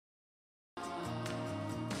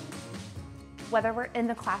Whether we're in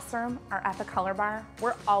the classroom or at the color bar,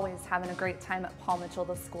 we're always having a great time at Paul Mitchell,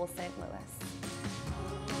 the School St. Louis.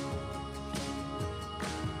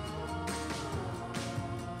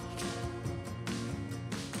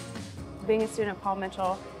 Being a student at Paul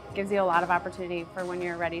Mitchell gives you a lot of opportunity for when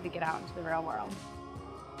you're ready to get out into the real world.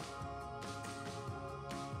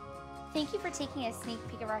 Thank you for taking a sneak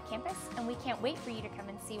peek of our campus, and we can't wait for you to come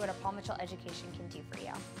and see what a Paul Mitchell education can do for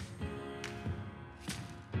you.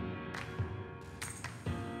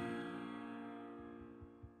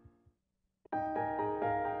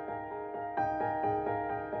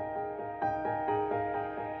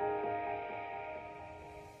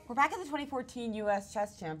 We're back at the 2014 U.S.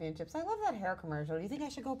 Chess Championships. I love that hair commercial. Do you think I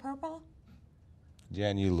should go purple?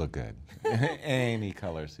 Jen, you look good. Any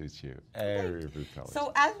color suits you. Every color.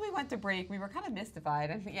 So as we went to break, we were kind of mystified.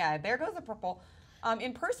 And yeah, there goes the purple.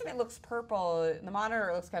 In person, it looks purple. The monitor,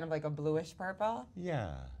 it looks kind of like a bluish purple.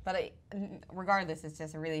 Yeah. But regardless, it's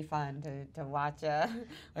just really fun to watch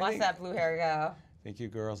watch that blue hair go. I think you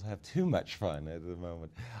girls have too much fun at the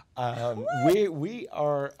moment. We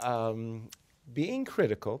are being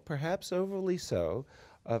critical, perhaps overly so,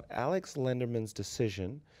 of Alex Lenderman's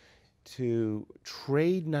decision to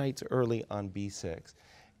trade knights early on b6.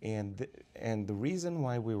 And the reason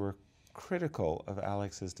why we were critical of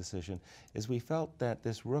Alex's decision is we felt that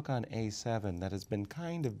this rook on a7 that has been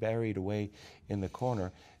kind of buried away in the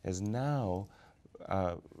corner has now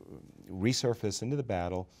resurfaced into the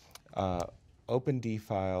battle, open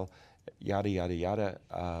d-file, yada, yada,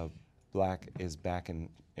 yada. Black is back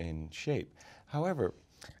in shape. However,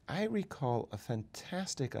 I recall a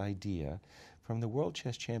fantastic idea from the World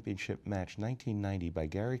Chess Championship match 1990 by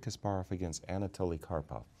Garry Kasparov against Anatoly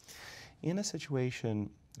Karpov. In a situation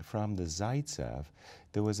from the Zaitsev,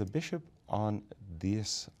 there was a bishop on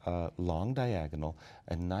this long diagonal,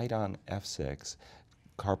 a knight on f6.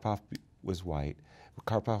 Karpov was white.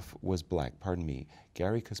 Karpov was black, pardon me.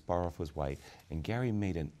 Garry Kasparov was white, and Garry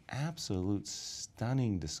made an absolute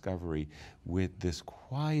stunning discovery with this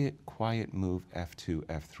quiet move f2,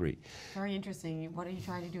 f3. Very interesting. What are you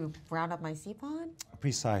trying to do? Round up my c-pawn?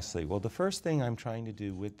 Precisely. Well, the first thing I'm trying to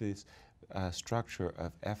do with this structure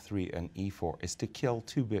of f3 and e4 is to kill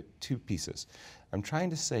two pieces. I'm trying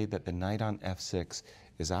to say that the knight on f6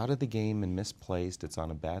 is out of the game and misplaced. It's on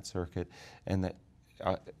a bad circuit, and that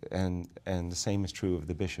and the same is true of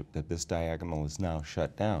the bishop, that this diagonal is now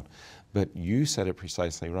shut down. But you said it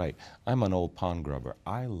precisely right. I'm an old pawn grubber.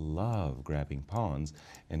 I love grabbing pawns,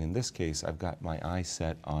 and in this case, I've got my eye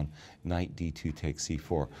set on knight d2 takes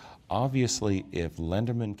c4. Obviously, if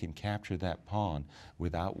Lenderman can capture that pawn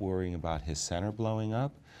without worrying about his center blowing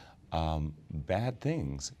up, bad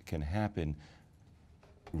things can happen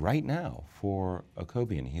right now for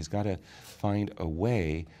Akobian. He's got to find a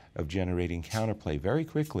way of generating counterplay very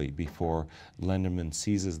quickly before Lenderman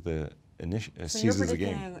seizes the So you're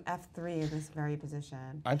predicting f3 in this very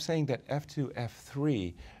position. I'm saying that f2,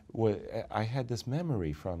 f3, I had this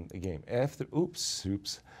memory from the game.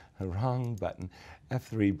 Oops, wrong button.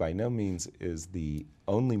 f3 by no means is the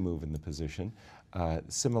only move in the position.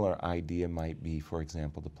 Similar idea might be, for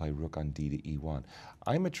example, to play rook on d to e1.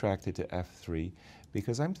 I'm attracted to f3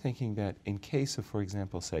 because I'm thinking that in case of, for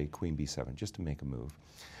example, say queen b7, just to make a move,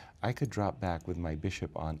 I could drop back with my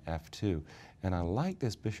bishop on f2. And I like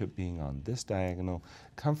this bishop being on this diagonal,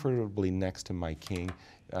 comfortably next to my king,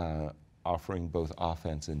 offering both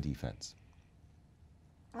offense and defense.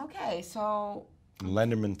 Okay, so...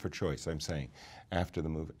 Lenderman for choice, I'm saying, after the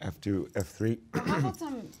move f2, f3. How about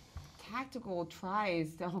some tactical tries?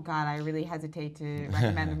 Oh God, I really hesitate to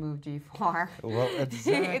recommend the move g4. Well,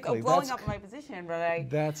 exactly. It's blowing up my position, but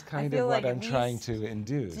that's kind of what like I'm trying to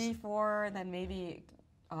induce. g4, then maybe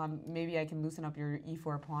I can loosen up your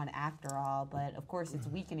e4 pawn after all, but of course it's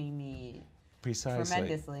weakening me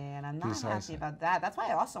tremendously, and I'm not happy about that. That's why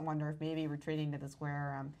I also wonder if maybe retreating to the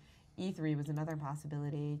square e3 was another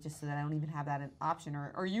possibility, just so that I don't even have that an option,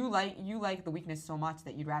 or you like the weakness so much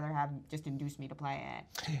that you'd rather have just induce me to play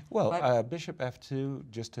it. Well, bishop f2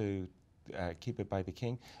 just to keep it by the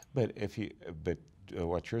king, but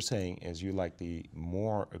what you're saying is you like the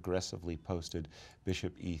more aggressively posted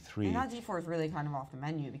bishop e3. And now g4 is really kind of off the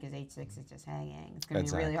menu because h6 is just hanging. It's going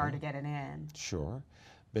to be really hard to get it in. Sure.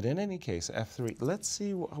 But in any case, f3, let's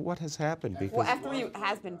see what has happened. Because well, f3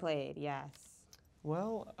 has been played, yes.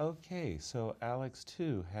 Well, okay, so Alex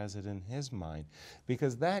too has it in his mind,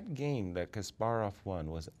 because that game that Kasparov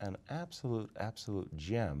won was an absolute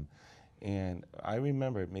gem. And I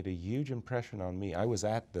remember it made a huge impression on me. I was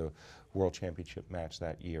at the World Championship match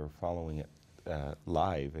that year, following it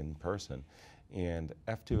live in person. And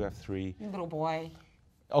f2, f3. Little boy.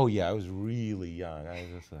 Oh yeah, I was really young. I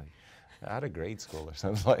was just like, Out of grade school or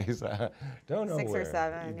someplace. Don't know 6 where. or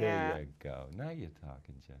 7, there yeah. You go. Now you're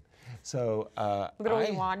talking, Jen. So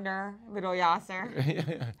little Wander, little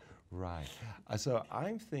Yasser. Right. So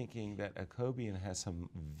I'm thinking that Akobian has some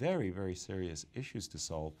very, very serious issues to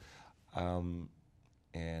solve, and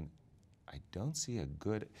I don't see a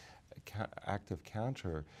good active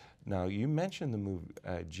counter. Now, you mentioned the move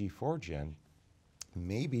G4, Jen.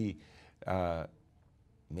 Maybe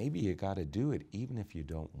you got to do it even if you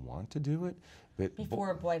don't want to do it. But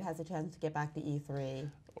Before Boyd has a chance to get back to E3.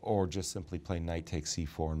 Or just simply play knight takes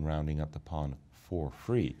C4 and rounding up the pawn for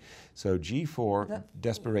free. So G4,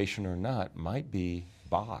 desperation or not, might be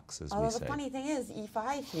box, as we say. Although the funny thing is,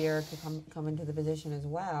 E5 here could come into the position as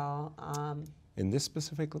well. In this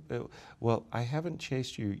specific, well, I haven't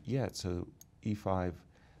chased you yet, so E5,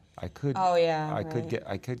 I could. Oh yeah.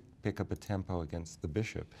 I could pick up a tempo against the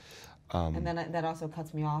bishop. And then that also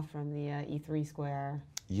cuts me off from the E3 square.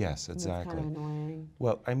 Yes, exactly. That's kind of annoying.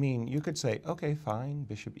 Well, I mean, you could say, okay, fine,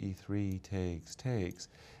 bishop E3 takes,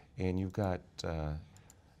 and you've got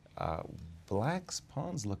black's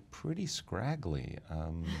pawns look pretty scraggly.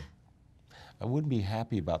 I wouldn't be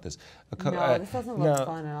happy about this. No, this doesn't look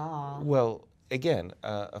fun at all. Well, again,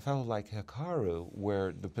 a fellow like Hikaru,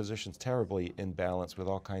 where the position's terribly imbalanced with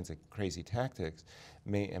all kinds of crazy tactics,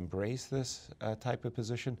 may embrace this type of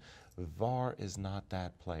position. Var is not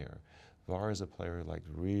that player. Var is a player who likes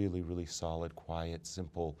really, really solid, quiet,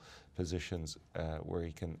 simple positions where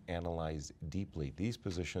he can analyze deeply. These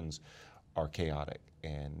positions are chaotic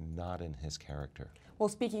and not in his character. Well,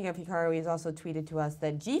 speaking of Hikaru, he's also tweeted to us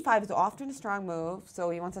that G5 is often a strong move, so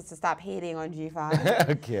he wants us to stop hating on G5.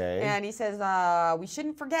 Okay. And he says we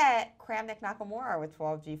shouldn't forget Kramnik Nakamura with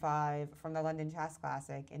 12 G5 from the London Chess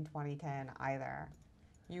Classic in 2010 either.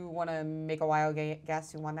 You want to make a wild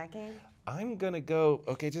guess who won that game? I'm going to go,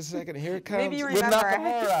 okay, just a second, here it comes. Maybe you with remember.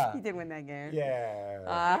 Nakamura. He did win that game. Yeah.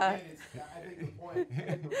 I think the point is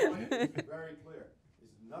very clear.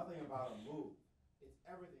 It's nothing about a move. It's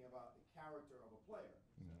everything about the character of a player.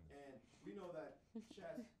 And we know that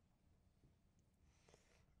chess...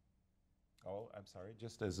 Oh, I'm sorry,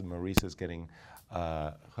 just as Maurice is getting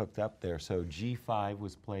hooked up there. So G5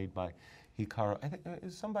 was played by Hikaru. I think it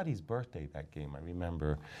was somebody's birthday, that game. I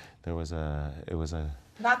remember it was a...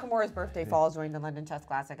 Nakamura's birthday falls during the London Chess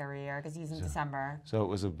Classic every year because he's in December. So it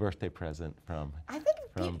was a birthday present from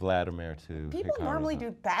from Vladimir to people Hikaru. normally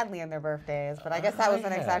do badly on their birthdays, but I guess that was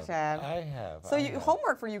an exception. I have. So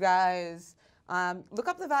homework for you guys. Look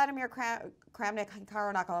up the Vladimir Kramnik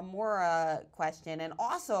Hikaru Nakamura question, and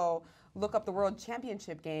also look up the World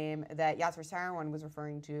Championship game that Yasser Sarouan was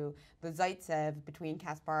referring to, the Zaitsev between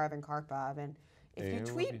Kasparov and Karpov. And if you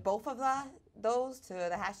tweet both of those to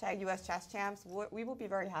the hashtag US Chess Champs, we will be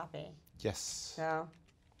very happy. Yes. So,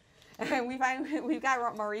 and we've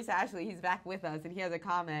got Maurice Ashley. He's back with us, and he has a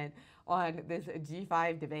comment on this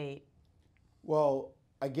G5 debate. Well,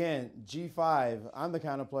 again, G5, I'm the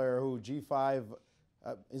kind of player who G5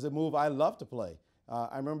 is a move I love to play.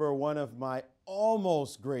 I remember one of my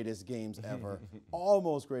almost greatest games ever,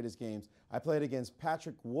 almost greatest games. I played against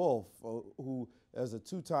Patrick Wolf, who is a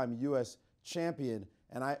two-time U.S. champion.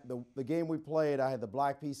 And the game we played, I had the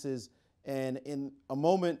black pieces. And in a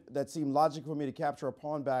moment that seemed logical for me to capture a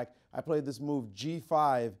pawn back, I played this move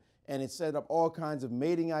G5, and it set up all kinds of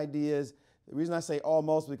mating ideas. The reason I say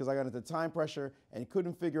almost because I got into time pressure and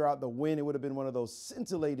couldn't figure out the win. It would have been one of those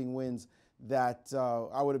scintillating wins that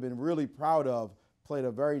I would have been really proud of. Played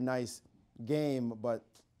a very nice game, but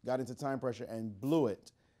got into time pressure and blew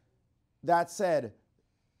it. That said,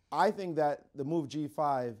 I think that the move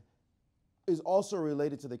G5 is also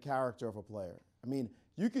related to the character of a player. I mean,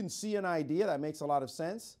 you can see an idea that makes a lot of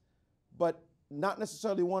sense, but not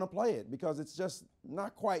necessarily want to play it because it's just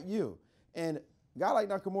not quite you. And a guy like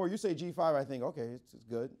Nakamura, you say G5, I think, okay, it's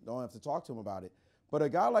good. Don't have to talk to him about it. But a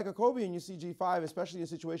guy like Akobian, you see G5, especially in a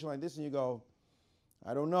situation like this, and you go,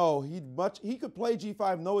 I don't know. He could play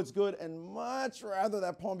G5, know it's good, and much rather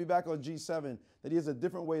that pawn be back on G7, that he has a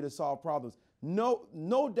different way to solve problems.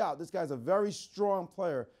 No doubt this guy's a very strong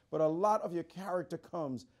player, but a lot of your character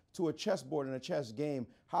comes to a chessboard in a chess game,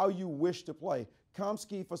 how you wish to play.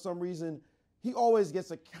 Kamsky, for some reason, he always gets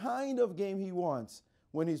the kind of game he wants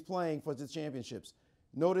when he's playing for the championships.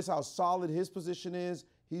 Notice how solid his position is.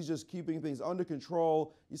 He's just keeping things under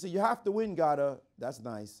control. You say, you have to win, Gata. That's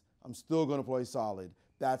nice. I'm still going to play solid.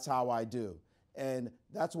 That's how I do. And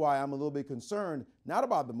that's why I'm a little bit concerned, not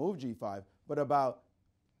about the move G5, but about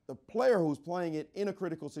the player who's playing it in a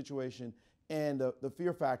critical situation and the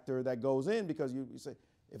fear factor that goes in because you say,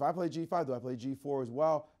 if I play G5, do I play G4 as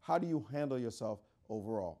well? How do you handle yourself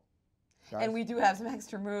overall? Guys? And we do have some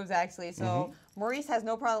extra moves, actually. So Maurice has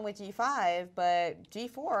no problem with G5, but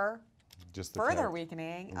G4, just the further count.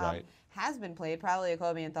 weakening, Right. has been played. Probably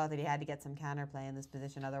Jacobian thought that he had to get some counterplay in this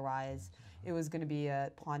position. Otherwise, it was going to be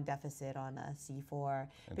a pawn deficit on C4.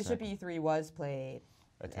 Bishop E3 was played.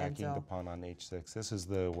 Attacking the pawn on H6. This is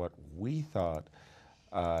what we thought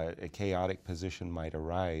a chaotic position might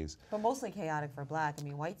arise. But mostly chaotic for black. I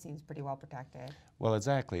mean, white seems pretty well protected. Well,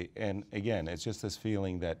 exactly. And again, it's just this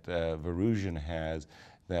feeling that Varuzhin has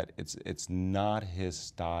that it's not his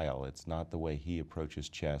style. It's not the way he approaches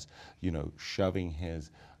chess, you know, shoving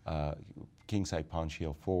his kingside pawn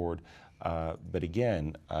shield forward. But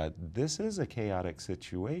again, this is a chaotic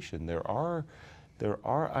situation. There are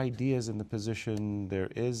ideas in the position. There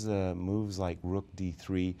is moves like rook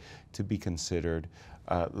d3 to be considered.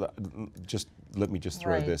 Just let me just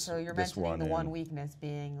throw this. So you're this mentioning the in. one weakness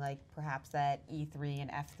being like perhaps that e3 and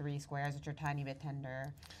f3 squares, which are a tiny bit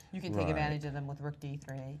tender. You can take advantage of them with rook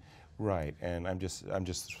d3. Right, and I'm just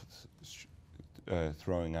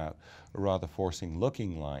throwing out a rather forcing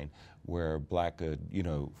looking line where black could, you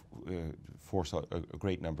know, force a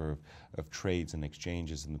great number of trades and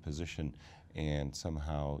exchanges in the position and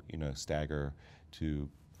somehow, you know, stagger to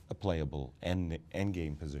a playable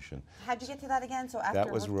endgame position. How'd you get to that again? So after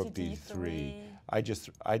that was rook to d3. I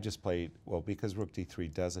just played, well, because rook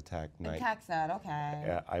d3 does attack knight. Attacks that,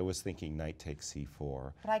 okay. I was thinking knight takes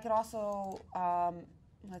c4. But I could also,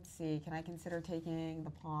 let's see, can I consider taking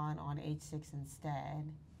the pawn on h6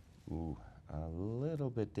 instead? Ooh, a little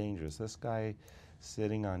bit dangerous. This guy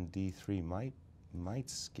sitting on d3 might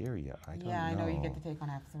scare you. I don't know. Yeah, I know you get to take on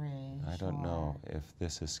f3. I don't know if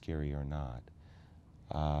this is scary or not.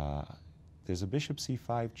 There's a bishop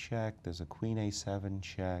c5 check. There's a queen a7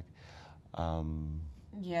 check.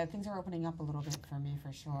 Yeah, things are opening up a little bit for me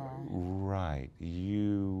for sure. Right.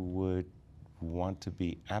 You would want to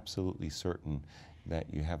be absolutely certain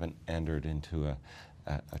that you haven't entered into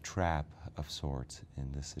a trap of sorts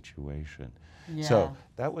in this situation. Yeah. So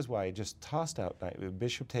that was why I just tossed out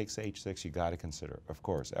bishop takes h6. You got to consider, of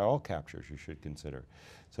course, all captures you should consider.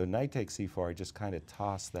 So knight takes c4. I just kind of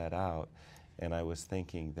tossed that out, and I was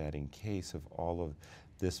thinking that in case of all of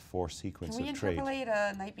this forced sequence of trades. Can we interpolate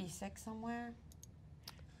a knight b6 somewhere?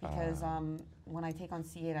 Because when I take on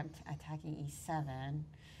c8, I'm attacking e7.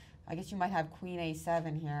 I guess you might have queen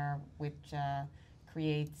a7 here, which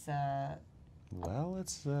creates well,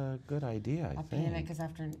 it's a good idea, I think. Because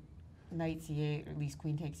after knight c8, or at least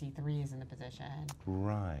queen takes e3 is in the position.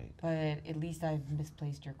 Right. But at least I've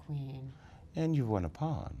misplaced your queen. And you've won a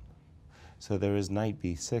pawn. So there is knight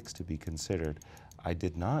b6 to be considered. I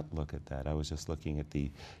did not look at that. I was just looking at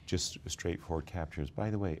the just straightforward captures. By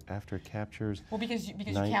the way, after captures, well, because you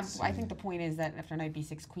can't. I think the point is that after knight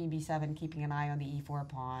b6, queen b7, keeping an eye on the e4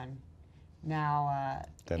 pawn. Now,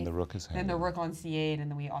 then the rook is hanging. Then the rook on c8, and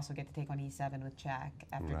then we also get to take on e7 with check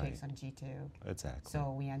after Right. takes on g2. Exactly.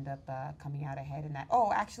 So we end up coming out ahead in that.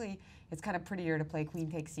 Oh, actually, it's kind of prettier to play queen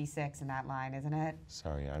takes c6 in that line, isn't it?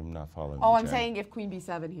 Sorry, I'm not following. Oh, you, I'm Jen. saying if queen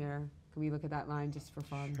b7 here, can we look at that line just for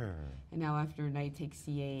fun? Sure. And now after knight takes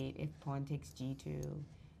c8, if pawn takes g2,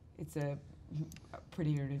 it's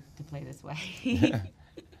prettier to play this way.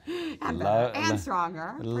 And better and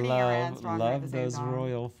stronger. Prettier and stronger at the same those time.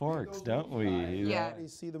 royal forks, don't we? Yeah. You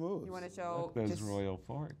see the moves. You want to show Those just- royal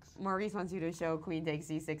forks. Maurice wants you to show queen takes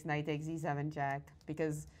c6, knight takes e7 check,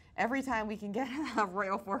 because every time we can get a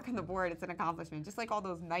royal fork on the board, it's an accomplishment, just like all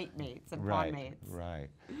those knight mates and pawn mates. Right.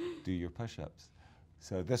 Do your push-ups.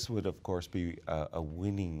 So this would, of course, be a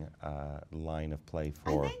winning line of play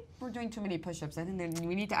for. I think we're doing too many push-ups. I think that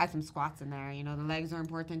we need to add some squats in there. You know, the legs are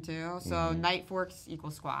important too. So knight forks equal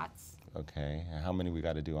squats. Okay. How many we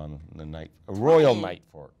got to do on the knight? A royal knight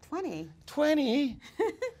fork. 20. 20.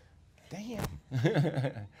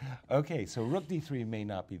 Damn. Okay. So rook d3 may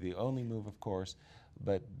not be the only move, of course,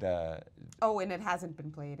 but Oh, and it hasn't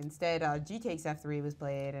been played. Instead, g takes f3 was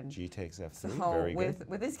played, and g takes f3. so Very good.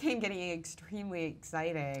 with this game getting extremely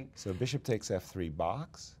exciting. So bishop takes f3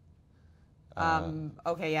 box.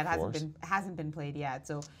 Okay, yeah, it force. hasn't been played yet.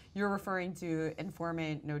 So you're referring to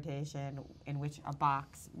informant notation, in which a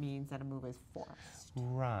box means that a move is forced.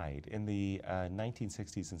 Right. In the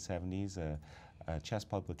 1960s and 70s, a chess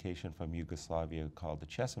publication from Yugoslavia called The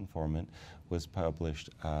Chess Informant was published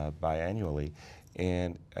biannually,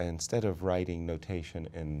 and instead of writing notation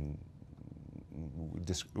in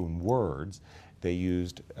words, they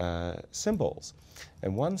used symbols.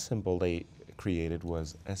 And one symbol they created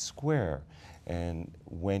was a square. And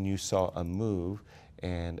when you saw a move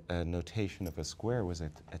and a notation of a square was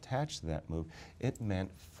attached to that move, it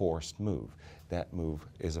meant forced move. That move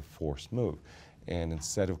is a forced move. And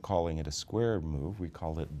instead of calling it a square move, we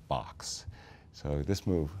call it box. So this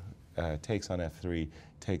move takes on f3,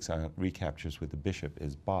 recaptures with the bishop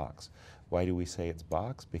is box. Why do we say it's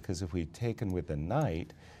box? Because if we'd taken with the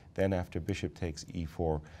knight, then after bishop takes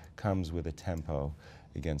e4 comes with a tempo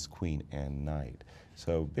against queen and knight.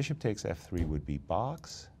 So bishop takes f3 would be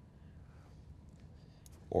box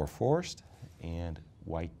or forced, and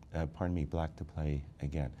black to play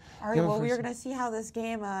again. All right, well, we are going to see how this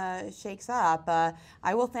game shakes up.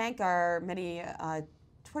 I will thank our many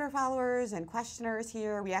Twitter followers and questioners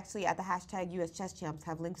here. We actually, at the hashtag US Chess Champs,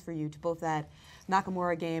 have links for you to both that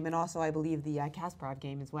Nakamura game and also, I believe, the Kasparov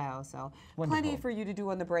game as well. So wonderful. Plenty for you to do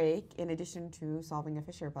on the break, in addition to solving a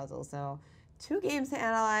Fischer puzzle. So 2 games to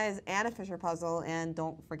analyze and a Fischer puzzle, and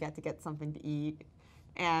don't forget to get something to eat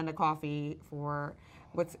and a coffee for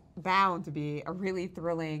what's bound to be a really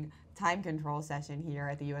thrilling time control session here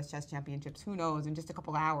at the US Chess Championships. Who knows, in just a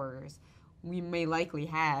couple hours, we may likely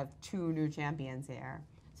have 2 new champions here.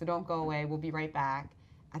 So don't go away. We'll be right back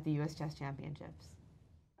at the US Chess Championships.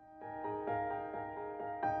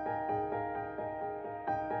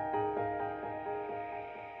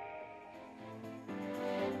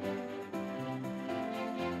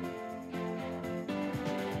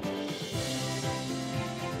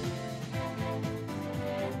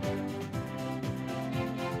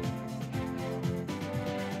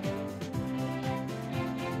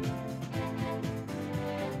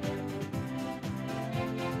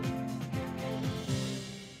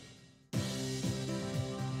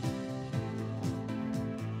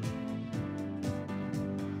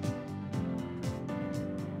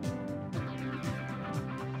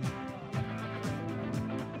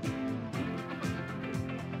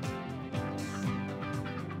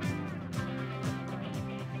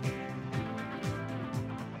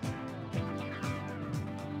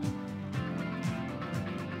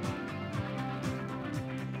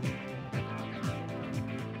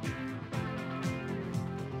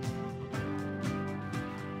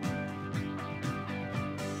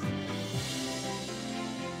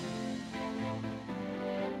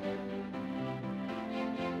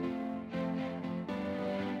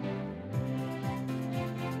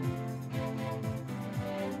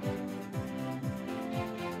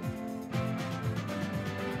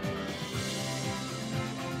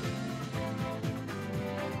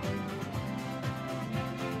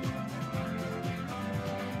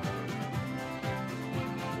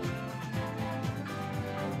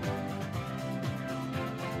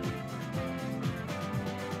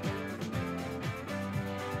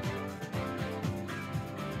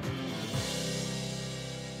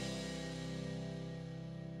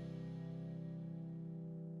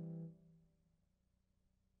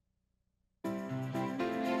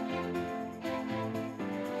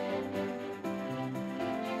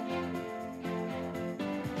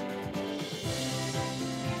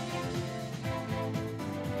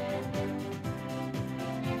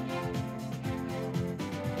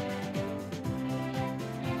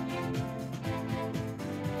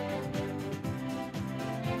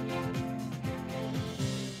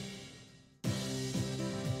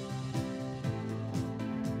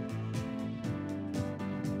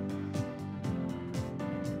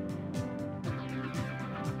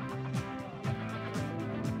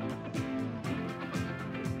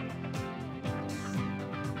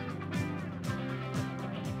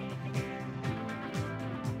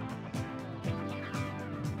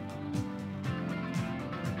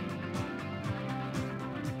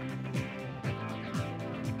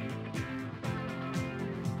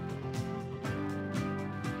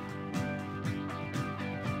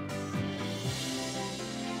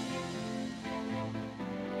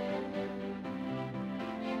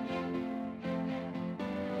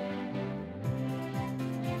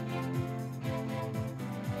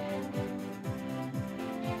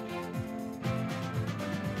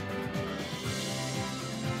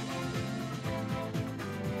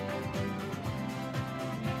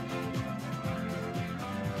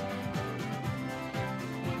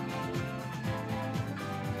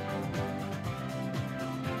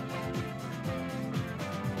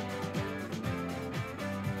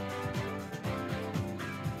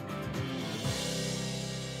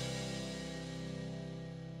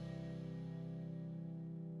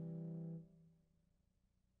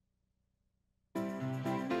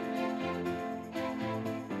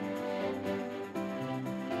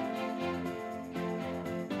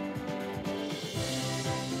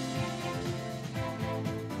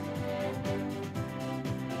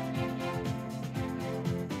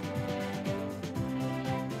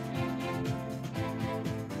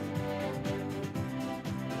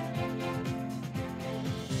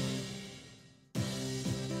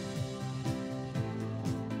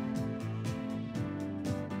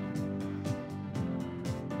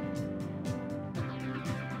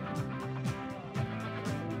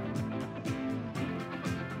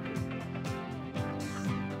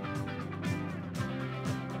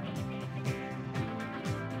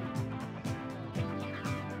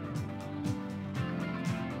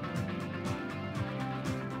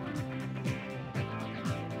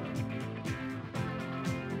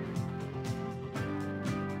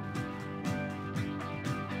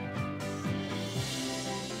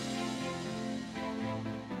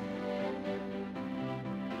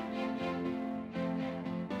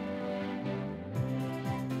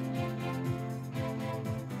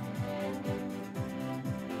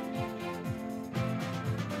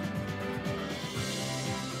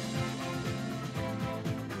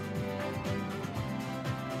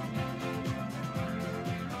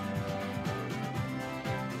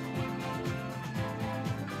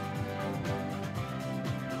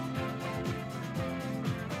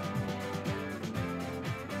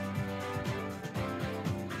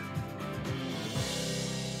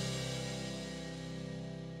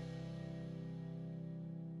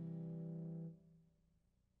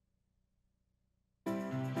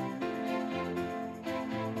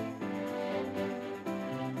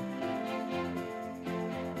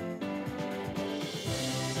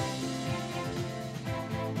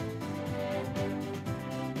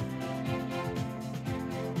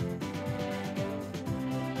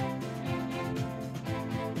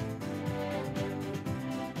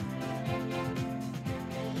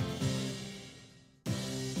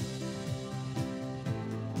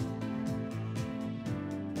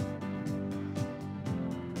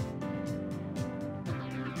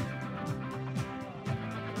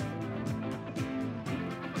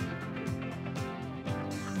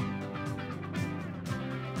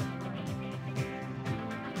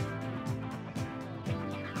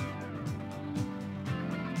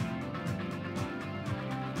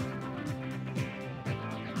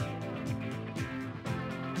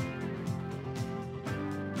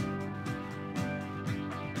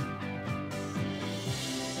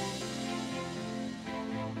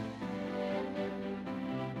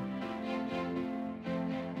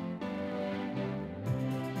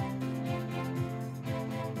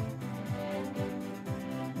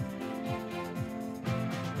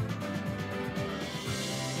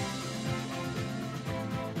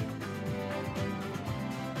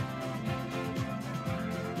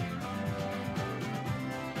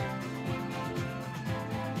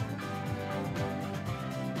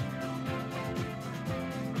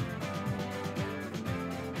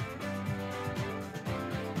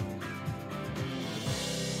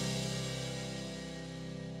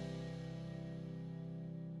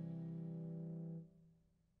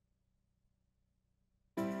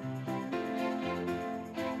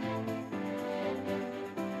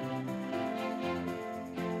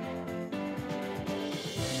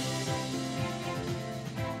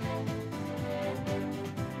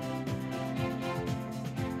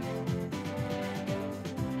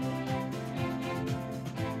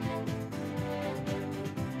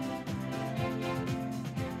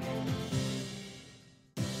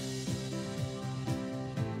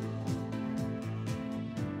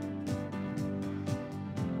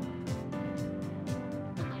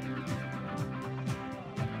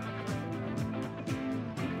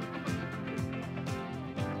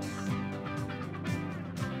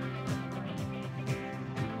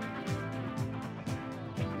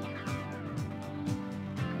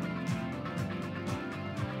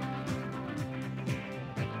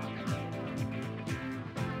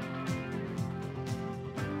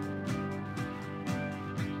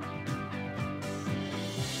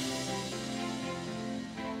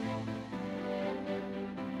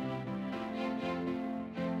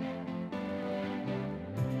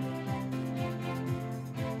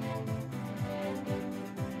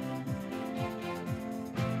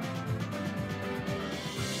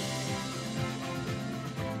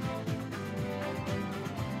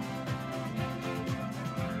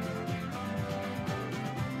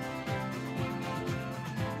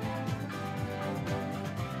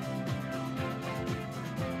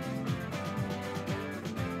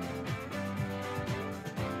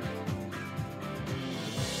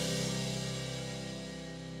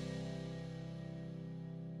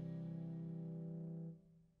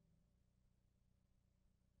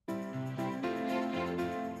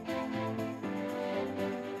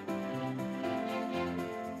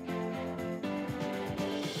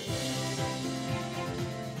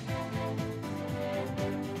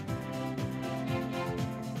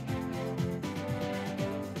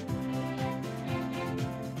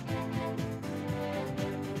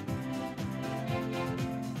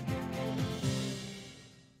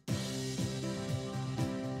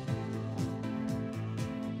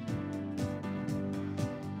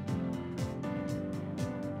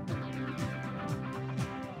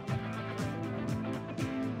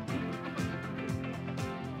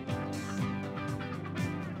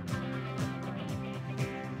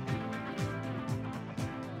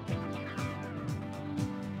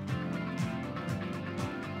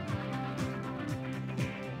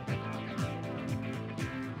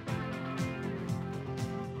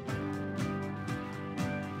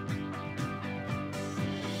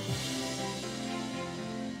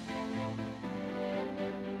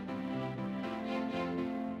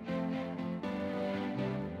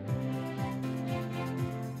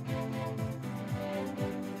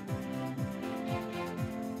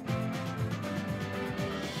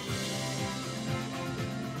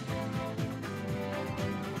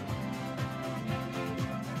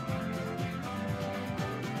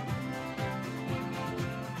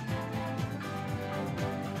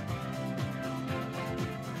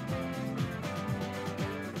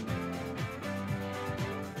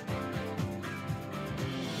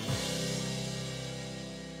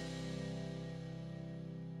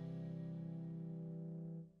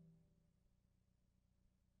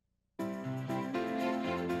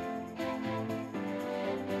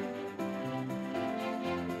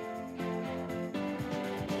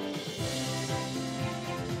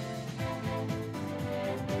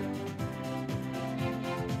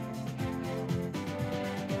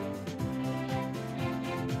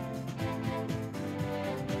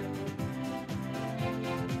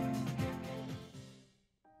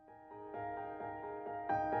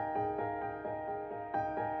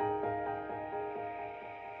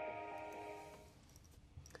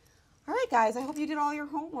 guys, I hope you did all your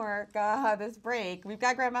homework this break. We've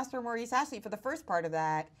got Grandmaster Maurice Ashley for the first part of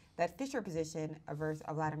that Fischer position versus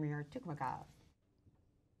Vladimir Tukhmakov.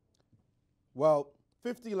 Well,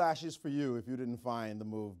 50 lashes for you if you didn't find the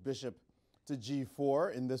move bishop to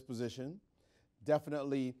g4 in this position.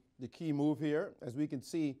 Definitely the key move here. As we can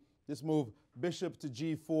see, this move bishop to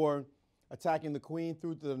g4, attacking the queen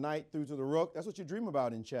through to the knight, through to the rook. That's what you dream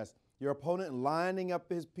about in chess. Your opponent lining up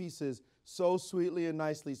his pieces so sweetly and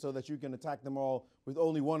nicely so that you can attack them all with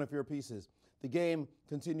only one of your pieces. The game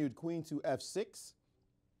continued queen to f6,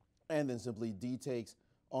 and then simply d takes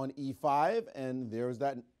on e5, and there's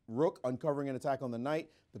that rook uncovering an attack on the knight.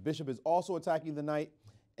 The bishop is also attacking the knight,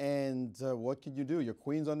 and what can you do? Your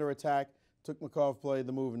queen's under attack. Tukhmakov played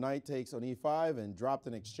the move knight takes on e5 and dropped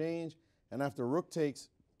an exchange, and after rook takes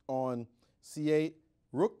on c8,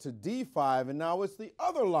 rook to d5, and now it's the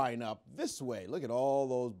other lineup this way. Look at all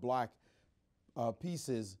those black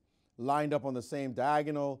pieces lined up on the same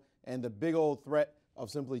diagonal, and the big old threat of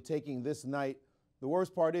simply taking this knight. The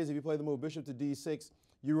worst part is if you play the move bishop to d6,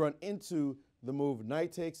 you run into the move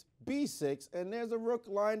knight takes b6, and there's a rook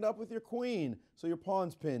lined up with your queen, so your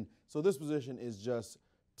pawn's pinned. So this position is just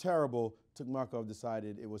terrible. Tukhmakov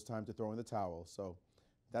decided it was time to throw in the towel. So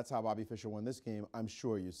that's how Bobby Fischer won this game. I'm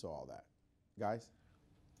sure you saw that. Guys?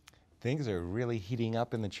 Things are really heating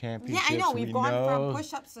up in the championships. Yeah, I know. We've gone from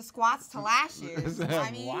push-ups to squats to lashes. I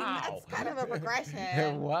mean, wow. That's kind of a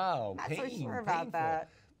progression. Wow. Not so sure about that.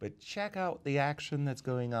 But check out the action that's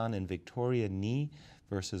going on in Victoria Knee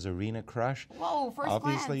versus Irina Krush. Whoa, first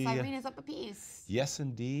Obviously, glance, Irina's up a piece. Yes,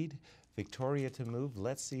 indeed. Victoria to move.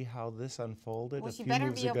 Let's see how this unfolded well, a few she better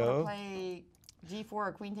moves be able ago. to play g4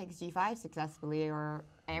 or queen takes g5 successfully, or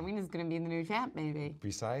Irina's going to be the new champ, maybe.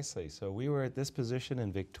 Precisely. So we were at this position,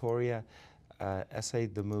 and Victoria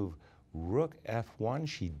essayed the move rook f1.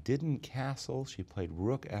 She didn't castle. She played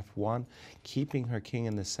rook f1, keeping her king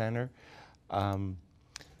in the center.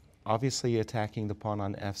 Obviously attacking the pawn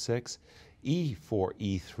on f6. e4,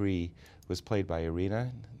 e3 was played by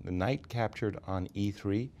Irina. The knight captured on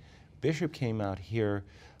e3. Bishop came out here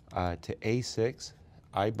to a6,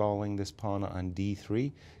 eyeballing this pawn on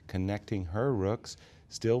d3, connecting her rooks.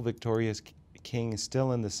 Still Victoria's king is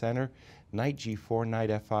still in the center. Knight g4, knight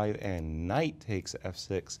f5, and knight takes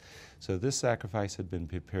f6. So this sacrifice had been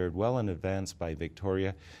prepared well in advance by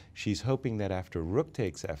Victoria. She's hoping that after rook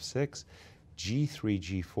takes f6, g3,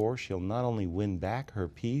 g4, she'll not only win back her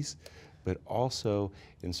piece, but also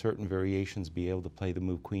in certain variations be able to play the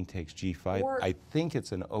move queen takes g5. I think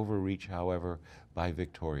it's an overreach, however, by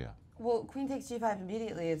Victoria. Well, queen takes g5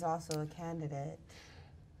 immediately is also a candidate.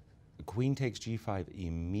 Queen takes g5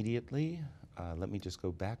 immediately. Let me just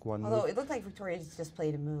go back one Although move. it looked like Victoria just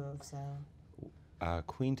played a move, so.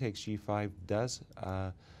 Queen takes g5 does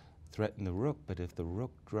threaten the rook, but if the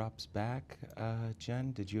rook drops back,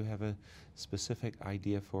 Jen, did you have a specific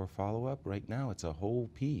idea for a follow-up? Right now, it's a whole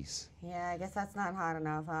piece. Yeah, I guess that's not hot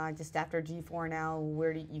enough. Just after g4 now,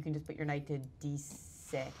 where do you can just put your knight to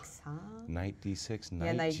d6, huh? Knight d6,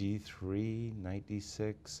 knight g3, knight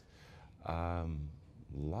d6.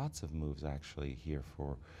 Lots of moves actually here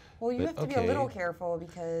for. Well, you have to be a little careful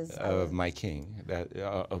because of my king. That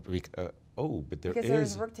but there because is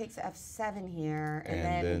there's rook takes f7 here,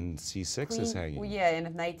 and then c6 queen, is hanging. Well, yeah, and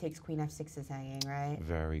if knight takes queen f6 is hanging, right?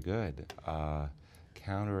 Very good.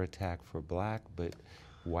 Counter attack for black, but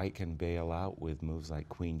white can bail out with moves like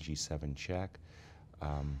queen g7 check.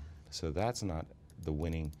 So that's not the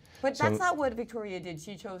winning. But that's not what Victoria did.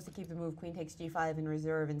 She chose to keep the move queen takes g5 in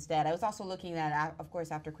reserve instead. I was also looking at, of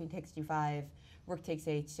course, after queen takes g5, rook takes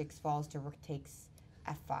h6 falls to rook takes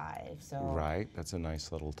f5. So right, that's a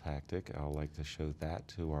nice little tactic. I'll like to show that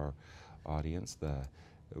to our audience. The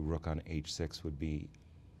rook on h6 would be,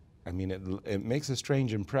 I mean, it makes a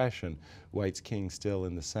strange impression. White's king still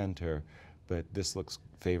in the center, but this looks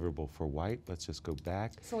favorable for white. Let's just go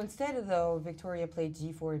back. So instead of, though, Victoria played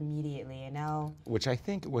g4 immediately, and now... Which I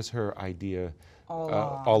think was her idea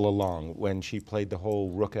all along. When she played the whole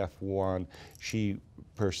rook f1, she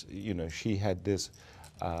had this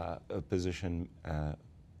position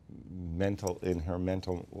in her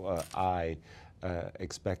mental eye,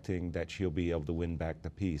 expecting that she'll be able to win back the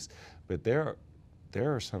piece. But there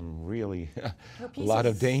are some really a lot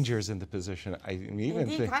of dangers in the position. I even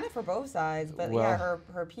think kind of for both sides, but well, yeah,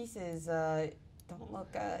 her pieces don't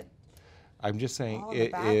look good. I'm just saying,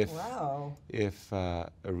 if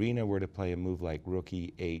Irina were to play a move like rook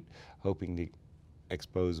e8, hoping to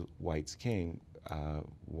expose White's king,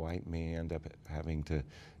 White may end up having to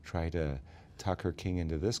try to tuck her king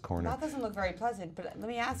into this corner. That doesn't look very pleasant, but let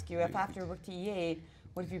me ask you, if after rook to e8,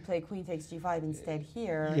 what if you play queen takes g5 instead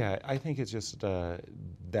here? Yeah, I think it's just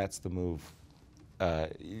that's the move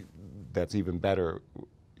that's even better.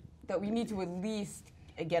 That we need to at least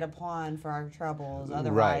get a pawn for our troubles.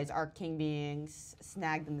 Otherwise, our king being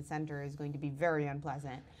snagged in the center is going to be very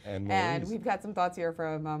unpleasant. And we've got some thoughts here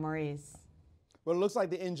from Maurice. Well, it looks like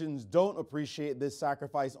the Indians don't appreciate this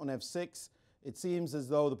sacrifice on f6. It seems as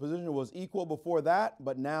though the position was equal before that,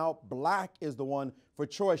 but now black is the one for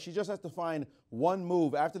choice. She just has to find one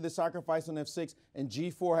move after the sacrifice on f6 and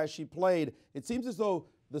g4 has she played. It seems as though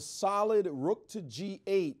the solid rook to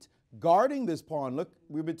g8 guarding this pawn. Look,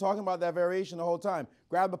 we've been talking about that variation the whole time.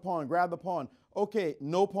 Grab the pawn, grab the pawn. Okay,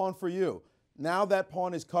 no pawn for you. Now that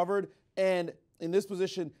pawn is covered, and in this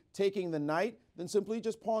position, taking the knight, then simply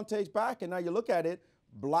just pawn takes back. And now you look at it,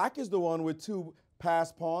 black is the one with two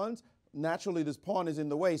passed pawns. Naturally, this pawn is in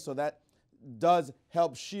the way, so that does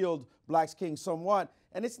help shield black's king somewhat.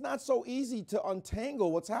 And it's not so easy to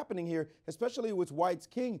untangle what's happening here, especially with white's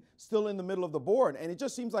king still in the middle of the board. And it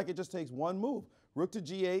just seems like it just takes one move. Rook to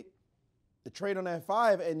g8, the trade on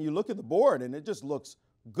f5, and you look at the board, and it just looks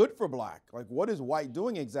good for black. Like, what is white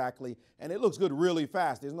doing exactly? And it looks good really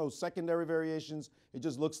fast. There's no secondary variations. It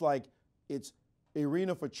just looks like it's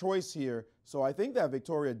arena for choice here. So I think that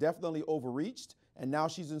Victoria definitely overreached, and now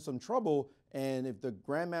she's in some trouble. And if the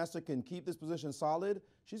Grandmaster can keep this position solid,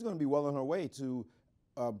 she's going to be well on her way to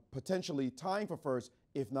potentially tying for first,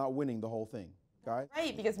 if not winning the whole thing. Guy?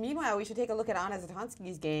 Right, because meanwhile, we should take a look at Anna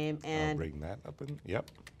Zatonski's game. And I'll bring that up.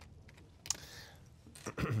 Yep.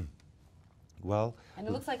 Well, and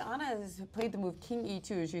it looks like Anna has played the move king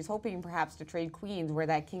e2. She's hoping perhaps to trade queens, where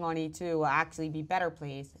that king on e2 will actually be better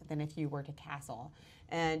placed than if you were to castle.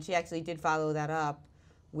 And she actually did follow that up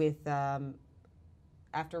with,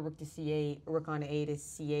 after rook to c8, rook on 8 is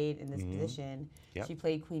c8 in this position. Yep. She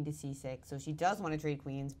played queen to c6. So she does want to trade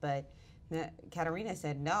queens, but Katarina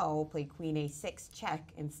said no, played queen a6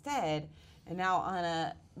 check instead. And now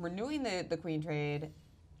Anna renewing the queen trade.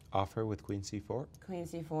 Offer with queen c4? Queen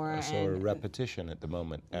c4. So a repetition at the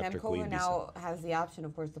moment after queen b7. now has the option,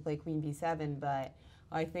 of course, to play queen b7, but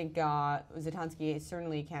I think Zatonski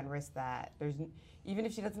certainly can't risk that. Even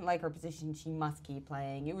if she doesn't like her position, she must keep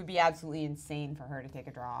playing. It would be absolutely insane for her to take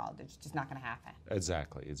a draw. It's just not going to happen.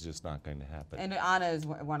 Exactly. It's just not going to happen. And Anna is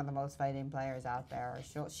one of the most fighting players out there.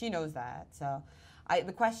 She knows that. So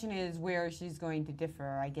the question is where she's going to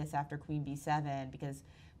differ, I guess, after queen b7, because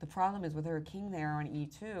the problem is with her king there on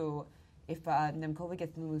e2, if Nemkova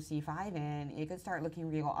gets the move c5 in, it could start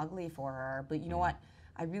looking real ugly for her. But you know what?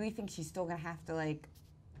 I really think she's still going to have to,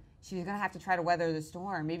 she's going to have to try to weather the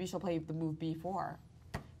storm. Maybe she'll play the move b4,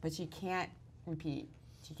 but she can't repeat.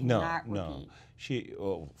 She cannot repeat. No. She,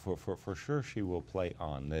 for sure she will play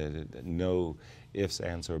on. No ifs,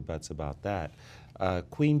 ands, or buts about that.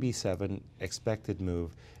 Queen b7, expected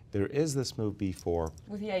move. There is this move b4.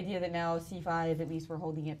 With the idea that now c5, at least we're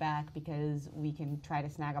holding it back because we can try to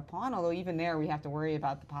snag a pawn, although even there we have to worry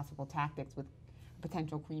about the possible tactics with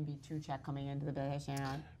potential queen b2 check coming into the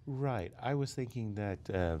position. Right. I was thinking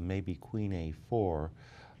that maybe queen a4,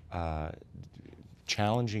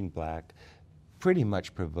 challenging black, pretty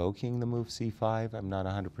much provoking the move c5. I'm not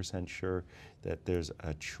 100% sure that there's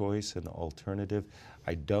a choice, an alternative.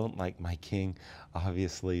 I don't like my king,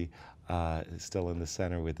 obviously, still in the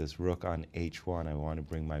center with this rook on h1. I want to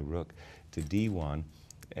bring my rook to d1.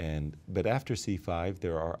 But after c5,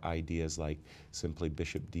 there are ideas like simply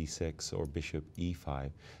bishop d6 or bishop e5.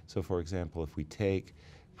 So for example, if we take,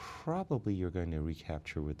 probably you're going to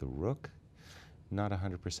recapture with the rook. Not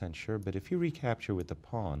 100% sure, but if you recapture with the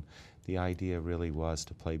pawn, the idea really was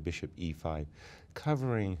to play bishop e5,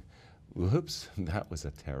 covering, whoops, that was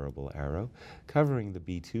a terrible arrow, covering the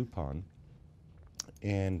b2 pawn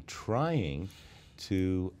and trying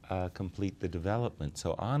to complete the development.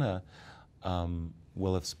 So Anna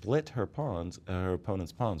will have split her pawns, her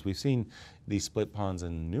opponent's pawns. We've seen these split pawns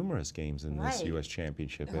in numerous games in this U.S.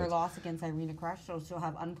 Championship. Her loss against Irina Krush, she'll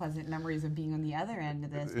have unpleasant memories of being on the other end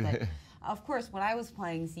of this. But of course, when I was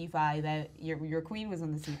playing c5, your queen was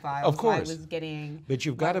on the c5. Of course. I was getting but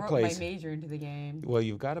you've got to play my major into the game. Well,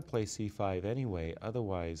 you've got to play c5 anyway.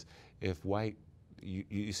 Otherwise, if white,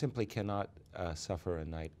 you simply cannot suffer a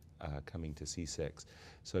knight coming to c6.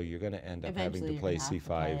 So you're going to end up having to play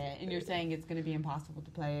c5. And you're saying it's going to be impossible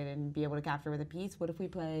to play it and be able to capture with a piece. What if we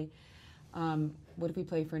play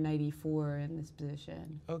for knight e4 in this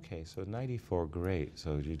position? Okay, so knight e4, great.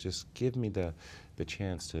 So you just give me the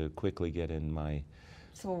chance to quickly get in my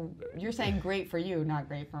So you're saying great for you, not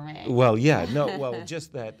great for me. Well, yeah, no, well,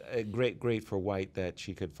 just that great for white that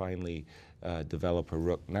she could finally develop her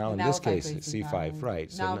rook. Now, in this case, c5,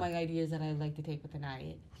 right. Now my idea is that I'd like to take with the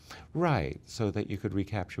knight. Right, so that you could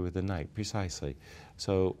recapture with the knight, precisely.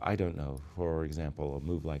 So I don't know, for example, a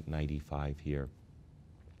move like knight e5 here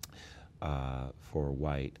for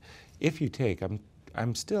white. If you take,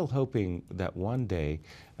 I'm still hoping that one day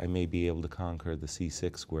I may be able to conquer the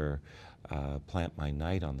c6 square, plant my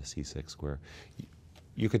knight on the c6 square.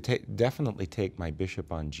 You could definitely take my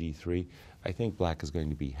bishop on g3. I think black is going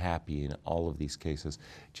to be happy in all of these cases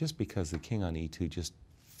just because the king on e2 just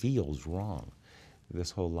feels wrong. This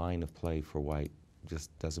whole line of play for white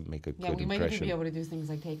just doesn't make a good impression. Yeah, we might even be able to do things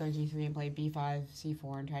like take on g3 and play b5,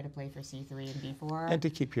 c4, and try to play for c3 and b4. And to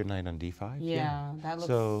keep your knight on d5. Yeah, that looks.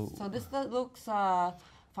 So this looks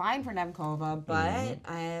fine for Nemkova, but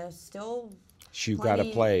I still. You got to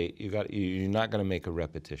play. You're not going to make a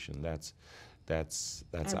repetition. That's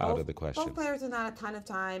out of the question. Both players are not a ton of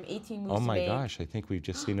time. 18 moves. Oh my gosh! I think we've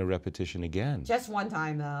just seen a repetition again. Just one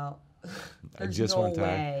time though. There's just no one time.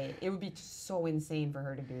 way. It would be so insane for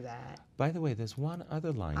her to do that. By the way, there's one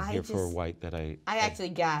other line here for white that I actually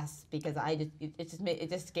guess because it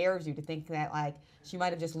just scares you to think that like she might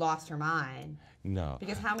have just lost her mind. No.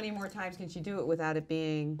 Because how many more times can she do it without it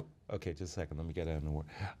being? Okay, just a second. Let me get out of the word.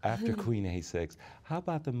 After queen a6, how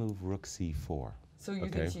about the move rook c4? So you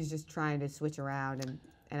think she's just trying to switch around and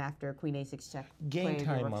after queen a6 check, gain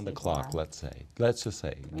time on the clock, let's say. Let's just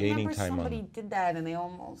say gaining time on. Somebody did that and they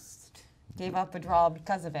almost gave up a draw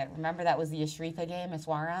because of it. Remember that was the Ashritha game,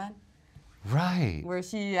 Iswaran? Right. Where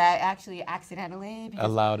she actually accidentally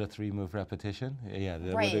allowed a 3-move repetition. Yeah,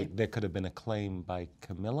 there could have been a claim by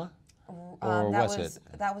Camilla. Or was it?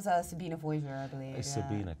 That was Sabina Voiger, I believe.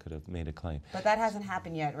 Sabina could have made a claim. But that hasn't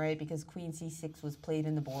happened yet, right? Because queen c6 was played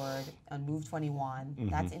in the board on move 21.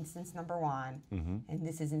 That's instance number 1, and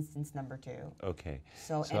this is instance number 2. Okay.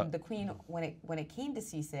 So and the queen, when it came to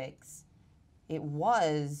c6, it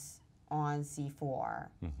was on c4.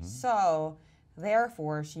 So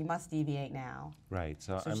therefore, she must deviate now. Right.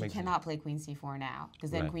 So she cannot play queen c4 now,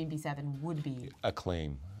 because then queen b7 would be a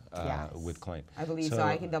claim. Yes. With claim. I believe so.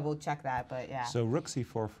 I can double check that, but yeah. So rook c4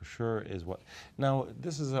 for sure is what. Now,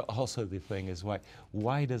 this is also the thing is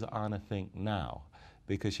why does Anna think now?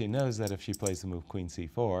 Because she knows that if she plays the move queen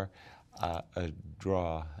c4, a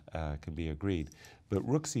draw can be agreed. But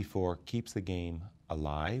rook c4 keeps the game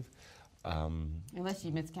alive. Unless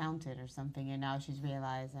she miscounted or something, and now she's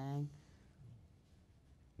realizing.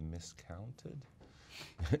 Miscounted?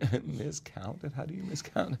 Miscounted? How do you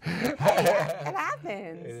miscount? It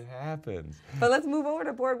happens. It happens. But let's move over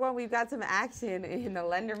to board 1. We've got some action in the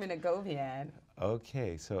Lenderman-Agovian.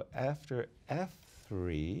 Okay, so after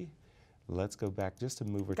f3, let's go back just a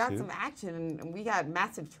move or two. Got some action, and we got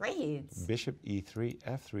massive trades. Bishop e3,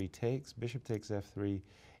 f3 takes, bishop takes f3,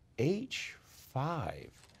 h5.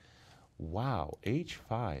 Wow,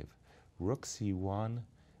 h5, rook c1,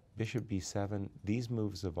 bishop b7. These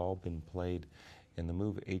moves have all been played. And the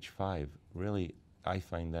move h5, really, I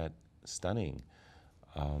find that stunning.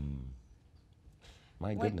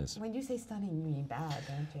 My goodness. When you say stunning, you mean bad,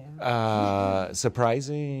 don't you?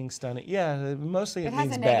 Surprising, stunning. Yeah, mostly it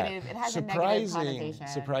means bad. It has a negative connotation.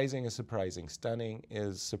 Surprising is surprising. Stunning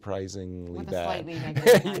is surprisingly with bad. A slightly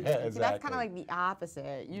negative connotation. Yeah, exactly. So that's kind of like the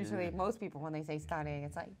opposite. Usually, most people, when they say stunning,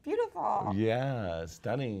 it's like beautiful. Yeah,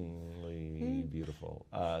 stunningly beautiful.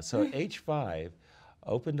 So h5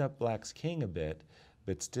 opened up black's king a bit,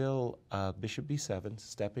 but still bishop b7,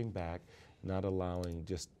 stepping back, not allowing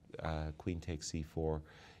just queen takes c4,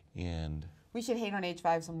 and we should hate on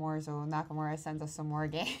h5 some more, so Nakamura sends us some more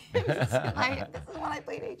games. This is when I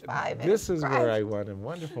played h5. This is where I won a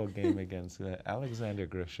wonderful game against Alexander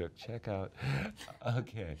Grishuk. Check out.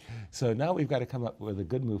 Okay, so now we've got to come up with a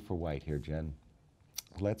good move for white here, Jen.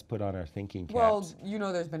 Let's put on our thinking caps. Well, you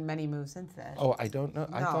know there's been many moves since then. Oh, I don't know.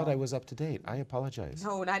 No. I thought I was up to date. I apologize.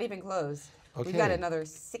 No, not even close. Okay. We've got another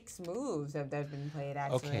 6 moves that have been played,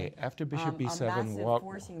 actually. Okay, after bishop b7, a massive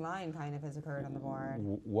forcing line kind of has occurred on the board.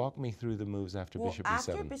 Walk me through the moves after bishop b7.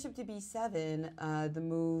 After bishop to b7, the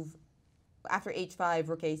move, after h5,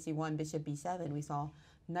 rook a c1, bishop b7, we saw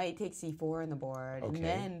knight takes c4 on the board. Okay. And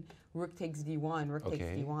then rook takes d1, rook takes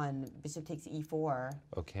d1, bishop takes e4.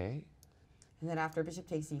 Okay. And then after bishop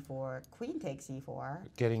takes e4, queen takes e4.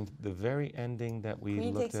 Getting the very ending that we looked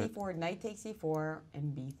at. Queen takes e4, knight takes e4,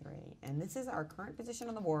 and b3. And this is our current position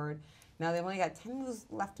on the board. Now they've only got 10 moves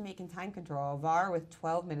left to make in time control. Var with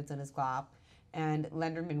 12 minutes on his clock, and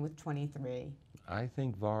Lenderman with 23. I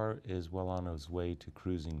think Var is well on his way to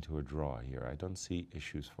cruising to a draw here. I don't see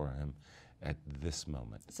issues for him at this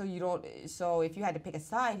moment. So you don't. So if you had to pick a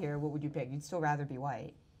side here, what would you pick? You'd still rather be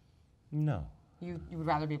white. No. You would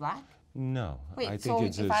rather be black? No. Wait, I think so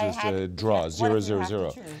it's if just I a had, draw. what 0, if you 0, have to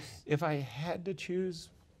 0. choose? If I had to choose,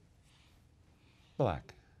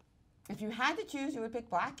 black. If you had to choose, you would pick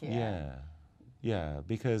black here. Yeah. Yeah,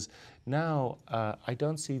 because now I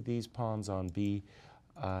don't see these pawns on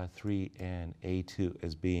B3 and A2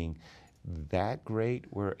 as being that great,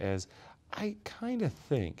 whereas I kind of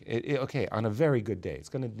think, okay, on a very good day, it's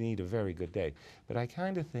going to need a very good day, but I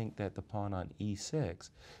kind of think that the pawn on E6,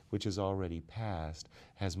 which is already passed,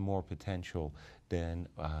 has more potential than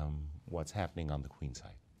what's happening on the queen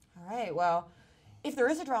side. All right, well, if there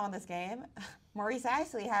is a draw in this game, Maurice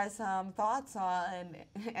Ashley has some thoughts on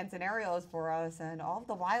and scenarios for us and all of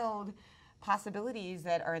the wild possibilities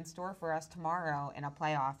that are in store for us tomorrow in a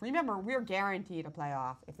playoff. Remember, we're guaranteed a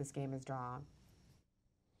playoff if this game is drawn.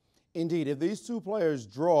 Indeed, if these two players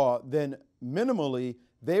draw, then minimally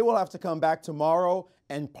they will have to come back tomorrow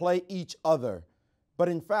and play each other. But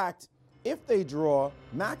in fact, if they draw,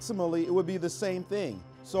 maximally it would be the same thing.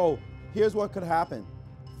 So here's what could happen.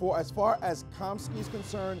 For as far as Kamsky is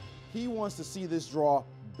concerned, he wants to see this draw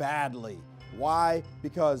badly. Why?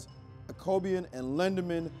 Because Akobian and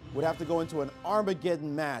Lindemann would have to go into an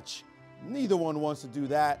Armageddon match. Neither one wants to do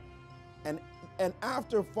that. And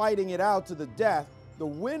after fighting it out to the death, the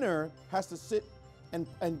winner has to sit and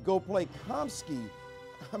go play Kamsky.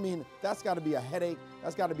 I mean, that's got to be a headache.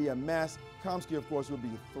 That's got to be a mess. Kamsky, of course, would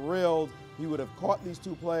be thrilled. He would have caught these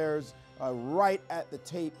two players right at the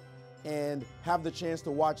tape and have the chance to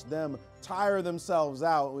watch them tire themselves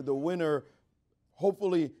out with the winner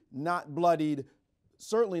hopefully not bloodied,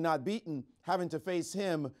 certainly not beaten, having to face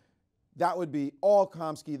him. That would be all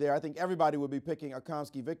Kamsky there. I think everybody would be picking a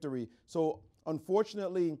Kamsky victory. So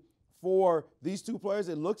unfortunately for these two players,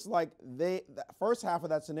 it looks like the first half of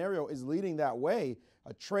that scenario is leading that way.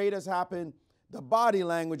 A trade has happened. The body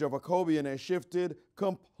language of Akobian has shifted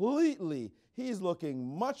completely. He's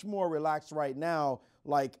looking much more relaxed right now,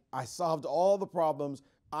 like, I solved all the problems.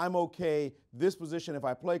 I'm okay. This position, if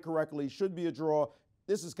I play correctly, should be a draw.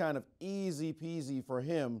 This is kind of easy peasy for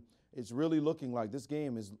him. It's really looking like this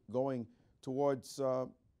game is going towards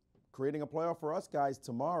creating a playoff for us guys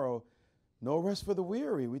tomorrow. No rest for the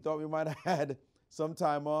weary. We thought we might have had some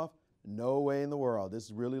time off. No way in the world. This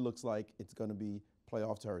really looks like it's going to be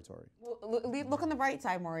playoff territory. Well, look on the bright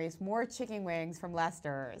side, Maurice. More chicken wings from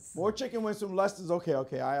Lester's. More chicken wings from Lester's. Okay.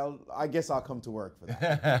 I guess I'll come to work for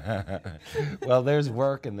that. Well, there's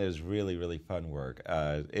work and there's really, really fun work.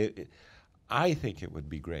 I think it would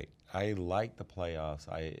be great. I like the playoffs.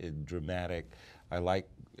 Dramatic. I like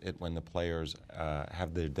it when the players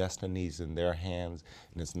have their destinies in their hands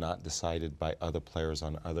and it's not decided by other players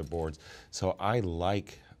on other boards. So I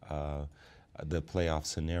like the playoff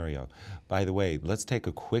scenario. By the way, let's take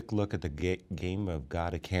a quick look at the game of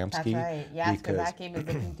Gada Kamsky. That's right. Yes, because that game is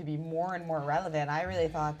looking to be more and more relevant. I really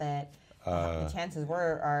thought that the chances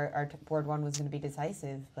were our board one was going to be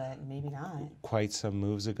decisive, but maybe not. Quite some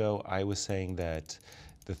moves ago, I was saying that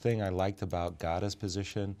the thing I liked about Gada's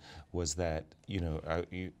position was that,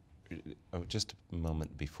 just a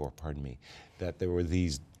moment before, pardon me, that there were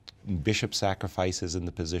these bishop sacrifices in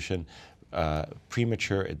the position,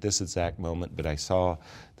 premature at this exact moment, but I saw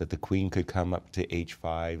that the queen could come up to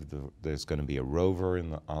h5. There's going to be a rover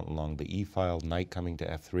along the e-file, knight coming to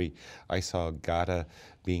f3. I saw Gada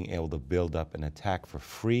being able to build up an attack for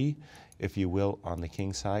free, if you will, on the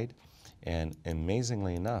king side. And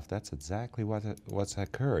amazingly enough, that's exactly what's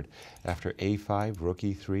occurred. After a5, rook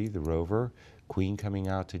e3, the rover, queen coming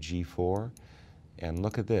out to g4. And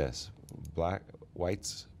look at this,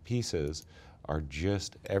 white's pieces are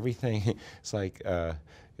just everything. It's like a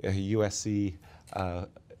USC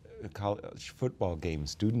college football game,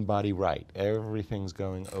 student body right. Everything's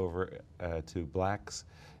going over to black's.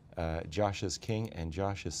 Josh's king, and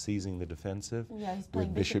Josh is seizing the defensive. Yeah, he's playing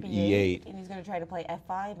with bishop e8. And he's going to try to play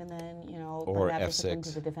f5 and then, or bring that f6 bishop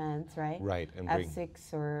into the defense, right? Right. And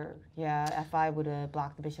f6 or, f5 would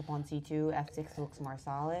block the bishop on c2. f6 looks more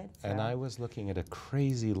solid. So. And I was looking at a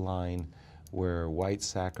crazy line where white's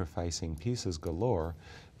sacrificing pieces galore,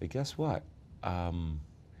 but guess what?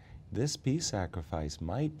 This piece sacrifice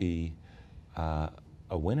might be a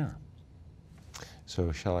winner.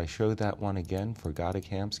 So shall I show that one again for Gada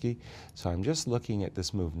Kamsky? So I'm just looking at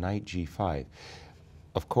this move, knight g5.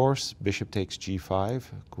 Of course, bishop takes g5,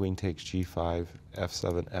 queen takes g5,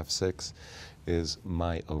 f7, f6 is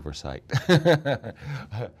my oversight.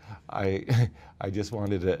 I just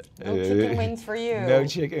wanted to... No chicken wings for you. No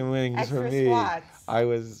chicken wings Extra for me.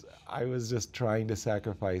 Squats. I was just trying to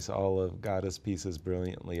sacrifice all of Gada's pieces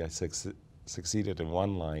brilliantly. I succeeded in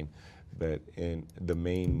one line. but in the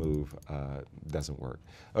main move doesn't work.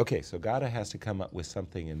 Okay, so Gata has to come up with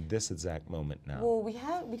something in this exact moment now. Well,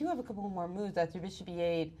 we do have a couple more moves. That's your bishop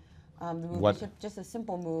e8, the move What? bishop, just a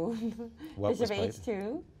simple move. What Bishop was played?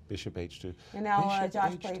 h2. Bishop h2. And now Bishop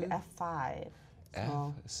Josh H2. played f5.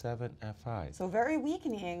 So, f7, f5. so very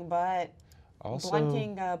weakening, but Also,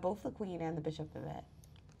 blunting both the queen and the bishop a bit.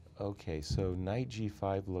 okay, so knight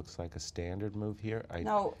g5 looks like a standard move here.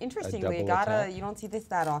 No, interestingly, double Gata, attack? you don't see this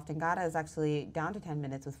that often. Gata is actually down to 10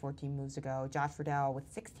 minutes with 14 moves to go. Josh Riddell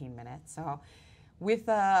with 16 minutes. So with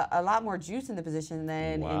a lot more juice in the position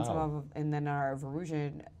than in some Wow. of our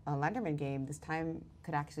Varuzhin Lenderman game, this time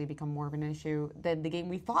could actually become more of an issue than the game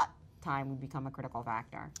we thought time would become a critical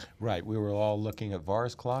factor. Right, we were all looking at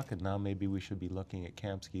Var's clock, and now maybe we should be looking at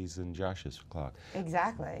Kamsky's and Josh's clock.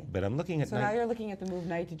 Exactly. But I'm looking at So now you're looking at the move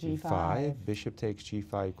knight to g5. g5, bishop takes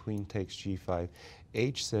g5, queen takes g5.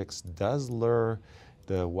 h6 does lure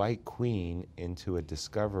the white queen into a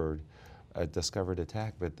discovered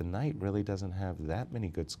attack, but the knight really doesn't have that many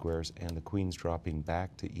good squares, and the queen's dropping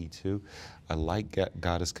back to e2. I like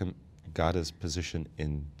Gata's position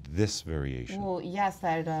in this variation. Well, yes,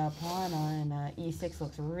 that pawn on e6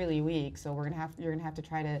 looks really weak, so you're gonna have to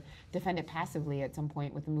try to defend it passively at some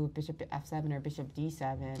point with the move bishop to f7 or bishop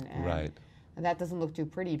d7. And Right. that doesn't look too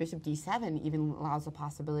pretty. Bishop d7 even allows the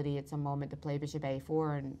possibility at some moment to play bishop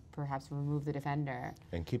a4 and perhaps remove the defender.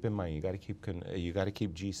 And keep in mind, you got to keep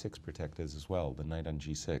g6 protected as well. The knight on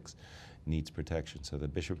g6 needs protection, so the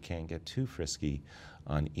bishop can't get too frisky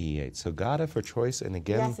on e8. So Gata for choice, and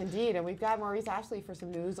again, Yes, indeed, and we've got Maurice Ashley for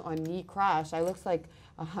some news on knee crush. It looks like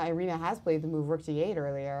Irina has played the move rook g8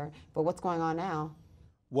 earlier, but what's going on now?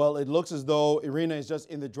 Well, it looks as though Irina is just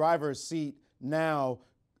in the driver's seat now.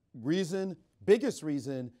 Biggest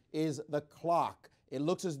reason is the clock. It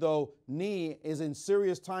looks as though Ni is in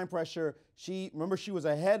serious time pressure. Remember, she was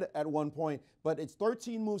ahead at one point, but it's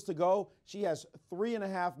 13 moves to go. She has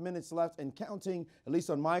 3.5 minutes left and counting, at least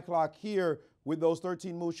on my clock here. With those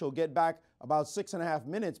 13 moves, she'll get back about 6.5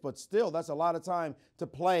 minutes, but still, that's a lot of time to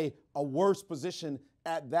play a worse position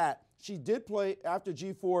at that. She did play after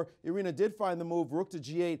g4. Irina did find the move rook to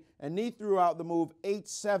g8, and Ni threw out the move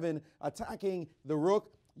h7, attacking the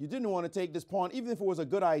rook. You didn't want to take this pawn, even if it was a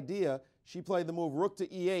good idea. She played the move rook to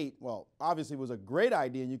e8. Well, obviously it was a great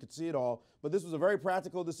idea, and you could see it all, but this was a very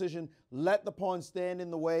practical decision. Let the pawn stand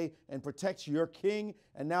in the way and protect your king,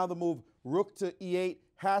 and now the move rook to e8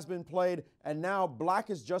 has been played, and now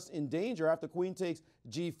black is just in danger after queen takes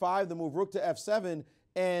g5, the move rook to f7,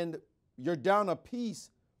 and you're down a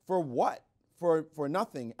piece for what? For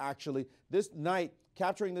nothing, actually. This knight,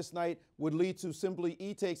 capturing this knight, would lead to simply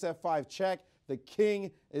e takes f5 check. The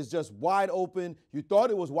king is just wide open. You thought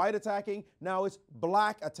it was white attacking. Now it's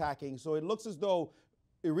black attacking. So it looks as though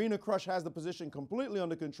Irina Krush has the position completely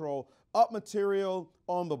under control. Up material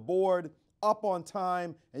on the board, up on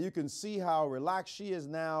time, and you can see how relaxed she is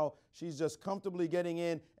now. She's just comfortably getting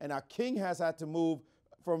in, and our king has had to move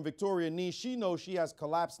from Victoria Ni. She knows she has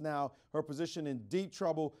collapsed now, her position in deep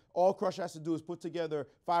trouble. All Krush has to do is put together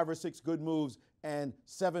 5 or 6 good moves, and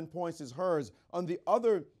 7 points is hers. On the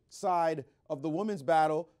other side of the women's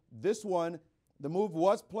battle, this one, the move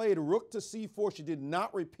was played rook to c4. She did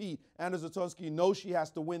not repeat. Anna Zatonski knows she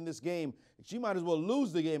has to win this game. She might as well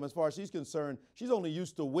lose the game as far as she's concerned. She's only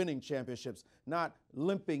used to winning championships, not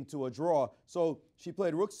limping to a draw. So she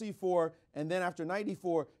played rook c4, and then after knight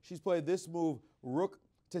e4, she's played this move, rook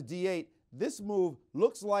to d8. This move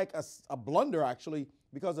looks like a blunder, actually,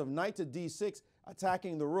 because of knight to d6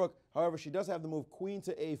 attacking the rook. However, she does have the move queen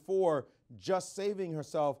to a4, just saving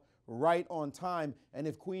herself right on time. And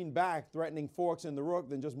if queen back, threatening forks in the rook,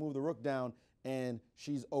 then just move the rook down and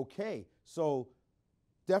she's okay. So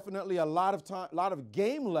definitely a lot of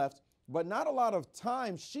game left, but not a lot of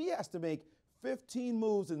time. She has to make 15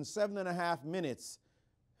 moves in 7.5 minutes.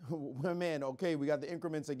 Man, okay, we got the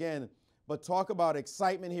increments again, but talk about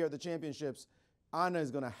excitement here at the championships. Anna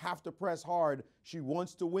is going to have to press hard. She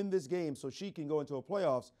wants to win this game so she can go into a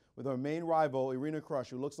playoffs with her main rival, Irina Krush,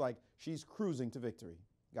 who looks like she's cruising to victory.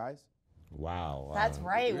 Guys? Wow. That's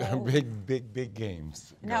right. Big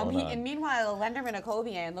games. Now, meanwhile, Lenderman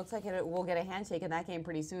Akobian looks like it will get a handshake in that game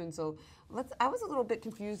pretty soon. So I was a little bit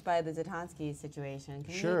confused by the Zatansky situation.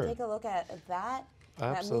 Can you take a look at that?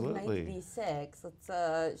 Absolutely. That move knight d6.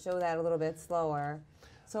 Let's show that a little bit slower.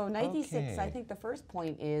 So knight d6, I think the first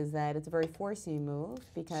point is that it's a very forcey move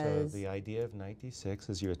because... So the idea of knight d6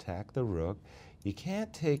 is you attack the rook. You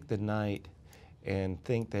can't take the knight and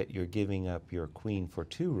think that you're giving up your queen for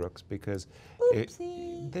 2 rooks because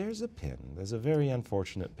there's a pin. There's a very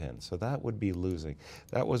unfortunate pin. So that would be losing.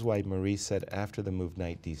 That was why Maurice said after the move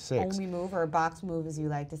knight d6. Only move, or box move as you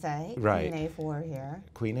like to say. Right. Queen a4 here.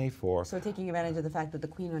 Queen a4. So taking advantage of the fact that the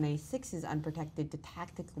queen on a6 is unprotected to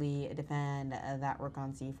tactically defend that rook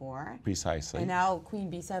on c4. Precisely. And now queen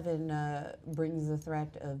b7 brings the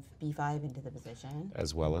threat of b5 into the position.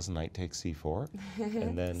 As well as knight takes c4.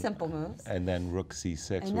 And then simple moves. And then rook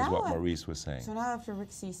c6 and was what Maurice was saying. So now after rook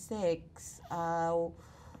c6,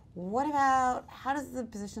 what about, how does the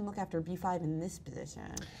position look after b5 in this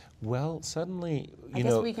position? Well, suddenly, I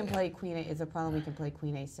guess we can play queen a, it's a problem we can play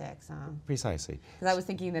queen a6, huh? Precisely. Because I was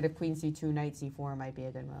thinking that if queen c2, knight c4 might be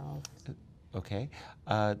a good move. Okay.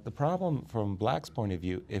 The problem from Black's point of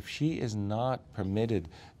view, if she is not permitted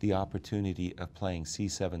the opportunity of playing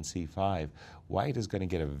c7, c5, White is going to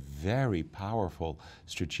get a very powerful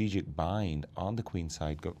strategic bind on the queen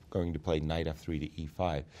side, going to play knight f3 to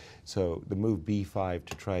e5. So the move b5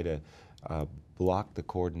 to try to block the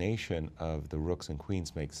coordination of the rooks and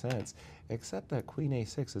queens makes sense, except that queen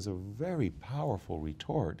a6 is a very powerful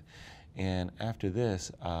retort. And after this,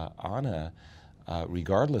 Anna,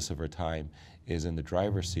 regardless of her time, is in the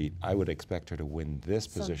driver's seat. I would expect her to win this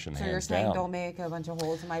position hands down. So you're saying don't make a bunch of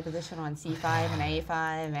holes in my position on c5 and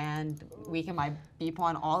a5 and weaken my b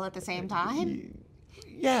pawn all at the same time?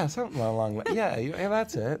 Yeah, something along that. Yeah,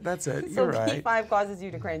 that's it. That's it. So You're right. b5 causes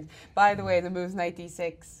you to cringe. By the way, the moves knight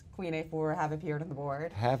d6, queen a4 have appeared on the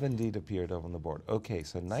board. Have indeed appeared on the board. Okay,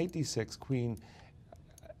 so knight d6, queen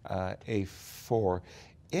a4.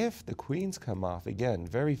 If the queens come off, again,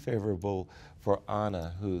 very favorable for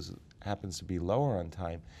Anna, who happens to be lower on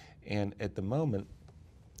time. And at the moment,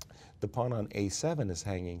 the pawn on a7 is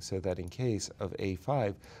hanging, so that in case of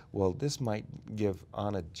a5, well, this might give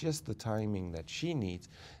Anna just the timing that she needs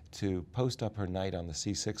to post up her knight on the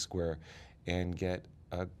c6 square and get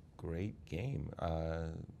a great game.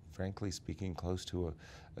 Frankly speaking, close to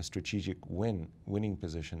a strategic winning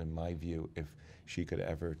position, in my view, if she could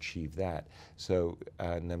ever achieve that. So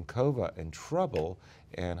Nemkova in trouble,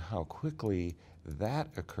 and how quickly that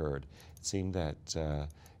occurred. It seemed that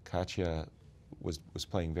Katya was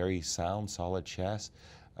playing very sound, solid chess.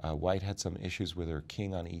 White had some issues with her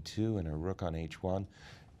king on e2 and her rook on h1,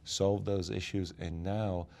 solved those issues, and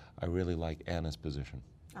now I really like Anna's position.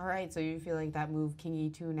 All right, so you feel like that move king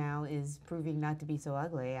e2 now is proving not to be so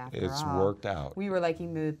ugly after all. It's worked out. We were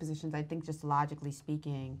liking the positions, I think, just logically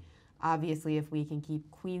speaking. Obviously, if we can keep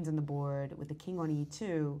queens on the board with the king on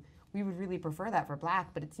e2, we would really prefer that for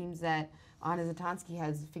Black, but it seems that Anna Zatonski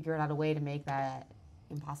has figured out a way to make that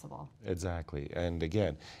impossible. Exactly. And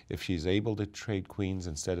again, if she's able to trade queens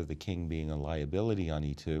instead of the king being a liability on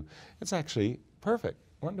e2, it's actually perfect.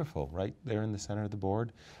 Wonderful. Right there in the center of the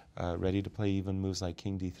board, ready to play even moves like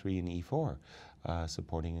king d3 and e4,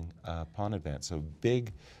 supporting pawn advance. So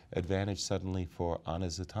big advantage suddenly for Anna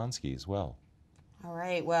Zatonski as well. All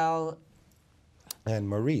right, well. And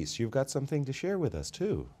Maurice, you've got something to share with us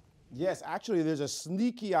too. Yes, actually there's a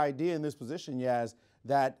sneaky idea in this position, Yaz,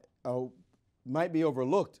 that might be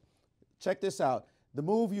overlooked. Check this out. The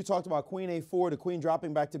move you talked about, queen a4, the queen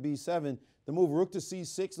dropping back to b7, the move rook to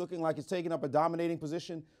c6, looking like it's taking up a dominating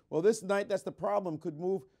position. Well, this knight, that's the problem, could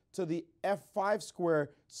move to the f5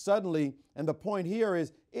 square suddenly, and the point here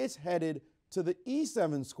is it's headed to the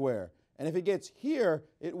e7 square. And if it gets here,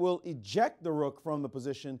 it will eject the rook from the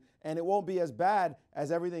position, and it won't be as bad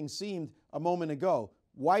as everything seemed a moment ago.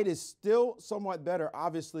 White is still somewhat better,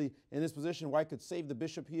 obviously, in this position. White could save the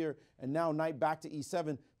bishop here, and now knight back to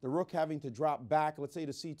e7, the rook having to drop back, let's say,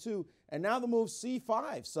 to c2, and now the move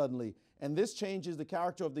c5 suddenly. And this changes the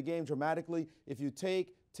character of the game dramatically. If you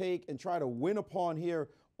take, and try to win a pawn here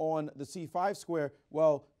on the c5 square,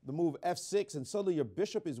 well, the move f6, and suddenly your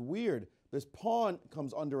bishop is weird. This pawn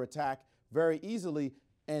comes under attack very easily,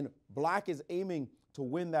 and Black is aiming to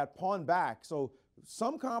win that pawn back. So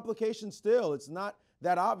some complications still. It's not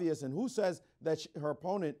that obvious, and who says that her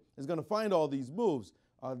opponent is going to find all these moves?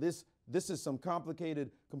 This is some complicated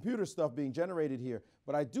computer stuff being generated here.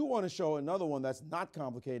 But I do want to show another one that's not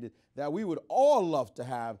complicated that we would all love to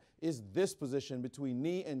have, is this position between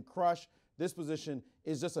knee and crush. This position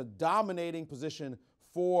is just a dominating position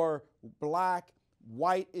for Black.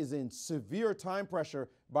 White is in severe time pressure,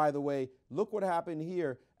 by the way. Look what happened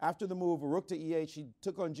here. After the move, rook to e8, she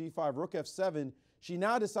took on g5, rook f7. She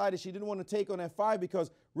now decided she didn't want to take on f5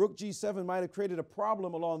 because rook g7 might have created a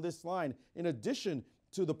problem along this line in addition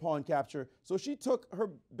to the pawn capture. So she took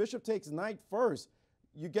her bishop takes knight first.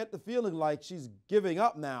 You get the feeling like she's giving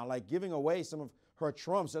up now, like giving away some of her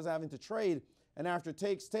trumps, just having to trade. And after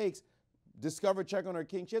takes, discover check on her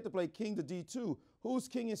king. She had to play king to d2. Whose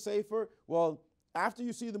king is safer? Well, after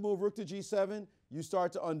you see the move rook to g7, you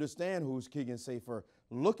start to understand whose king is safer.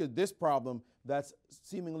 Look at this problem that's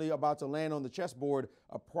seemingly about to land on the chessboard.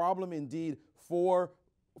 A problem indeed for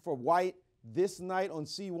white. This knight on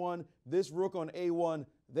c1, this rook on a1,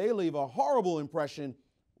 they leave a horrible impression.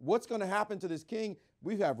 What's going to happen to this king?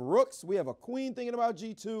 We have rooks. We have a queen thinking about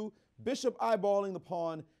g2, bishop eyeballing the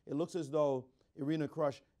pawn. It looks as though Irina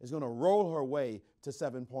Krush is going to roll her way to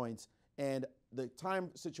 7 points. And the time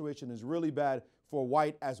situation is really bad for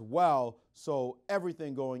white as well. So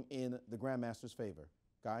everything going in the Grandmaster's favor.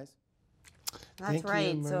 Guys? That's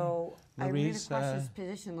right. So Irina Krush's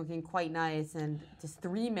position looking quite nice, and just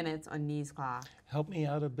 3 minutes on knees clock. Help me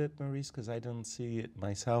out a bit, Maurice, because I don't see it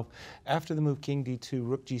myself. After the move king d2,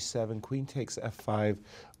 rook g7, queen takes f5.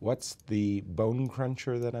 What's the bone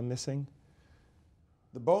cruncher that I'm missing?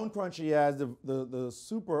 The bone cruncher he has, the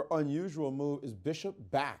super unusual move is bishop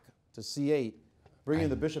back to c8, bringing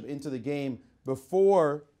the bishop into the game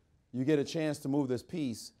before you get a chance to move this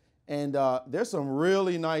piece. And there's some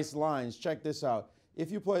really nice lines. Check this out.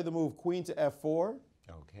 If you play the move queen to f4,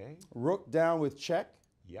 okay, rook down with check.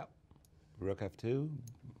 Yep. Rook f2,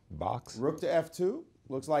 box. Rook to f2,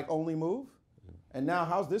 looks like only move. And now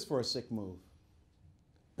how's this for a sick move?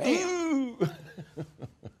 Bam!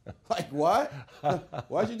 Like what?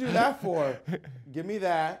 Why'd you do that for? Give me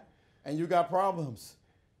that, and you got problems.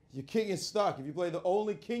 Your king is stuck. If you play the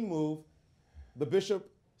only king move, the bishop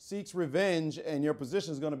seeks revenge, and your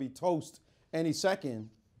position is going to be toast any second.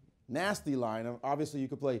 Nasty line. Obviously, you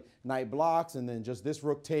could play knight blocks, and then just this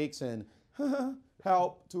rook takes, and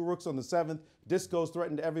help, 2 rooks on the 7th. Disco's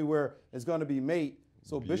threatened everywhere. It's going to be mate.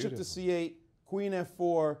 So beautiful. Bishop to c8, queen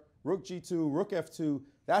f4, rook g2, rook f2.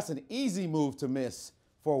 That's an easy move to miss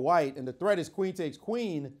for white, and the threat is queen takes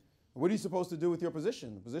queen. What are you supposed to do with your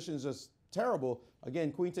position? The position is just terrible.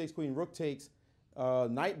 Again, queen takes queen, rook takes.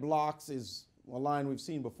 Knight blocks is a line we've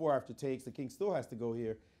seen before after takes. The king still has to go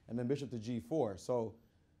here, and then bishop to g4. So,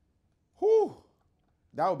 whew,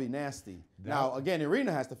 that would be nasty. Now, again,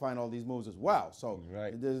 Irina has to find all these moves as well. So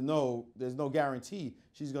there's no guarantee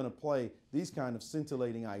she's going to play these kind of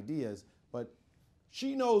scintillating ideas. But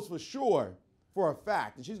she knows for sure, for a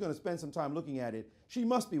fact, and she's going to spend some time looking at it, she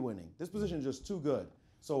must be winning. This position is just too good.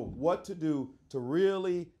 So what to do to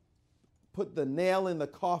really put the nail in the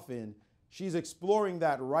coffin? She's exploring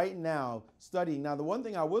that right now, studying. Now, the one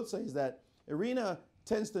thing I would say is that Irina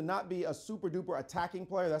tends to not be a super duper attacking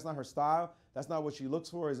player. That's not her style. That's not what she looks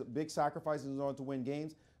for, is big sacrifices in order to win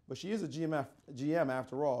games. But she is a GM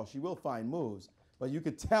after all. She will find moves. But you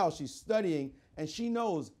could tell she's studying, and she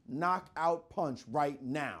knows knockout punch right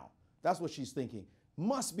now. That's what she's thinking.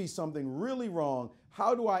 Must be something really wrong.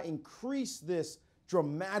 How do I increase this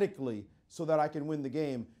dramatically so that I can win the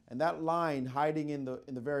game? And that line hiding in the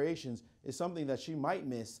variations is something that she might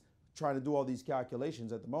miss trying to do all these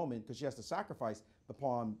calculations at the moment, because she has to sacrifice the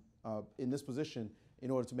pawn in this position in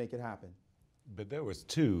order to make it happen. But there was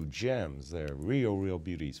 2 gems there, real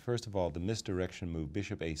beauties. First of all, the misdirection move,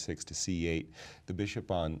 bishop a6 to c8, the bishop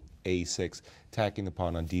on a6, attacking the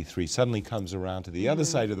pawn on d3, suddenly comes around to the other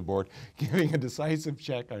side of the board, giving a decisive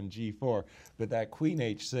check on g4. But that queen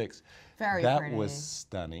h6, that pretty. Was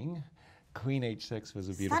stunning. Queen h6 was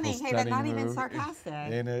a beautiful, stunning not move. Even sarcastic.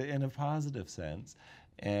 In a positive sense.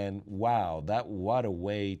 And wow, what a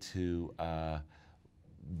way to...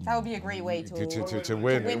 that would be a great way to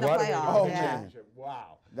win the playoff. Oh, yeah.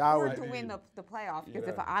 Wow. Or to win the playoff, because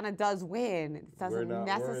if Anna does win, it doesn't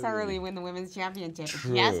necessarily win the women's championship.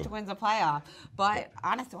 True. It just wins a playoff. But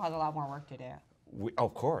Anna still has a lot more work to do.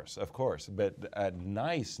 Of course. But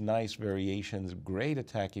nice variations, great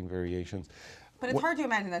attacking variations. But it's hard to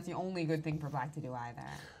imagine that's the only good thing for Black to do either.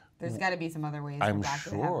 There's got to be some other ways for Black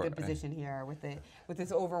to have good position here with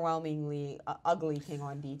this overwhelmingly ugly king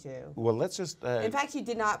on d2. Well, let's just... in fact, she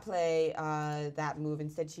did not play that move.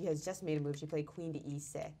 Instead, she has just made a move. She played queen to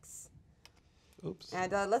e6. Oops.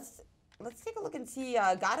 And let's take a look and see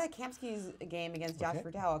Gata Kamsky's game against Josh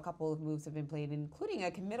Friedel. A couple of moves have been played, including a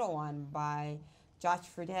committal one by Josh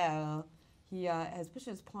Friedel. He has pushed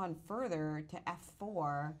his pawn further to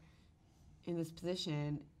f4 in this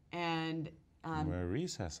position, and...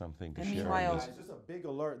 Maurice has something to share. Meanwhile, it's just a big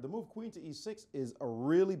alert. The move queen to e6 is a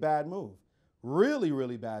really bad move.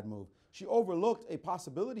 Really bad move. She overlooked a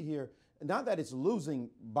possibility here. Not that it's losing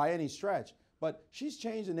by any stretch, but she's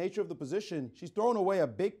changed the nature of the position. She's thrown away a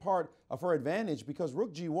big part of her advantage because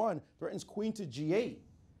rook g1 threatens queen to g8.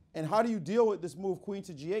 And how do you deal with this move queen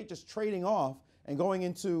to g8? Just trading off and going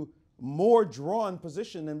into more drawn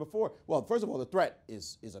position than before. Well, first of all, the threat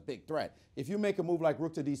is a big threat. If you make a move like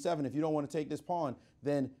rook to d7, if you don't want to take this pawn,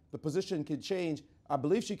 then the position could change. I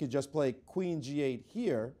believe she could just play queen g8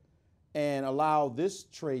 here and allow this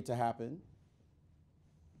trade to happen.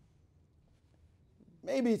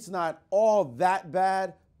 Maybe it's not all that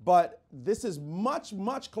bad, but this is much,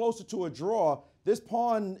 much closer to a draw. This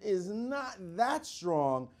pawn is not that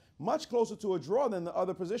strong, much closer to a draw than the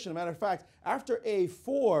other position. Matter of fact, after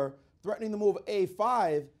a4, threatening the move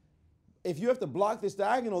a5, if you have to block this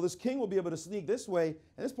diagonal, this king will be able to sneak this way,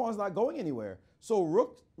 and this pawn's not going anywhere. So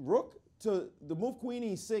rook to the move queen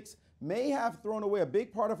e6 may have thrown away a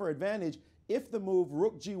big part of her advantage if the move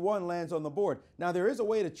rook g1 lands on the board. Now, there is a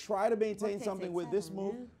way to try to maintain something with this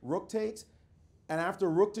move. Rook takes, and after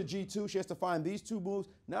rook to g2, she has to find these two moves.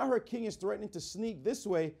 Now her king is threatening to sneak this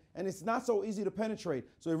way, and it's not so easy to penetrate.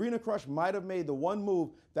 So Irina Krush might have made the one move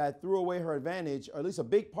that threw away her advantage, or at least a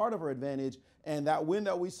big part of her advantage, and that win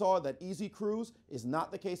that we saw, that easy cruise, is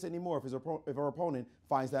not the case anymore if her opponent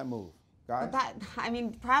finds that move. Guys? I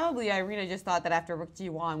mean, probably Irina just thought that after rook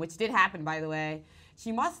g1, which did happen, by the way,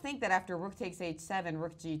 she must think that after rook takes h7,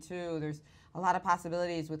 rook g2, there's a lot of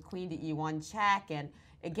possibilities with queen to e1 check, and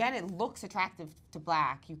again, it looks attractive to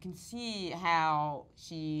black. You can see how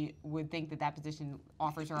she would think that that position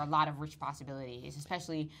offers her a lot of rich possibilities,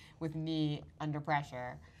 especially with me under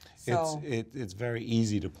pressure. So it's very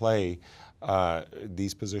easy to play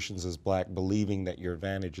these positions as black, believing that your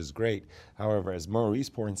advantage is great. However, as Maurice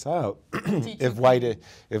points out, if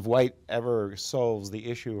white ever solves the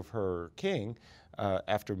issue of her king,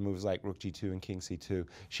 after moves like rook g2 and king c2,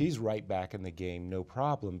 she's right back in the game, no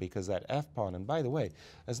problem, because that f pawn, and by the way,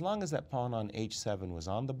 as long as that pawn on h7 was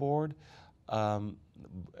on the board,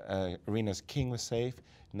 Irina's king was safe.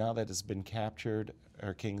 Now that it's been captured,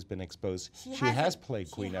 her king's been exposed. She has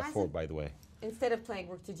played queen f4, by the way. Instead of playing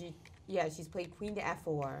rook to g, yeah, she's played queen to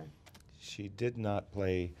f4. She did not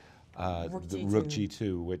play rook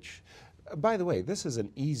g2, which, by the way, this is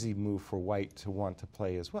an easy move for white to want to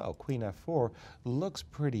play as well. Queen f4 looks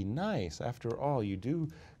pretty nice. After all, you do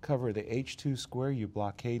cover the h2 square, you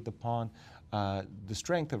blockade the pawn. The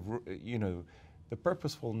strength of, the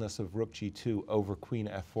purposefulness of rook g2 over queen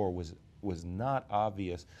f4 was not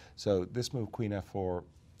obvious. So this move, queen f4,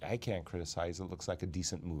 I can't criticize. It looks like a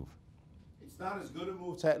decent move. It's not as good a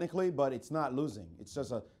move technically, but it's not losing. It's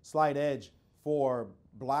just a slight edge for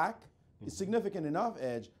black. It's significant enough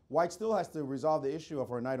edge. White still has to resolve the issue of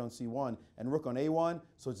her knight on c1 and rook on a1,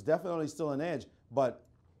 so it's definitely still an edge. But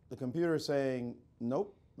the computer is saying,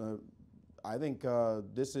 nope, I think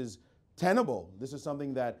this is tenable. This is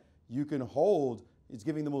something that you can hold. It's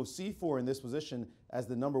giving the move c4 in this position as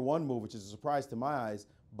the #1 move, which is a surprise to my eyes.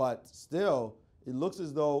 But still, it looks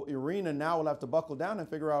as though Irina now will have to buckle down and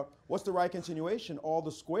figure out what's the right continuation. All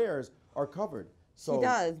the squares are covered. So, she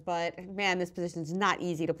does, but man, this position is not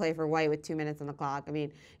easy to play for white with 2 minutes on the clock. I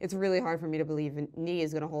mean, it's really hard for me to believe Ni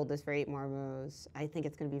is going to hold this for 8 more moves. I think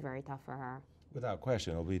it's going to be very tough for her. Without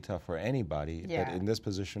question, it'll be tough for anybody. Yeah. But in this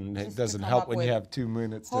position, it Just doesn't to help come when up you with- have 2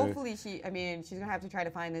 minutes Hopefully, she's going to have to try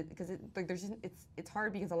to find it because it's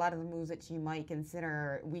hard because a lot of the moves that she might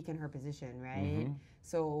consider weaken her position, right?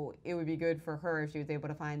 So it would be good for her if she was able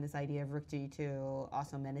to find this idea of rook g2,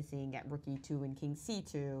 also menacing at rook e2 and king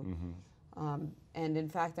c2. And in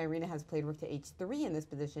fact, Irina has played rook to h3 in this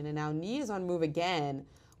position, and now Ni is on move again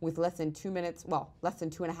with less than 2 minutes, well, less than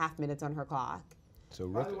 2.5 minutes on her clock. So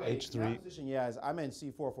by rook the way, h3. that position, yeah, I meant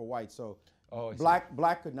c4 for white. So Oh, I see.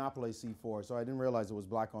 black could not play c4, so I didn't realize it was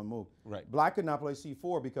black on move. Right. Black could not play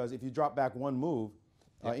c4 because if you drop back one move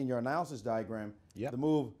in your analysis diagram, Yep. the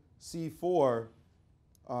move c4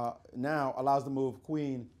 now allows the move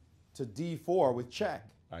queen to d4 with check.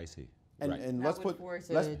 I see. And, right. and That let's would put force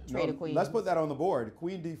a let's, trade of queens. let's put that on the board.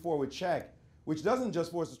 Queen d4 with check, which doesn't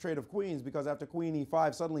just force a trade of queens because after queen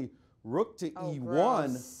e5, suddenly rook to Oh, e1.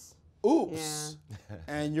 gross. Oops,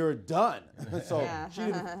 and you're done. So Yeah. she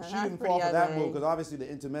didn't That's fall pretty for that ugly. move because obviously the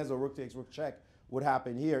intermezzo rook takes rook check would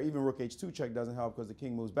happen here. Even rook h2 check doesn't help because the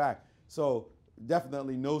king moves back. So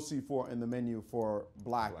definitely no c4 in the menu for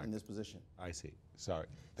black in this position. I see. Sorry.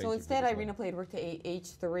 Thank So you instead, for the Irina played rook to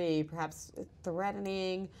h3, perhaps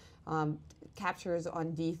threatening, captures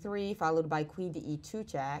on d3, followed by queen to e2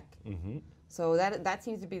 check. So that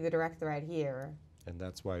seems to be the direct threat here. And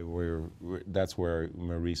that's why that's where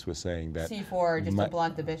Maurice was saying that c4 just to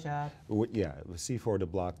blunt the bishop. Yeah, c4 to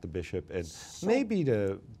block the bishop, and maybe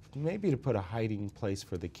to put a hiding place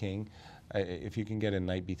for the king. If you can get a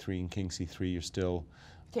knight b3 and king c3, you're still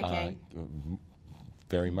Kicking.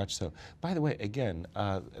 very much so. By the way, again,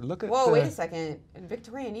 look at. Whoa, wait a second. And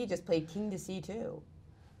Victoria Ni just played king to c2.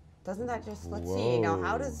 Doesn't that just, let's see. Now,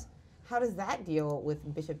 how does, how does that deal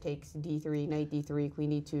with bishop takes d3, knight d3,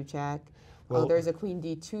 queen e2 check? Well, there's a queen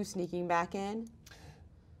d2 sneaking back in.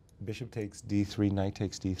 Bishop takes d3, knight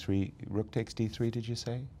takes d3, rook takes d3, did you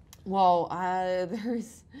say? Well,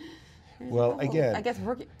 there's well, again, I guess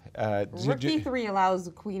rook d3 allows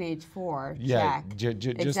queen h4 yeah, check.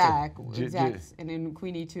 Exact, and then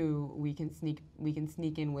queen e2 we can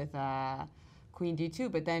sneak in with queen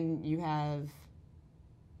d2, but then you have.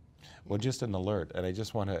 Well, just an alert, and I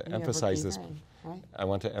just want to emphasize this. Right? I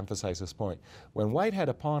want to emphasize this point. When white had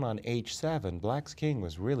a pawn on h7, black's king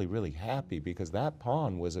was really, really happy because that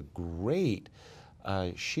pawn was a great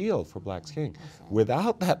shield for black's king.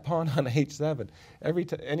 Without that pawn on h7,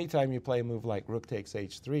 anytime you play a move like rook takes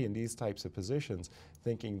h3 in these types of positions,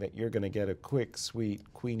 thinking that you're going to get a quick, sweet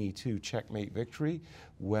queen e2 checkmate victory,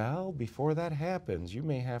 well, before that happens, you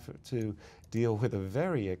may have to deal with a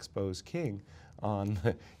very exposed king on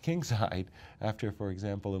the king side after, for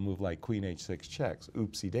example, a move like queen h6 checks.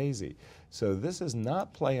 Oopsie daisy. So this is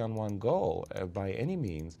not play on one goal by any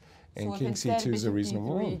means, and so king c2 is a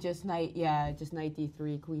reasonable d3, move. just knight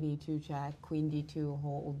d3, queen e2 check, queen d2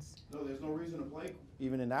 holds. No, there's no reason to play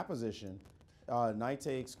even in that position. Knight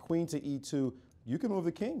takes, queen to e2. You can move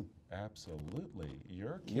the king. Absolutely,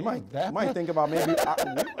 you're king. You might think about maybe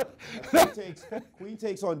queen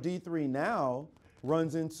takes on d3 now.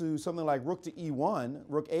 Runs into something like rook to e1,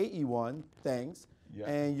 rook a e1, thanks,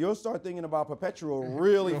 and you'll start thinking about perpetual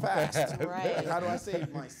really fast. Right. Like, how do I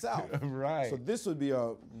save myself? Right. So this would be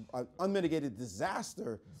an unmitigated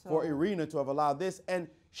disaster for Irina to have allowed this. And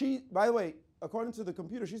she, by the way, according to the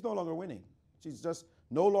computer, she's no longer winning. She's just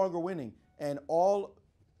no longer winning. And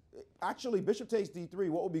actually, bishop takes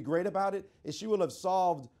d3, what would be great about it is she will have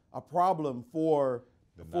solved a problem for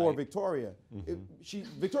Victoria.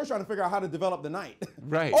 Victoria's trying to figure out how to develop the knight.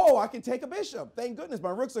 Right. Oh, I can take a bishop. Thank goodness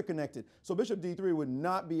my rooks are connected. So bishop d3 would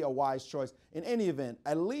not be a wise choice. In any event,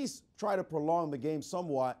 at least try to prolong the game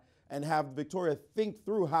somewhat and have Victoria think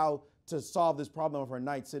through how to solve this problem of her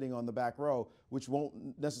knight sitting on the back row, which won't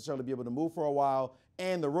necessarily be able to move for a while,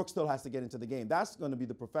 and the rook still has to get into the game. That's going to be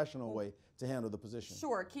the professional way to handle the position.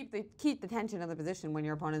 Sure, keep the tension of the position when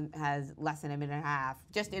your opponent has less than a minute and a half.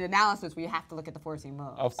 Just in analysis, we have to look at the forcing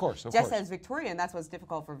moves. Of course, Just as Victoria, and that's what's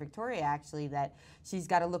difficult for Victoria actually, that she's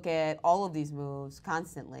got to look at all of these moves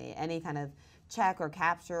constantly. Any kind of check or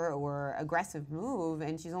capture or aggressive move,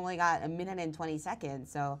 and she's only got a minute and 20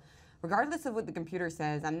 seconds. So regardless of what the computer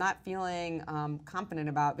says, I'm not feeling confident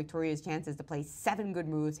about Victoria's chances to play 7 good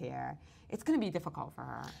moves here. It's going to be difficult for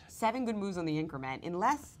her. 7 good moves on the increment,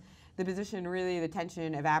 unless the position really, the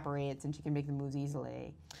tension evaporates and she can make the moves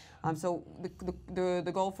easily. So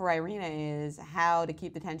the goal for Irina is how to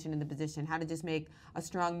keep the tension in the position, how to just make a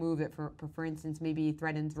strong move that, for instance, maybe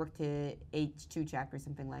threatens rook to h2 check or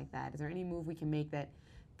something like that. Is there any move we can make that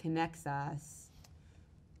connects us?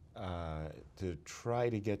 To try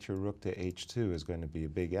to get your rook to h2 is going to be a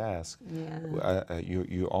big ask. Yeah.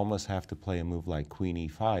 You almost have to play a move like queen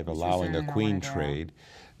e5, allowing a queen trade,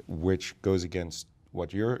 which goes against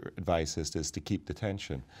what your advice is to keep the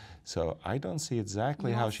tension. So I don't see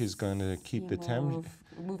exactly how she's going to keep the tension.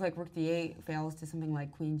 A move like rook d8 fails to something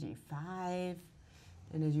like queen g5.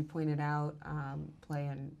 And as you pointed out,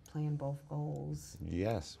 playing both goals.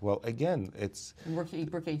 Yes. Well, again, it's rook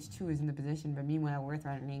h2 is in the position, but meanwhile we're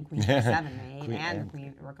threatening queen g7 and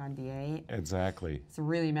rook on d8. Exactly. It's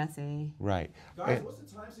really messy. Right. Guys, what's the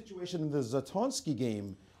time situation in the Zatonsky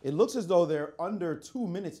game? It looks as though they're under 2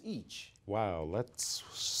 minutes each. Wow. Let's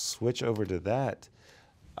switch over to that,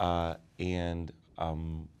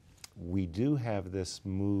 we do have this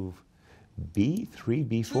move. B3,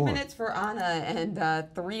 B4. 2 minutes for Anna and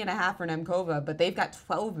 3.5 for Nemkova, but they've got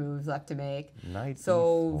 12 moves left to make. Knight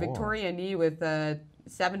so B4. Victoria Nee with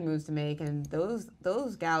 7 moves to make, and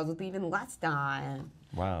those gals with even less time.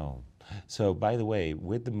 Wow. So, by the way,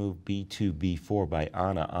 with the move B2, B4 by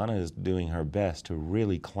Anna is doing her best to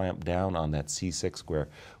really clamp down on that C6 square.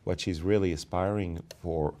 What she's really aspiring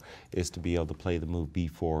for is to be able to play the move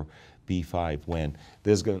B4, B5 when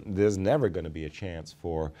there's never going to be a chance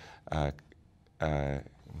for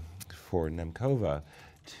Nemkova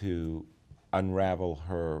to unravel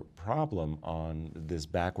her problem on this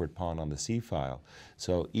backward pawn on the C file.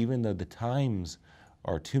 So even though the times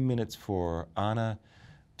are 2 minutes for Anna,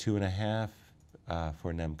 2.5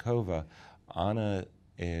 for Nemkova, Anna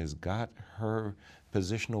has got her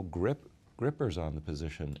positional grip grippers on the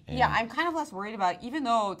position. And yeah, I'm kind of less worried about, even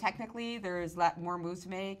though technically there's more moves to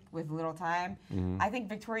make with little time, I think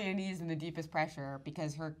Victoria Knees in the deepest pressure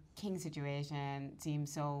because her king situation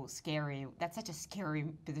seems so scary. That's such a scary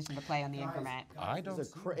position to play on the increment. I don't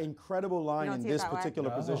It's an incredible line in this particular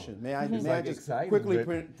position. May I like just exciting, quickly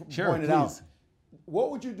sure, point it please. out? What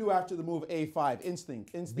would you do after the move A5?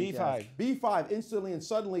 Instinct. B5. Yes. B5 instantly and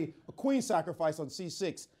suddenly a queen sacrifice on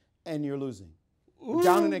C6 and you're losing.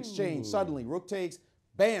 Down in exchange, suddenly rook takes,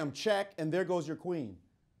 bam, check, and there goes your queen.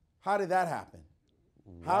 How did that happen?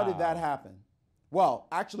 How did that happen? Well,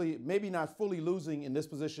 actually, maybe not fully losing in this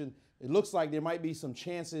position. It looks like there might be some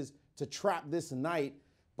chances to trap this knight,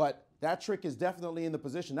 but that trick is definitely in the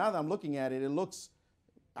position. Now that I'm looking at it, it looks,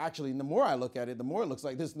 actually, the more I look at it, the more it looks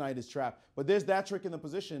like this knight is trapped. But there's that trick in the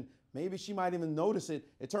position. Maybe she might even notice it.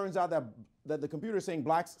 It turns out that the computer is saying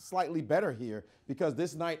black's slightly better here because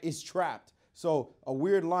this knight is trapped. So a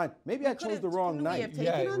weird line. Maybe I chose the wrong knight.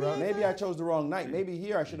 Maybe I chose the wrong knight. Maybe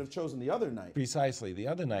here I should have chosen the other knight. Precisely, the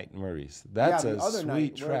other knight, Maurice. That's a other sweet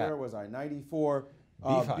knight. trap. Where was I? Knight E4.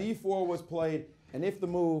 B5. B4 was played, and if the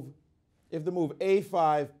move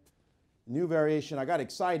A5, new variation, I got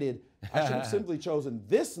excited. I should have simply chosen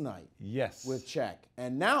this knight. Yes. With check,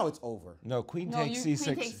 and now it's over. No, queen takes C6.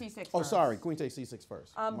 Queen takes C6 Oh, first. sorry, queen takes C6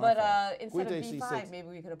 first. But instead Queen of takes B5, C6. maybe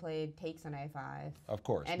we could have played takes on A5. Of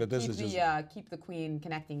course, And but this keep is the just keep the queen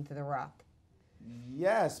connecting to the rook.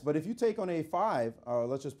 Yes, but if you take on A5,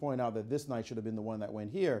 let's just point out that this knight should have been the one that went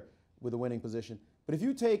here with the winning position. But if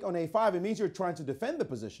you take on A5, it means you're trying to defend the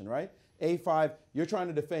position, right? A5, you're trying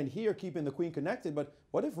to defend here, keeping the queen connected. But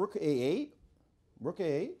what if rook A8? Rook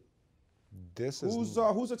A8? this is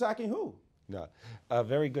Who's attacking who? no.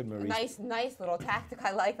 Very good, Maurice. Nice little tactic.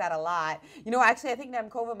 I like that a lot. You know, actually, I think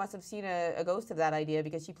Nemkova must have seen a ghost of that idea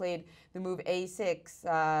because she played the move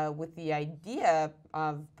A6 with the idea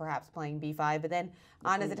of perhaps playing B5, but then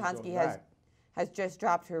Anna Zatanski has just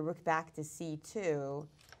dropped her rook back to C2.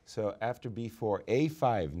 So after B4,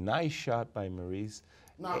 A5, nice shot by Maurice.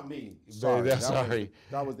 Not me. Sorry. Sorry.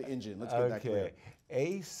 That was the engine. Let's get that clear.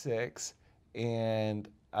 A6 and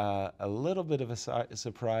a little bit of a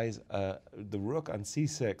surprise. The rook on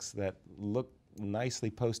C6 that looked nicely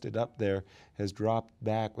posted up there has dropped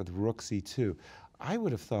back with rook C2. I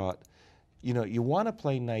would have thought, you know, you want to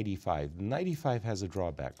play knight E5. Knight E5 has a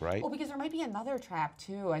drawback, right? Oh, because there might be another trap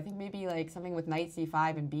too. I think maybe like something with knight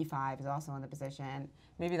C5 and B5 is also in the position.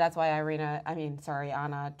 Maybe that's why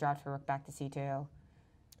Anna dropped her rook back to C2.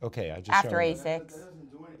 Okay, I just After showed you. A6. That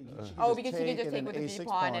doesn't do anything. Oh, because you can just take with the B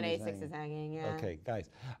pawn and A6 is hanging, yeah. Okay, guys,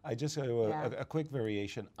 I just a quick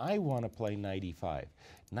variation. I want to play knight E5.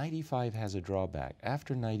 Knight E5 has a drawback.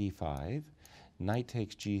 After knight E5, knight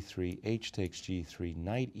takes G3, H takes G3,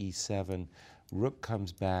 knight E7, rook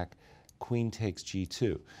comes back, queen takes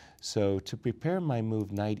G2. So to prepare my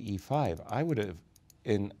move knight E5, I would have,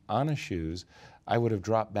 in Anna's shoes, I would have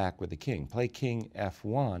dropped back with the king, play king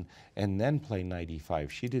F1, and then play knight E5.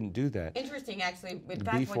 She didn't do that. Interesting, actually. In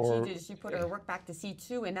fact, what she did is she put her rook back to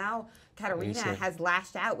C2, and now Katerina has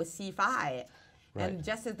lashed out with C5. Right. And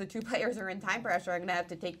just as the two players are in time pressure, I'm going to have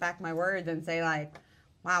to take back my words and say, like,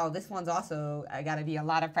 wow, this one's also got to be a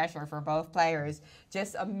lot of pressure for both players.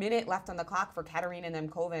 Just a minute left on the clock for Katerina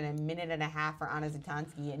Nemkova and a minute and a half for Anna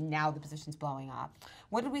Zatanski, and now the position's blowing up.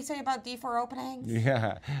 What did we say about D4 openings?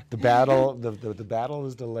 Yeah, the battle the battle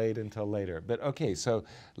is delayed until later. But okay, so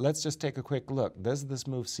let's just take a quick look. Does this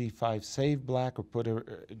move C5 save black or put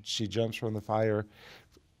her? She jumps from the fire,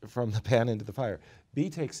 from the pan into the fire. B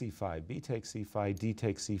takes C5, B takes C5, D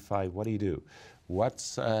takes C5. What do?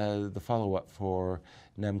 What's the follow-up for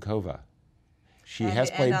Nemkova? She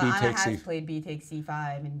has played B takes C5. Anna has played B takes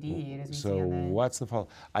C5, indeed. As we see So on the what's the follow?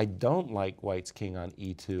 I don't like White's king on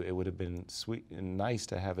E2. It would have been sweet and nice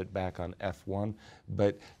to have it back on F1,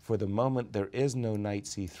 but for the moment there is no knight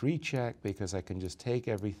C3 check because I can just take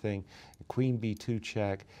everything. Queen B2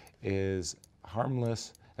 check is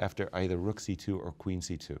harmless after either rook C2 or queen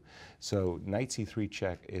C2. So knight C3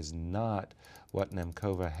 check is not what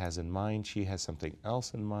Nemkova has in mind. She has something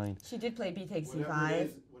else in mind. She did play B takes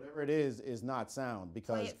C5. Whatever it is not sound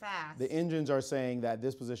because Play it fast. the engines are saying that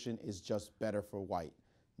this position is just better for white.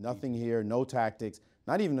 Nothing here, no tactics,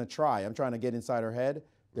 not even a try. I'm trying to get inside her head.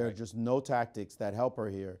 There are just no tactics that help her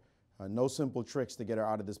here. No simple tricks to get her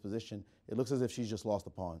out of this position. It looks as if she's just lost a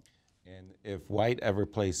pawn. And if White ever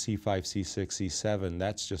plays C5, C6, C7,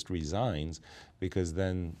 that's just resigns because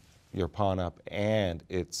then your pawn up and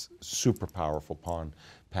it's super powerful pawn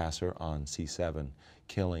passer on C7,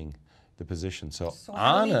 killing the position. So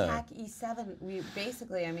how do we Anna, attack E7? We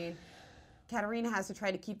basically, I mean, Katerina has to try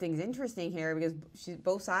to keep things interesting here because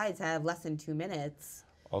both sides have less than 2 minutes.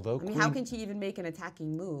 Although I mean, how can she even make an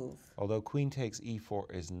attacking move? Although queen takes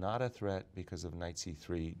e4 is not a threat because of knight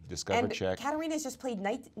c3, discover and check. Katarina's just played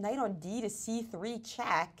knight on d to c3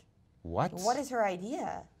 check. What? What is her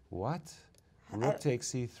idea? What? Rook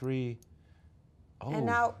takes c3. Oh, and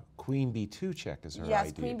now, queen b2 check is her idea.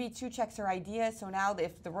 Yes, queen b2 checks her idea. So now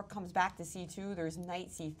if the rook comes back to c2, there's knight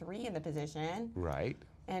c3 in the position. Right.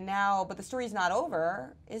 And now, but the story's not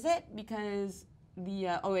over, is it? Because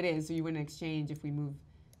oh, it is. So you win an exchange if we move.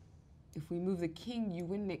 If we move the king, you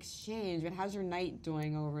win an exchange. But how's your knight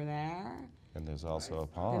doing over there? And there's also a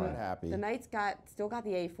pawn. Not happy. The knight's still got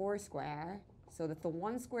the a4 square. So that's the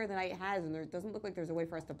one square the knight has, and it doesn't look like there's a way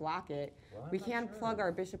for us to block it. Well, we can plug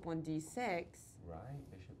our bishop on d6. Right,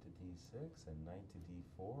 bishop to d6 and knight to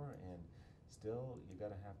d4, and still you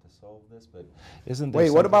gotta have to solve this. But isn't there?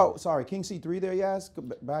 Wait, what about? Sorry, king c3 there, Yaz?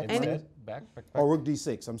 Back. Back. Oh, rook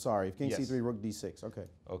d6. I'm sorry. King Yes. c3, rook d6. Okay.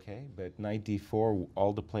 Okay, but knight d4,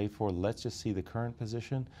 all to play for. Let's just see the current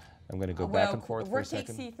position. I'm going to go back and forth for a rook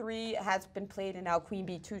second. takes c3 has been played, and now queen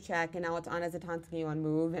b2 check, and now it's Anna Zatanski on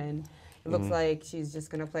move, and it looks like she's just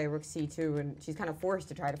going to play rook c2, and she's kind of forced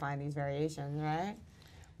to try to find these variations, right?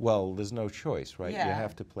 Well, there's no choice, right? Yeah. You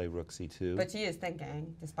have to play rook c2. But she is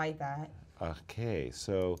thinking, despite that. Okay,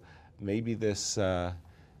 so maybe this,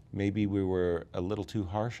 maybe we were a little too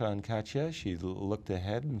harsh on Katya. She looked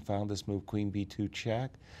ahead and found this move, queen b2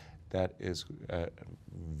 check. That is a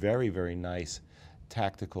very, very nice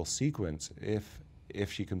tactical sequence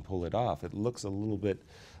if she can pull it off. It looks a little bit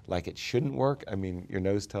like it shouldn't work. I mean, your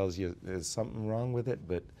nose tells you there's something wrong with it,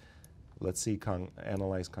 but let's see,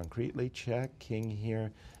 analyze concretely. Check, king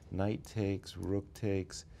here, knight takes, rook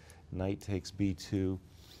takes, knight takes b2.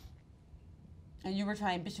 And you were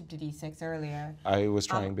trying bishop to d6 earlier. I was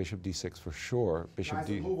trying bishop d6 for sure. Bishop Guys,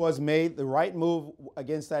 the d. move was made. The right move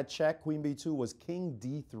against that check, queen b2, was king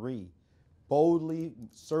d3, boldly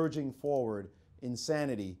surging forward,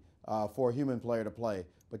 insanity for a human player to play.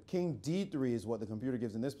 But king d3 is what the computer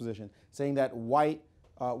gives in this position, saying that white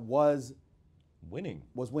was Winning.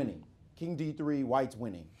 winning. King d3, white's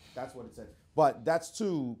winning. That's what it said. But that's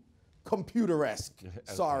too computer-esque. Okay.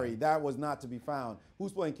 Sorry, that was not to be found.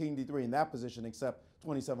 Who's playing king d3 in that position except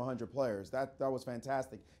 2,700 players? That was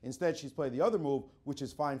fantastic. Instead, she's played the other move, which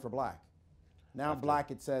is fine for black. Now black,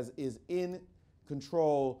 it says, is in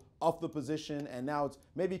control of the position, and now it's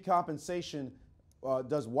maybe compensation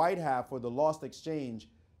does white have for the lost exchange,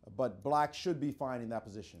 but black should be fine in that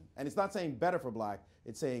position. And it's not saying better for black,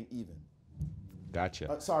 it's saying even.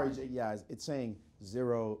 Gotcha. Sorry, yeah, it's saying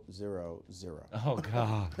 0, 0, 0. Oh,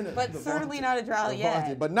 God. But certainly not a draw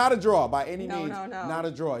yet. But not a draw by any No, means. no, no. Not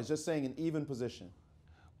a draw. It's just saying an even position.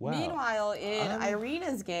 Wow. Meanwhile, in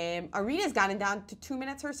Irina's game, Irina's gotten down to 2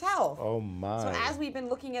 minutes herself. Oh, my. So as we've been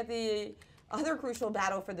looking at the other crucial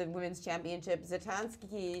battle for the women's championship,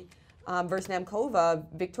 Zatanski versus Nemkova,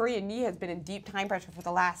 Victoria Ni has been in deep time pressure for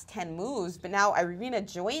the last 10 moves, but now Irina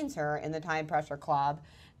joins her in the time pressure club.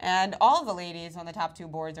 And all the ladies on the top 2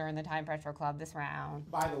 boards are in the time pressure club this round.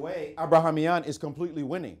 By the way, Abrahamian is completely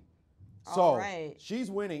winning. So All right. she's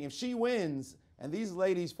winning. If she wins and these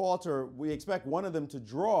ladies falter, we expect one of them to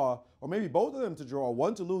draw, or maybe both of them to draw,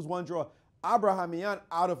 one to lose, one draw. Abrahamian,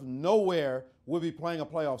 out of nowhere, will be playing a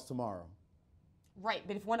playoffs tomorrow. Right,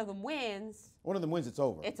 but if one of them wins, One of them wins, it's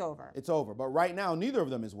over. it's over. It's over. But right now, neither of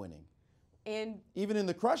them is winning. And Even in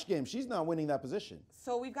the crush game, she's not winning that position.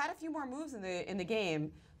 so we've got a few more moves in the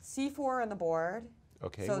game. C4 on the board.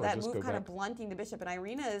 Okay, So we'll that just move go kind of back. blunting the bishop, and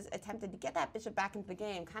Irina's attempted to get that bishop back into the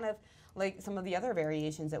game, kind of like some of the other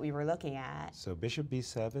variations that we were looking at. So bishop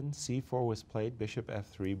b7, c4 was played, bishop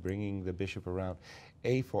f3, bringing the bishop around.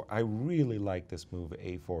 a4, I really like this move,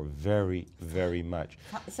 a4, very, very much.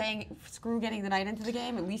 Saying, screw getting the knight into the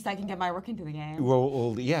game, at least I can get my rook into the game.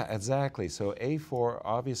 Well, yeah, exactly. So a4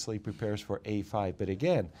 obviously prepares for a5, but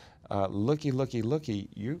again, looky,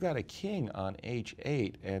 you've got a king on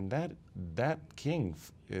h8, and that king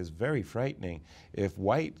is very frightening. If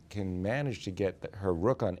white can manage to get her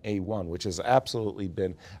rook on a1, which has absolutely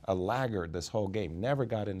been a laggard this whole game, never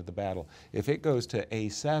got into the battle. If it goes to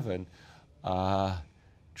a7,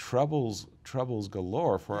 troubles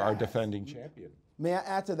galore for our defending champion. May I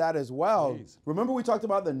add to that as well? Please. Remember we talked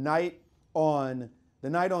about the knight on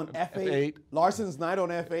f8? F8. Larson's knight on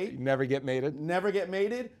f8? Never get mated. Never get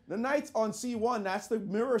mated. The knight's on c1. That's the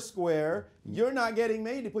mirror square. You're not getting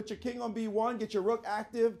mated. Put your king on b1. Get your rook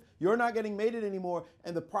active. You're not getting mated anymore.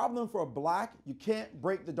 And the problem for black, you can't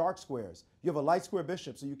break the dark squares. You have a light square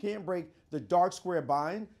bishop, so you can't break the dark square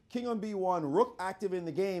bind. King on b1, rook active in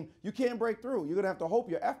the game. You can't break through. You're going to have to hope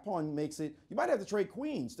your f-pawn makes it. You might have to trade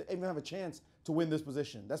queens to even have a chance to win this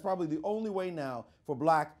position. That's probably the only way now for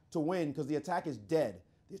black to win because the attack is dead.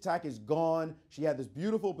 The attack is gone. She had this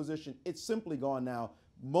beautiful position. It's simply gone now.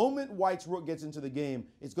 Moment White's rook gets into the game,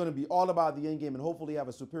 it's going to be all about the end game and hopefully have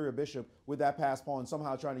a superior bishop with that pass pawn,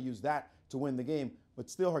 somehow trying to use that to win the game. But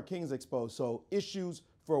still, her king's exposed. So issues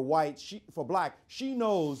for White, for Black. She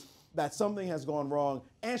knows that something has gone wrong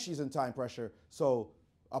and she's in time pressure. So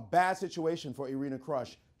a bad situation for Irina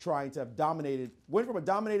Krush, trying to have dominated, went from a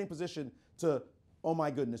dominating position to, oh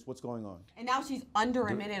my goodness, what's going on? And now she's under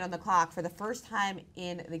a minute on the clock. For the first time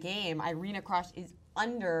in the game, Irina Krush is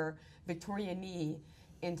under Victoria Ni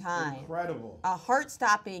in time. Incredible. A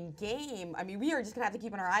heart-stopping game. I mean, we are just going to have to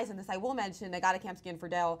keep our eyes on this. I will mention Agata Kamsky and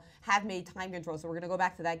Friedel have made time control, so we're going to go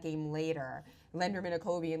back to that game later. Lenderman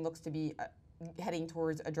Akobian looks to be heading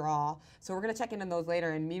towards a draw. So we're going to check in on those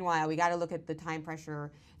later. And meanwhile, we got to look at the time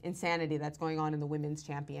pressure insanity that's going on in the women's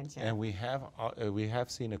championship. And we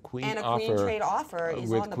have seen a queen and a offer queen trade offer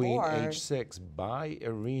is with on the queen board. H6 by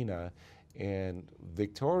Irina, and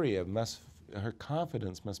Victoria must. Her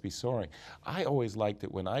confidence must be soaring. I always liked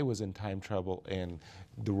it when I was in time trouble and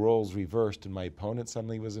the roles reversed and my opponent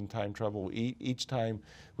suddenly was in time trouble. Each time,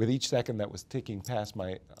 with each second that was ticking past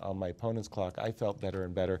on my opponent's clock, I felt better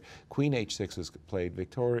and better. Queen H6 was played.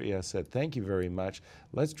 Victoria said, thank you very much.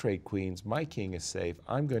 Let's trade queens. My king is safe.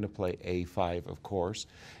 I'm going to play A5, of course,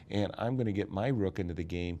 and I'm going to get my rook into the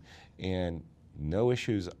game, and no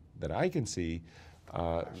issues that I can see.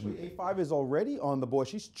 Actually, A5 is already on the board.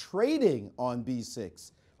 She's trading on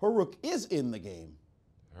B6. Her rook is in the game.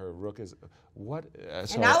 Her rook is what?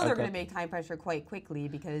 And now they're going to make time pressure quite quickly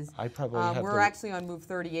because we're actually on move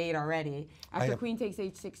 38 already. After queen takes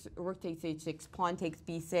H6, rook takes H6, pawn takes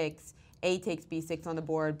B6, A takes B6 on the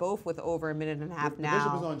board, both with over a minute and a half now. The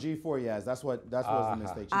bishop is on G4, yes. That was the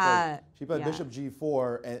mistake. She played bishop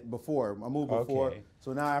G4 before, a move before. Okay.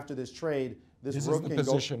 So now after this trade, this is rook the can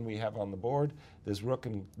position we have on the board. This rook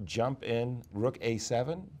can jump in, rook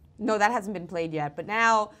A7. No, that hasn't been played yet. But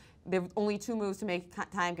now there are only two moves to make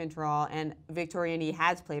time control, and Victoria Ni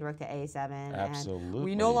has played rook to A7. Absolutely. And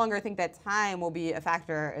we no longer think that time will be a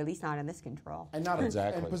factor, at least not in this control. And not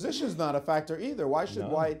exactly. And position's not a factor either. Why should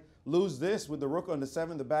White lose this with the rook on the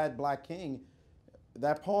 7, the bad black king?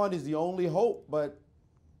 That pawn is the only hope, but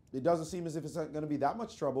it doesn't seem as if it's going to be that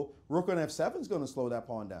much trouble. Rook on F7 is going to slow that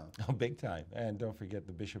pawn down. Oh, big time. And don't forget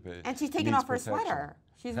the bishop. And she's taking off her sweater.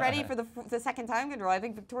 She's ready for the second time control. I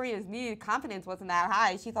think Victoria's confidence wasn't that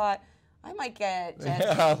high. She thought, I might get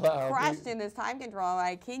just crushed in this time control.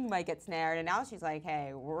 My king might get snared. And now she's like,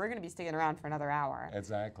 hey, we're going to be sticking around for another hour.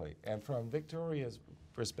 Exactly. And from Victoria's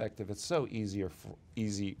perspective, it's so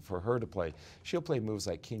easy for her to play. She'll play moves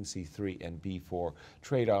like king c3 and b4,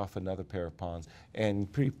 trade off another pair of pawns,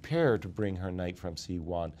 and prepare to bring her knight from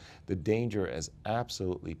c1. The danger is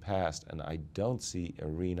absolutely past, and I don't see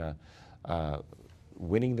Irina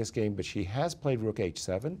winning this game, but she has played rook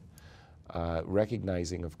h7,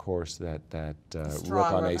 recognizing, of course, that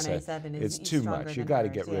rook on a7 is too much. You got to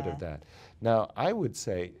get rid of that. Now, I would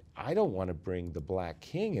say I don't want to bring the black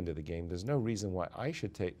king into the game. There's no reason why I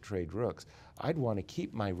should trade rooks. I'd want to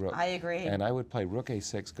keep my rook. I agree. And I would play rook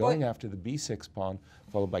a6, going after the b6 pawn,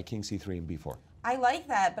 followed by king c3 and b4. I like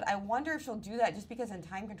that, but I wonder if she'll do that just because in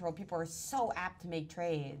time control, people are so apt to make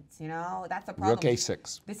trades, you know? That's the problem. Rook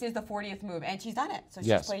a6. This is the 40th move, and she's done it, so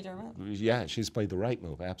she's played your move. Yeah, she's played the right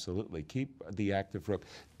move, absolutely. Keep the active rook.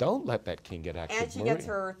 Don't let that king get active. And she gets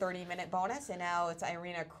her 30-minute bonus, and now it's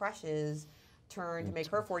Irina Krush's turn to make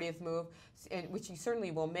her 40th move, which she certainly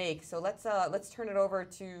will make. So let's turn it over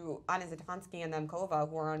to Anna Zatonski and Nemkova,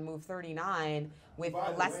 who are on move 39 with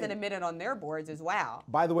less than a minute on their boards as well.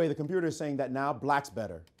 By the way, the computer is saying that now black's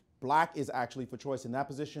better. Black is actually for choice in that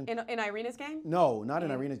position. In Irina's game? No, not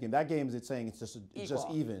in Irina's game. That game is saying it's just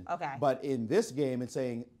even. Okay. But in this game, it's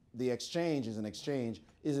saying the exchange is an exchange,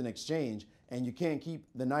 and you can't keep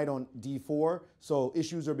the knight on d4, so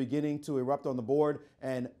issues are beginning to erupt on the board,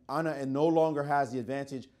 and Anna no longer has the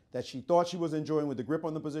advantage that she thought she was enjoying with the grip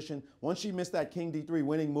on the position. Once she missed that king d3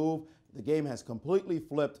 winning move, the game has completely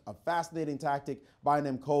flipped. A fascinating tactic by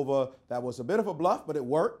Nemkova that was a bit of a bluff, but it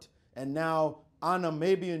worked, and now Anna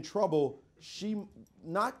may be in trouble. She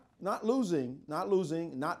not losing,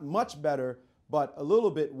 not much better, but a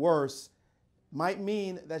little bit worse, might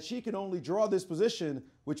mean that she can only draw this position,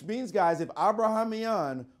 which means, guys, if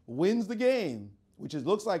Abrahamian wins the game, which it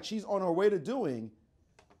looks like she's on her way to doing,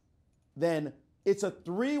 then it's a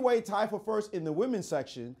three-way tie for first in the women's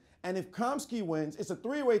section. And if Kamsky wins, it's a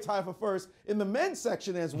three-way tie for first in the men's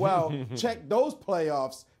section as well. Check those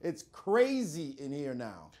playoffs. It's crazy in here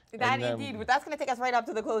now. That indeed, but that's going to take us right up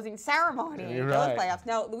to the closing ceremony. You're those right. playoffs.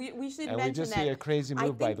 Now we should mention that. And we just see a crazy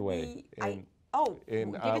move, by the way. Oh,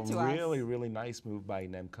 in give it to a really nice move by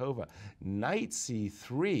Nemkova. Knight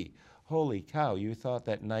c3. Holy cow, you thought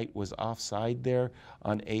that knight was offside there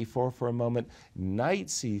on a4 for a moment. Knight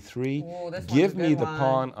c3, ooh, give me the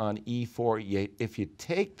pawn on e4. If you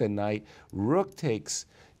take the knight, rook takes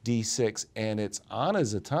d6, and it's Anna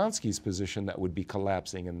Zatonski's position that would be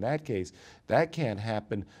collapsing in that case. That can't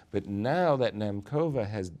happen, but now that Nemkova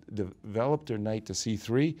has developed her knight to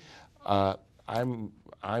c3,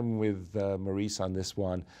 I'm with Maurice on this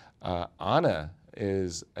one. Anna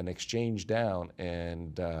is an exchange down,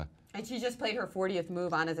 and she just played her 40th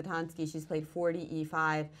move, Anna Zatonski. She's played 40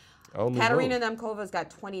 e5. Only Katerina Nemkova's got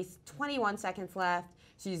 21 seconds left.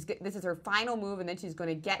 This is her final move, and then she's going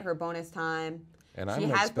to get her bonus time. And she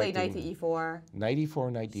has played knight to e4. Knight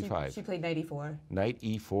e4, knight d5. She played knight e4. Knight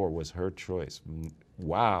e4 was her choice.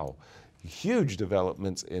 Wow. Huge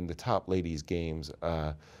developments in the top ladies' games.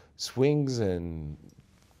 Swings and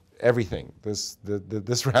everything.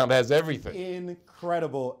 This round has everything.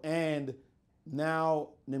 Incredible. And now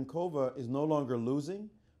Nemkova is no longer losing.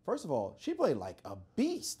 First of all, she played like a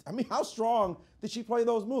beast. I mean, how strong did she play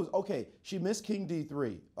those moves? Okay, she missed king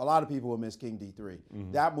d3. A lot of people will miss king d3.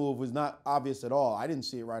 That move was not obvious at all. I didn't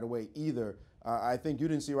see it right away either. I think you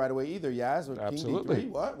didn't see it right away either, Yaz. With Absolutely.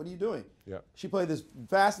 King d3. What are you doing? Yeah. She played this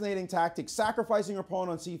fascinating tactic, sacrificing her pawn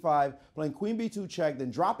on c5, playing queen b2 check,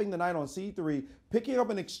 then dropping the knight on c3, picking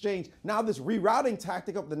up an exchange. Now this rerouting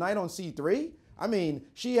tactic of the knight on c3. I mean,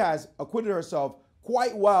 she has acquitted herself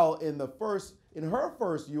quite well in her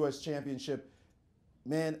first U.S. championship.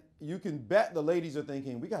 Man, you can bet the ladies are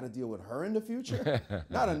thinking, we got to deal with her in the future.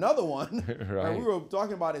 Not another one. Right. We were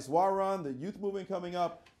talking about Iswaran, the youth movement coming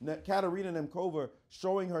up. Katerina Nemkova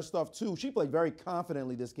showing her stuff too. She played very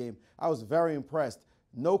confidently this game. I was very impressed.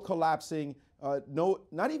 No collapsing.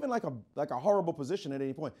 Not even like a horrible position at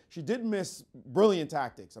any point. She did miss brilliant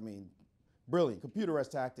tactics. I mean, brilliant, computerized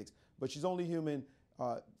tactics. But she's only human.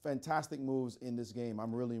 Fantastic moves in this game.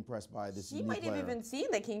 I'm really impressed by this. She might have even seen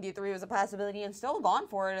that king d3 was a possibility and still gone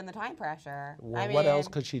for it in the time pressure. Well, what else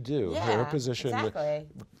could she do? Yeah, her position. Exactly.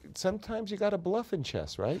 Sometimes you got to bluff in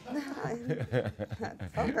chess, right?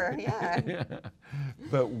 Poker, yeah.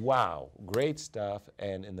 But wow, great stuff.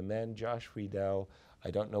 And in the men, Josh Friedel. I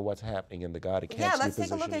don't know what's happening in the Gata Kemsky Yeah, let's take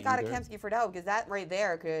a look at Gata either. Kemsky Friedel, because that right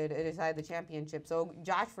there could decide the championship. So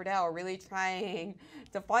Josh Friedel really trying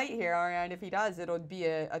to fight here, and if he does, it'll be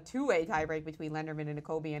a two-way tiebreak between Lenderman and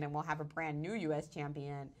Akobian, and we'll have a brand new U.S.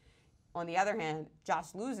 champion. On the other hand,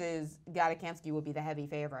 Josh loses, Gata Kemsky will be the heavy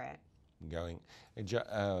favorite.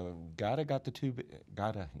 Gata got the two.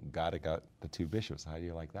 Gata got the two bishops. How do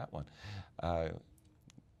you like that one?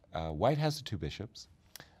 White has the two bishops.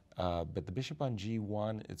 But the bishop on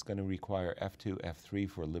g1, it's going to require f2, f3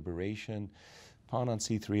 for liberation. Pawn on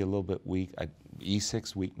c3, a little bit weak.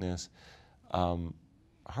 e6 weakness.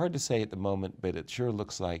 Hard to say at the moment, but it sure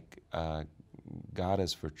looks like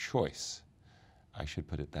Gata's for choice. I should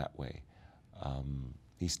put it that way.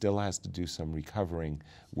 He still has to do some recovering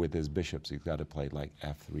with his bishops. He's got to play like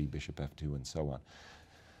f3, bishop f2, and so on.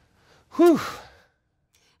 Whew.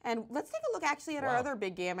 And let's take a look actually at our other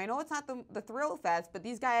big game. I know it's not the Thrill Fest, but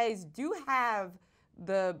these guys do have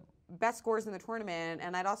the best scores in the tournament.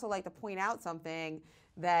 And I'd also like to point out something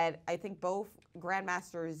that I think both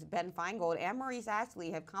Grandmasters Ben Feingold and Maurice Astley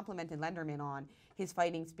have complimented Lenderman on, his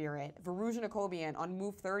fighting spirit. Varuzhin Akobian on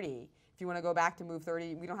move 30. If you want to go back to move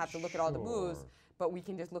 30, we don't have to look at all the moves, but we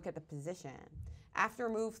can just look at the position. After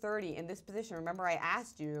move 30, in this position, remember I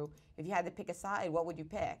asked you, if you had to pick a side, what would you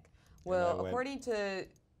pick? Well, according to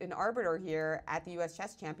an arbiter here at the U.S.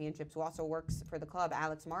 Chess Championships, who also works for the club,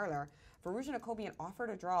 Alex Marler, Varuzhin Akobian offered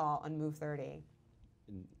a draw on move 30.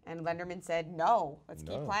 And Lenderman said, no, let's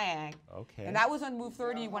keep playing. Okay. And that was on move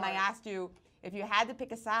 30 when I asked you, if you had to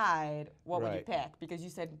pick a side, what would you pick? Because you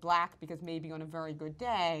said black, because maybe on a very good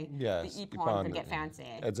day, the e-pawn could get fancy.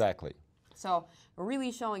 Exactly. So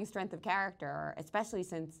really showing strength of character, especially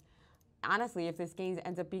since, honestly, if this game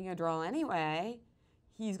ends up being a draw anyway,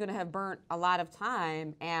 he's going to have burnt a lot of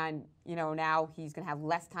time, and now he's going to have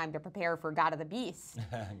less time to prepare for God of the Beast.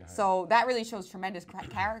 So that really shows tremendous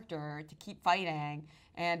character to keep fighting.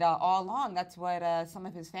 And all along, that's what some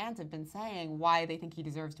of his fans have been saying, why they think he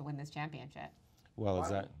deserves to win this championship. Well, is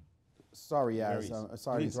that... Sorry, Yaz.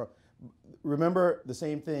 Sorry to interrupt. Remember the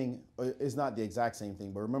same thing, is not the exact same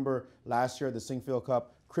thing, but remember last year at the Sinquefield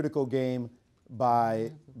Cup, critical game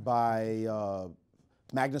by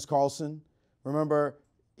Magnus Carlsen? Remember,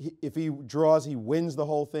 if he draws, he wins the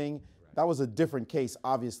whole thing. Right. That was a different case,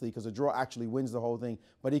 obviously, because a draw actually wins the whole thing,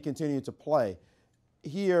 but he continued to play.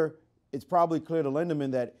 Here, it's probably clear to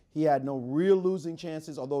Lenderman that he had no real losing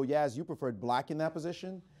chances, although, Yaz, you preferred black in that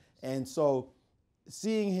position. And so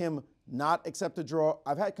seeing him not accept a draw,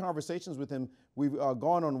 I've had conversations with him. We've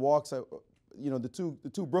gone on walks. The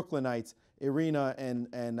two Brooklynites, Irina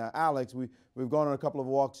and Alex. We've gone on a couple of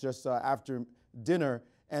walks just after dinner,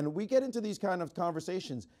 and we get into these kind of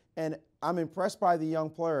conversations. And I'm impressed by the young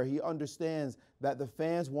player. He understands that the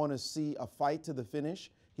fans want to see a fight to the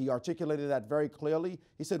finish. He articulated that very clearly.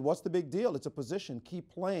 He said, "What's the big deal? It's a position. Keep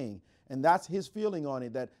playing." And that's his feeling on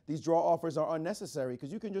it, that these draw offers are unnecessary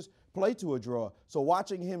because you can just play to a draw. So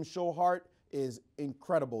watching him show heart is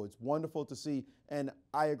incredible. It's wonderful to see. And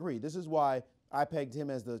I agree. This is why I pegged him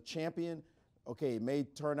as the champion. Okay, it may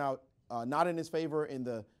turn out not in his favor in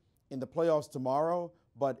the playoffs tomorrow,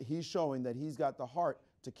 but he's showing that he's got the heart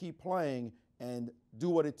to keep playing and do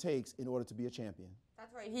what it takes in order to be a champion.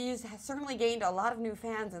 That's right. He's certainly gained a lot of new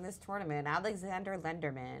fans in this tournament. Alexander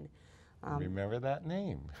Lenderman. Remember that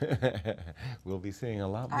name. We'll be seeing a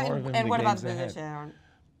lot more of him. And the what about games ahead. Sharon?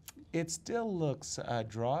 It still looks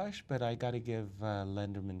drawish, but I got to give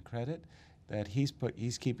Lenderman credit that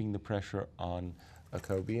he's keeping the pressure on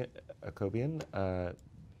Akobian.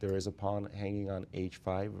 There is a pawn hanging on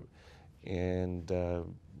h5, and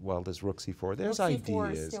well, there's rook c4. There's rook ideas.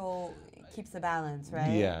 Rook c4 still keeps the balance,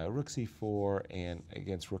 right? Yeah, rook c4, and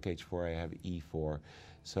against rook h4, I have e4.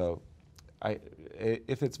 So,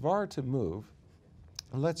 if it's var to move,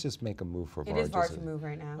 let's just make a move for var. It is var to move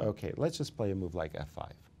right now. Okay, let's just play a move like f5.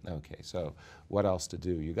 Okay, so what else to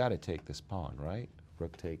do? You got to take this pawn, right?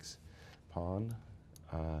 Rook takes pawn,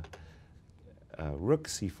 rook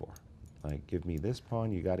c4. Like, give me this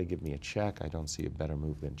pawn, you got to give me a check. I don't see a better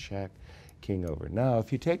move than check. King over. Now,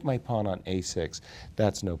 if you take my pawn on a6,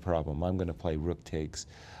 that's no problem. I'm going to play rook takes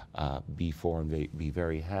b4 and be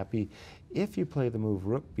very happy. If you play the move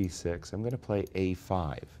rook b6, I'm going to play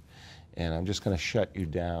a5. And I'm just going to shut you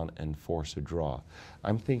down and force a draw.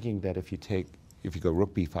 I'm thinking that if you go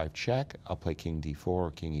rook b5 check, I'll play king d4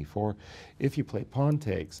 or king e4. If you play pawn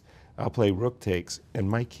takes, I'll play rook takes. And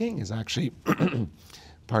my king is actually,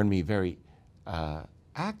 pardon me, very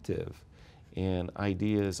active in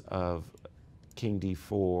ideas of king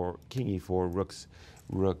d4, king e4,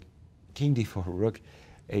 king d4, rook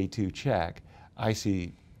a2 check. I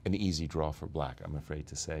see an easy draw for black. I'm afraid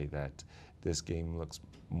to say that this game looks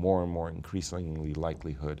more and more increasingly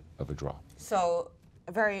likelihood of a draw. So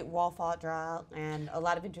a very well-fought draw and a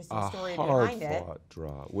lot of interesting story behind it. A hard-fought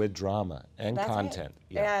draw with drama and content.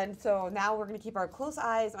 Yeah. And so now we're going to keep our close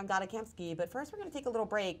eyes on Gada Kempski, but first we're going to take a little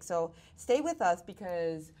break. So stay with us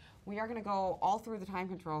because we are going to go all through the time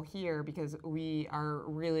control here because we are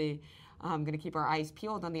really going to keep our eyes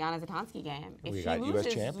peeled on the Anna Zatonski game. If we she got loses,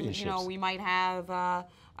 US championships. we might have a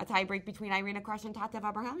tie break between Irina Krush and Tatev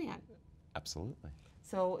Abrahamyan. Absolutely.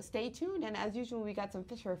 So stay tuned, and as usual, we got some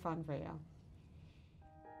Fisher fun for you.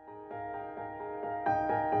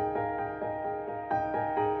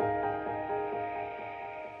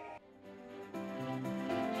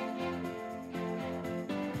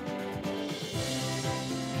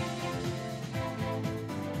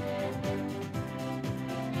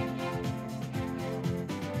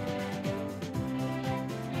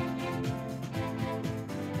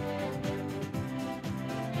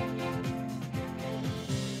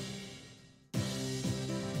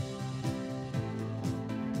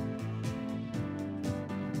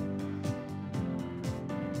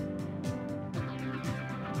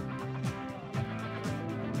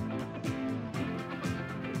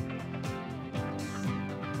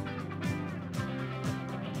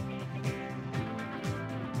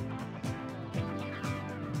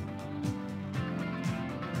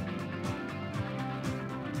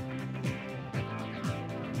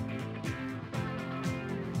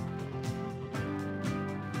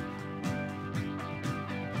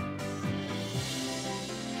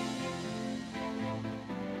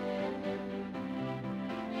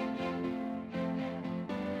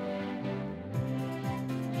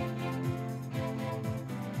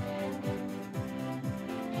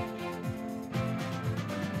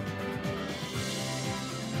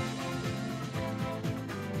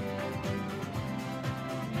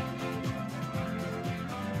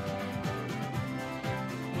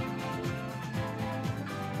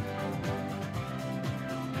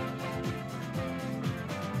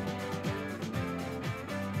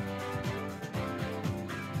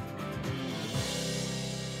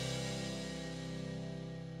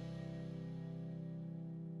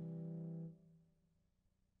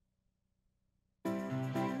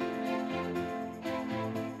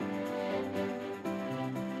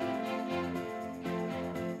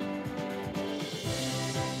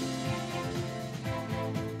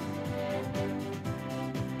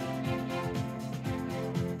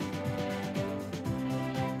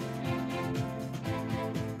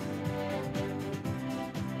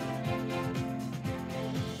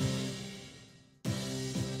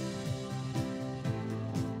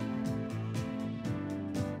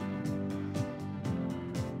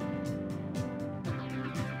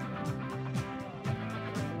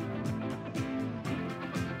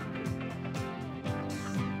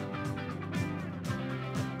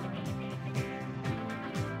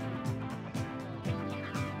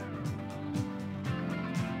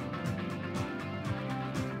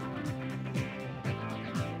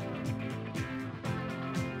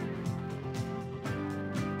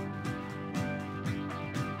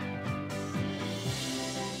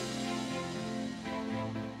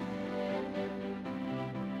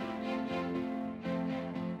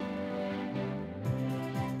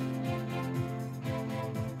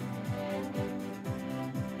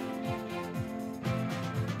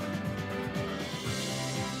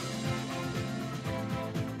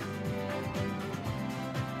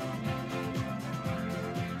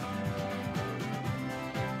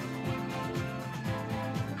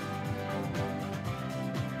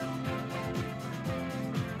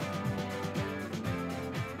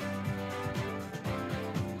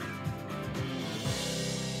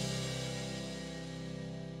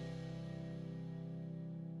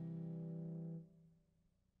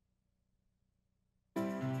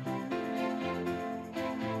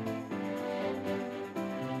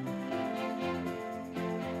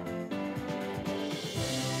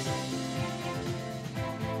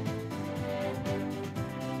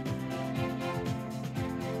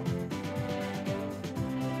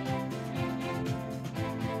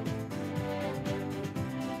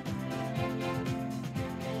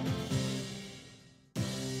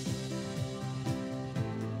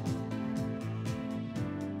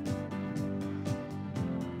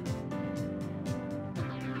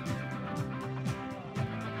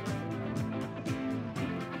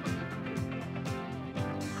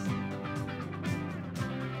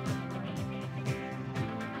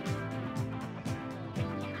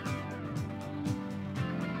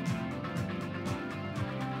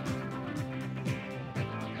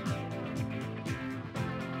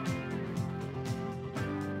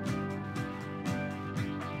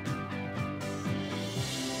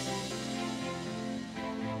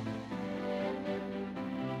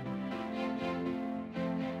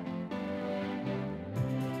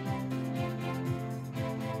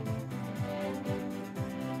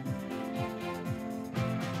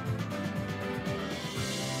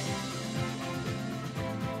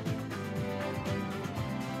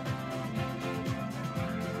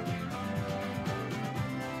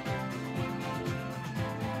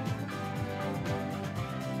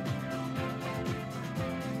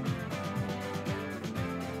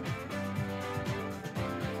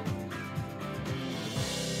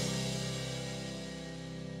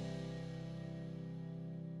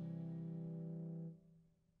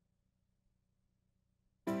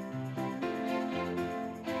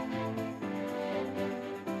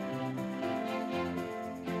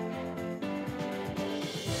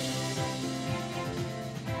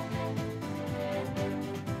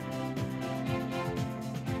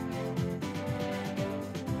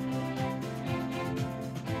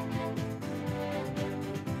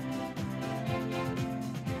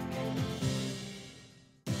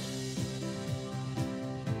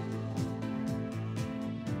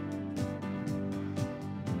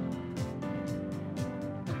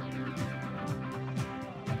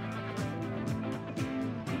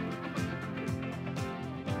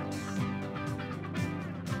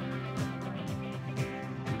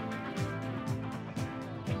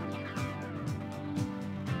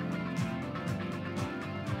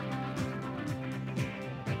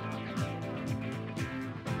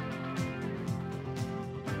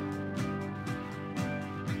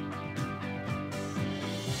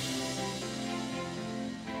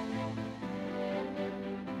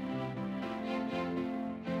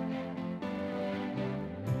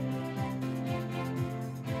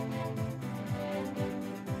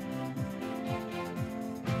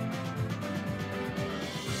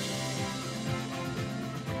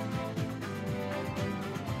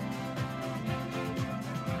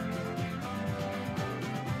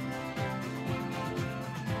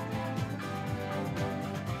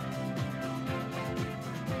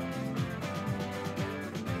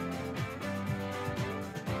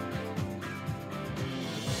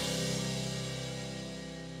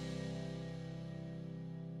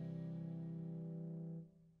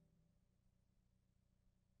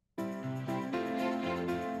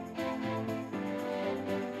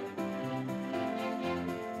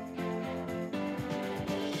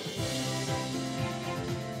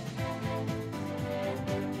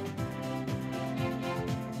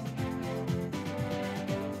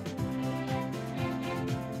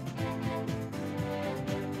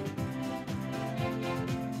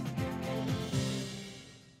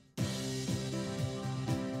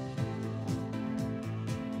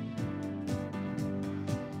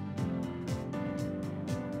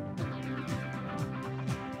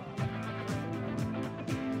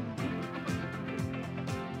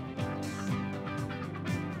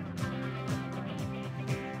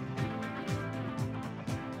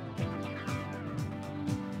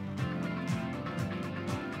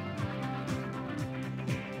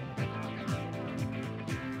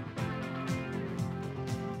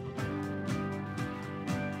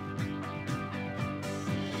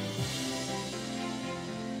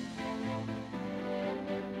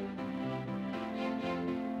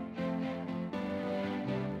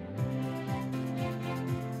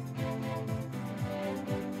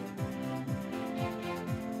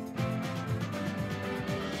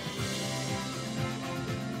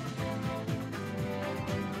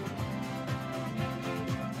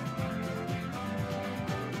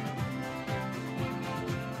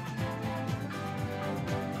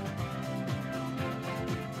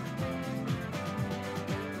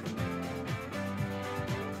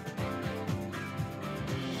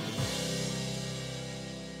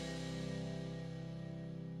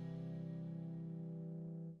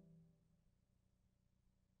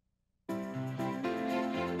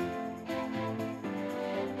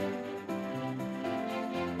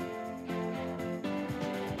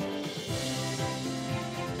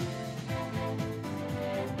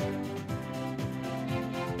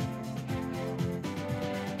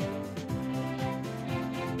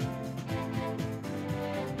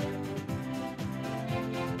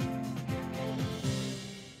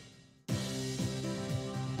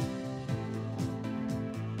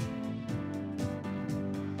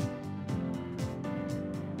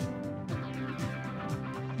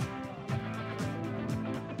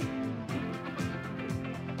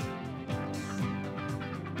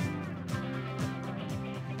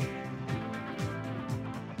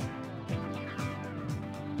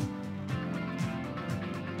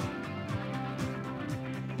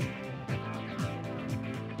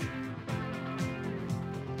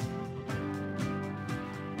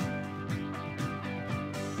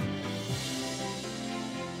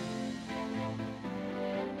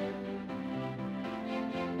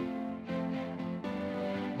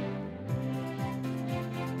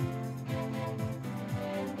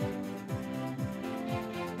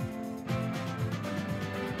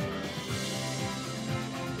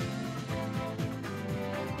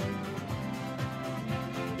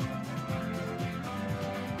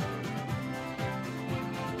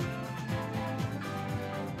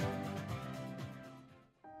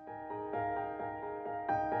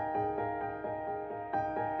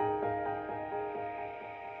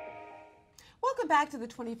 welcome back to the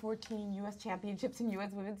 2014 U.S. Championships and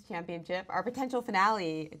U.S. Women's Championship. Our potential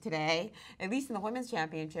finale today, at least in the Women's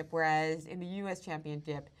Championship, whereas in the U.S.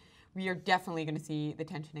 Championship, we are definitely going to see the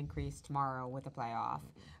tension increase tomorrow with the playoff.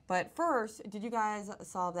 But first, did you guys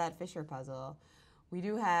solve that Fischer puzzle? We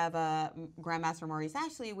do have Grandmaster Maurice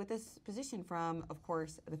Ashley with this position from, of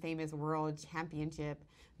course, the famous World Championship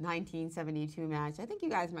 1972 match. I think you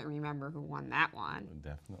guys might remember who won that one.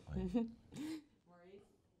 Definitely.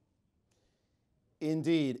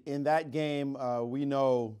 Indeed. In that game, we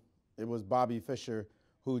know it was Bobby Fischer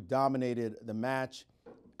who dominated the match.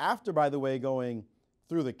 After, by the way, going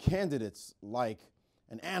through the candidates like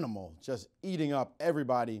an animal, just eating up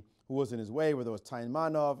everybody who was in his way, whether it was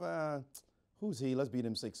Taimanov, who's he? Let's beat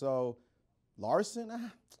him 6-0.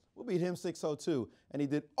 Larson? We'll beat him 6-0 too. And he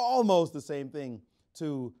did almost the same thing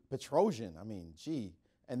to Petrosian. I mean, gee.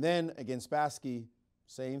 And then against Spassky,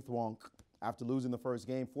 same thwonk. After losing the first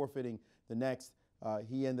game, forfeiting the next,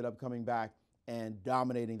 he ended up coming back and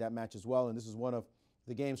dominating that match as well. And this is one of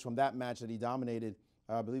the games from that match that he dominated.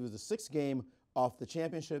 I believe it was the 6th game of the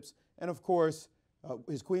championships. And of course,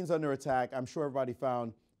 his queen's under attack. I'm sure everybody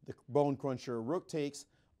found the bone cruncher. Rook takes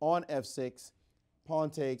on f6,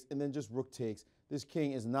 pawn takes, and then just rook takes. This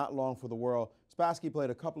king is not long for the world. Spassky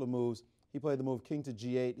played a couple of moves. He played the move king to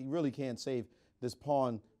g8. He really can't save this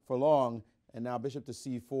pawn for long. And now bishop to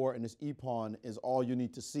c4, and this e-pawn is all you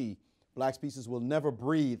need to see. Black's pieces will never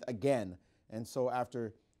breathe again. And so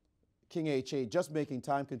after king h8, just making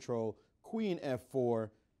time control, queen f4,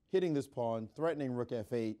 hitting this pawn, threatening rook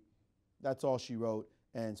f8. That's all she wrote,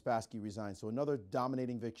 and Spassky resigned. So another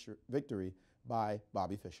dominating victory by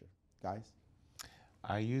Bobby Fischer. Guys?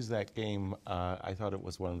 I used that game. I thought it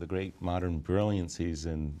was one of the great modern brilliancies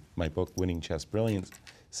in my book, Winning Chess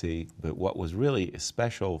Brilliancy. But what was really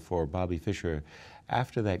special for Bobby Fischer,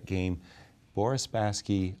 after that game, Boris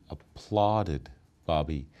Spassky applauded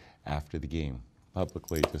Bobby after the game,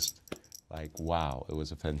 publicly, just like, wow, it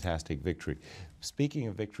was a fantastic victory. Speaking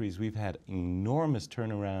of victories, we've had enormous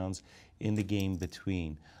turnarounds in the game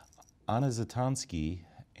between Anna Zatonski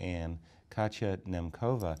and Katya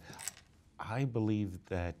Nemkova. I believe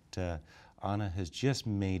that Anna has just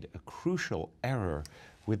made a crucial error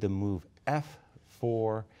with the move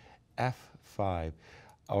f4, f5.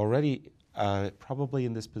 Already, probably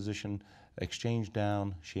in this position, exchange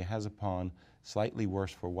down, she has a pawn, slightly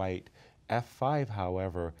worse for white. f5,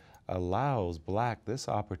 however, allows black this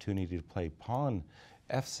opportunity to play pawn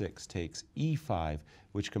f6 takes e5,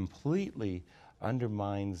 which completely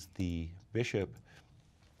undermines the bishop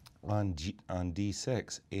on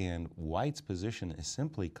d6, and white's position is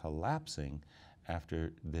simply collapsing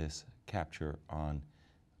after this capture on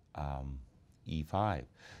e5.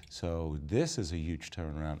 So this is a huge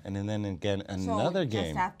turnaround. And then again, another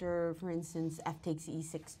game. Just after, for instance, f takes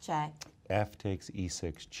e6 check. F takes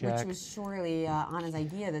e6 check. Which was surely Anna's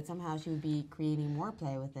idea that somehow she would be creating more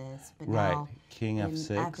play with this. But right. Now, King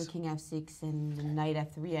f6. After king f6 and knight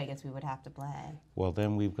f3, I guess we would have to play. Well,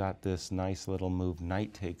 then we've got this nice little move,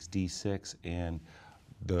 knight takes d6, and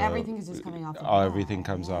everything is just coming off the board. Everything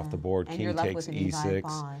comes off the board. And King takes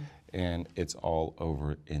e6, and it's all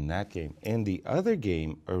over in that game. In the other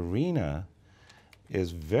game, Irina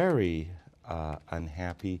is very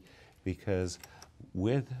unhappy because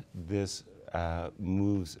with this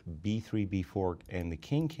moves b3, b4, and the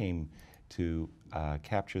king came to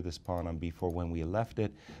capture this pawn on b4. When we left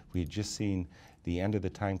it, we had just seen the end of the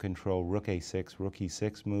time control, rook a6, rook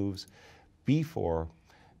e6 moves, b4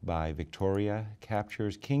 by Victoria,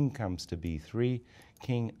 captures, king comes to b3,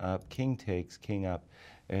 king up, king takes, king up,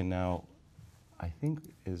 and now I think,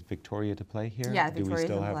 is Victoria to play here? Yeah, Do Victoria's we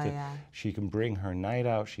still to have play, to? yeah. She can bring her knight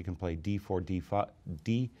out, she can play d4, d5,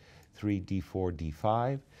 d3, d4,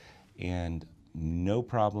 d5, and no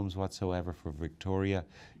problems whatsoever for Victoria.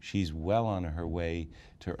 She's well on her way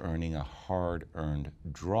to earning a hard-earned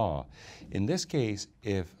draw. In this case,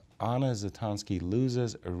 if Anna Zatonski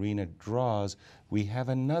loses, Irina draws, we have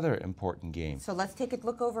another important game. So let's take a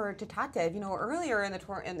look over to Tatev. You know, earlier in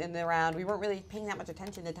the round, we weren't really paying that much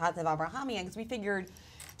attention to Tatev Abrahamian because we figured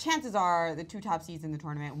chances are the 2 top seeds in the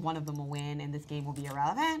tournament, one of them will win and this game will be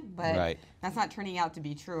irrelevant. But that's not turning out to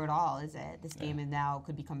be true at all, is it? This game now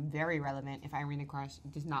could become very relevant if Irina Krush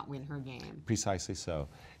does not win her game. Precisely so.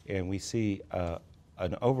 And we see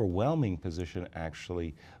an overwhelming position,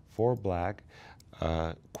 actually, for black.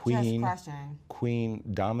 Queen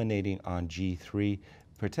dominating on g3,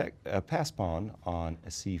 pass pawn on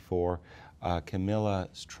c4.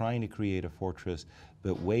 Camilla's trying to create a fortress,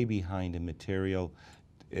 but way behind in material.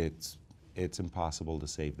 It's it's impossible to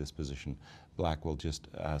save this position. Black will just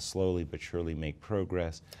slowly but surely make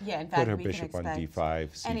progress. Yeah, in fact, put her we bishop can on d5,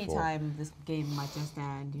 c4. Anytime this game might just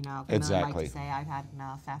end, you know, Exactly. might just say, I've had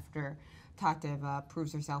enough after Tatev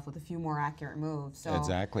proves herself with a few more accurate moves. So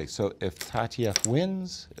exactly. So if Tatev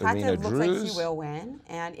wins, Irina Tatev drews. looks like she will win.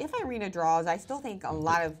 And if Irina draws, I still think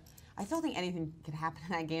I still think anything could happen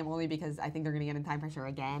in that game, only because I think they're going to get in time pressure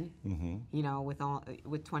again. You know,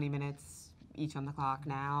 with 20 minutes each on the clock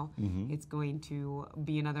now, it's going to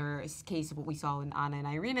be another case of what we saw in Anna and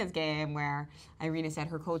Irina's game, where Irina said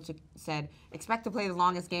her coach said, expect to play the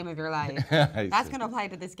longest game of your life. That's going to apply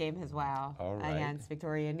to this game as well against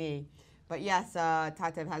Victoria Ni. But yes,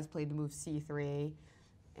 Tatev has played the move c3,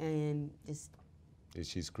 and just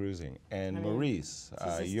she's cruising. And Maurice,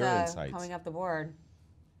 just, your insights. Coming up the board.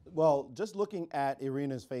 Well, just looking at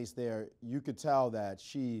Irina's face there, you could tell that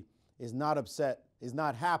she is not upset, is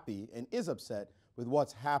not happy, and is upset with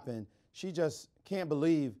what's happened. She just can't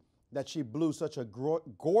believe that she blew such a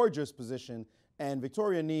gorgeous position, and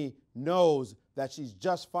Victoria Ni knows that she's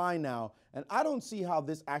just fine now. And I don't see how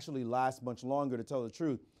this actually lasts much longer, to tell the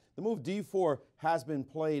truth. The move d4 has been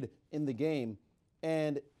played in the game,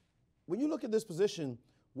 and when you look at this position,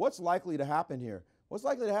 what's likely to happen here? What's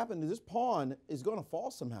likely to happen is this pawn is going to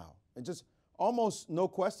fall somehow, and just almost no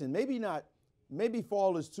question. Maybe not, maybe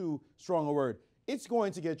fall is too strong a word. It's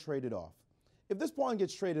going to get traded off. If this pawn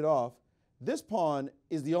gets traded off, this pawn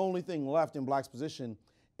is the only thing left in Black's position,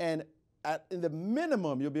 and in the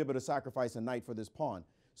minimum, you'll be able to sacrifice a knight for this pawn.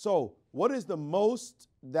 So what is the most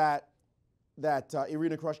that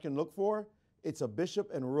Irina Krush can look for? It's a bishop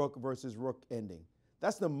and rook versus rook ending.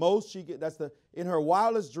 That's the most she gets. In her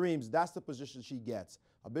wildest dreams, that's the position she gets.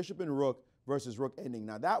 A bishop and rook versus rook ending.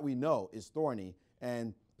 Now that we know is thorny,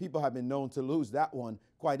 and people have been known to lose that one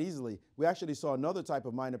quite easily. We actually saw another type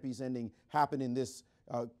of minor piece ending happen in this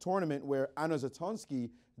tournament, where Anna Zatonsky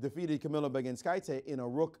defeated Kamila Beginskaite in a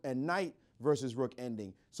rook and knight versus rook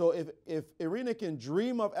ending. So if Irina can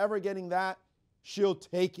dream of ever getting that, she'll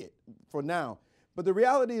take it for now. But the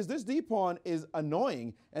reality is this d-pawn is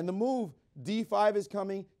annoying, and the move d5 is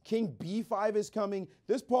coming, king b5 is coming.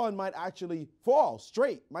 This pawn might actually fall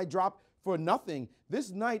straight, might drop for nothing.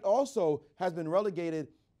 This knight also has been relegated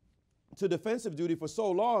to defensive duty for so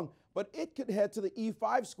long, but it could head to the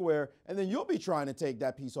e5 square, and then you'll be trying to take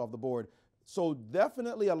that piece off the board. So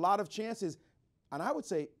definitely a lot of chances, and I would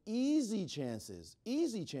say easy chances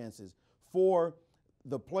for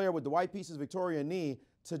the player with the white pieces, Victoria Ni,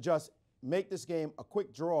 to just make this game a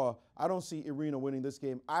quick draw. I don't see Irina winning this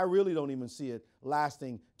game. I really don't even see it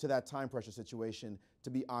lasting to that time pressure situation,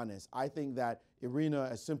 to be honest. I think that Irina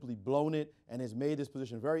has simply blown it and has made this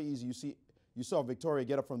position very easy. You saw Victoria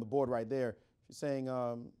get up from the board right there. She's saying,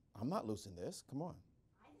 I'm not losing this. Come on.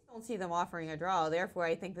 I just don't see them offering a draw. Therefore,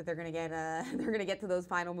 I think that they're going to get to those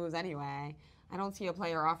final moves anyway. I don't see a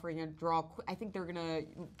player offering a draw. I think they're going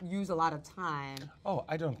to use a lot of time. Oh,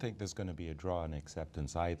 I don't think there's going to be a draw and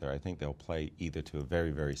acceptance either. I think they'll play either to a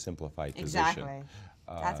very, very simplified position. Exactly.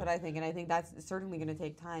 That's what I think, and I think that's certainly going to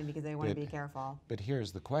take time because they want to be careful. But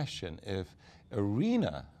here's the question. If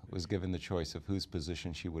Irina was given the choice of whose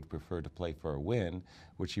position she would prefer to play for a win,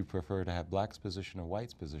 would she prefer to have Black's position or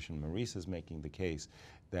White's position? Maurice is making the case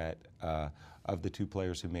that of the two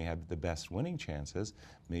players who may have the best winning chances,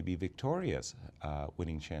 maybe Victoria's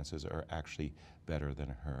winning chances are actually better than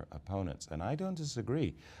her opponent's. And I don't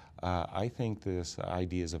disagree. I think this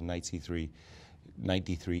ideas of knight c3, knight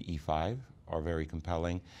d3, e5 are very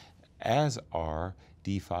compelling, as are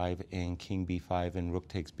d5 and king b5 and rook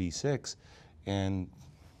takes b6. And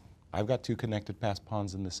I've got two connected passed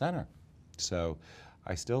pawns in the center. So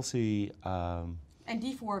I still see... and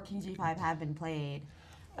d4, king g5 have been played.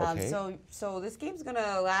 Okay. So this game's going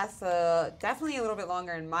to last definitely a little bit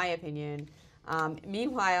longer, in my opinion.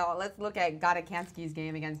 Meanwhile, let's look at Gata Kansky's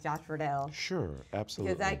game against Josh Riddell. Sure,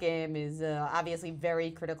 absolutely. Because that game is obviously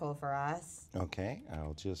very critical for us. Okay,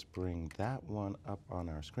 I'll just bring that one up on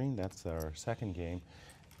our screen. That's our second game.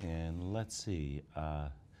 And let's see.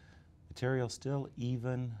 Material still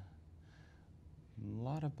even. A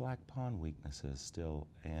lot of black pawn weaknesses still.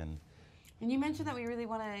 And you mentioned that we really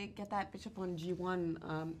want to get that bishop on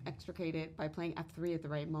g1 extricated by playing f3 at the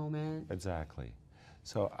right moment. Exactly.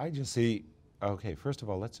 So I just see, okay, first of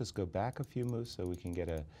all, let's just go back a few moves so we can get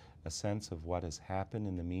a sense of what has happened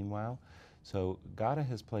in the meanwhile. So Gata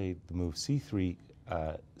has played the move c3,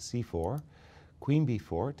 c4, queen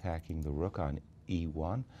b4, attacking the rook on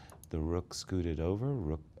e1, the rook scooted over,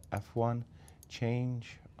 rook f1,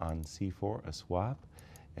 change on c4, a swap,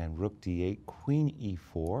 and rook d8, queen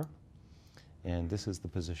e4, and this is the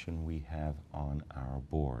position we have on our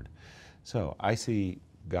board. So I see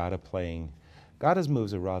Gada's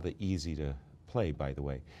moves are rather easy to play, by the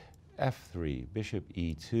way. F3, bishop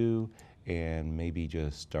E2, and maybe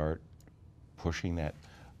just start pushing that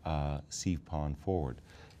c pawn forward.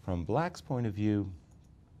 From black's point of view,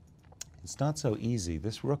 it's not so easy.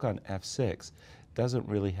 This rook on F6 doesn't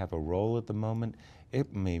really have a role at the moment.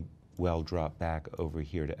 It may well drop back over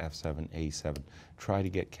here to F7, A7, try to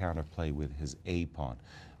get counterplay with his A pawn.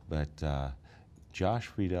 But Josh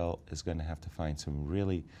Friedel is going to have to find some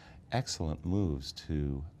really excellent moves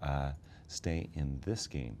to stay in this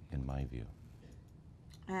game, in my view.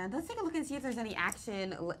 And let's take a look and see if there's any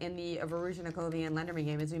action in the Varoushinakovian and Lenderman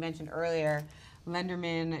game. As we mentioned earlier,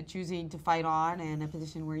 Lenderman choosing to fight on in a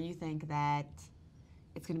position where you think that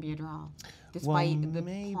it's going to be a draw, despite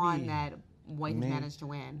the pawn that White has managed to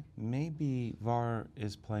win. Maybe Var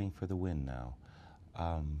is playing for the win now.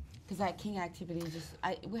 Because that king activity just,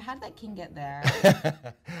 how did that king get there?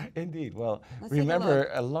 Indeed. Well, remember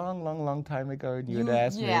a long time ago you had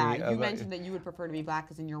asked me. Yeah, you mentioned that you would prefer to be black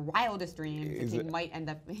because in your wildest dreams, the king might end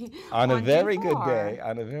up on a very good day.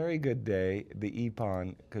 On a very good day, the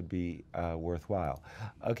e-pawn could be worthwhile.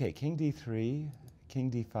 Okay, king d3, king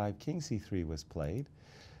d5, king c3 was played.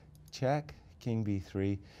 Check, king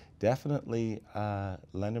b3. Definitely,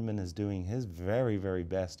 Lenderman is doing his very, very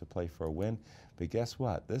best to play for a win. But guess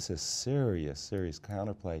what? This is serious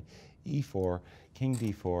counterplay. E4, king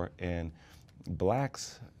d4, and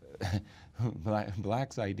black's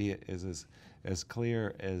idea is as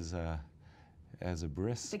clear as a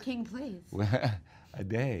brisk. The king plays. A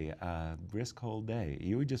day, brisk whole day.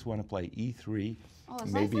 You would just want to play e3. Oh,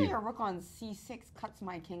 it's nice that your rook on c6 cuts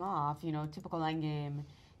my king off. You know, typical endgame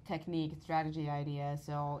technique, strategy idea.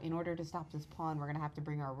 So in order to stop this pawn, we're going to have to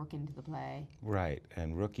bring our rook into the play. Right,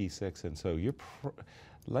 and rook e6, and so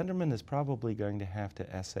Lenderman is probably going to have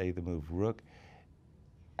to essay the move rook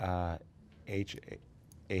h8,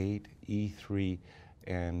 e3,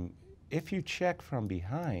 and if you check from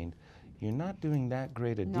behind, you're not doing that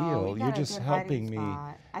great a deal. You're just helping me.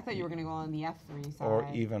 I thought you were going to go on the f3 side. Or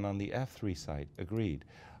even on the f3 side, agreed.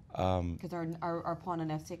 Because our pawn on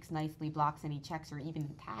f6 nicely blocks any checks or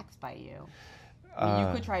even attacks by you. I mean,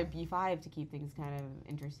 you could try b5 to keep things kind of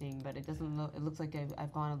interesting, but it doesn't. It looks like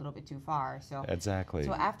I've gone a little bit too far. So exactly.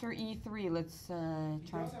 So after e3, let's try.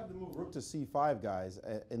 You also have to move rook to c5, guys.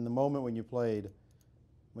 In the moment when you play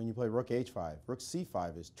rook h5, rook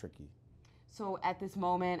c5 is tricky. So at this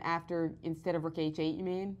moment, instead of rook h8, you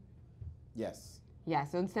mean? Yes. Yeah,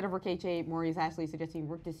 so instead of rook h8, Maury is actually suggesting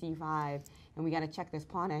rook to c5, and we got to check this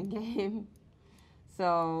pawn endgame.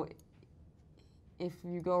 So if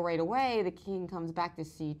you go right away, the king comes back to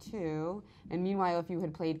c2, and meanwhile, if you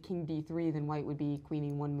had played king d3, then white would be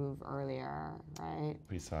queening one move earlier, right?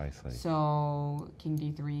 Precisely. So king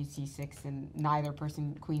d3, c6, and neither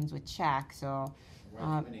person queens with check, so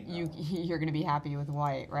you're going to be happy with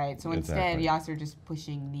white, right? So instead, Yasser just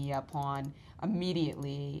pushing the pawn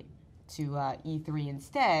immediately to e3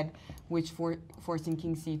 instead, which forcing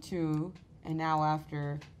king c2, and now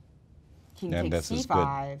after king takes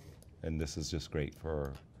c5. And this is just great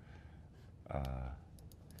for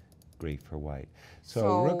white.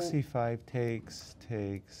 So rook c5 takes.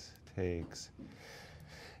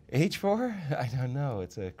 h4? I don't know.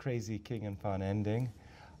 It's a crazy king and pawn ending.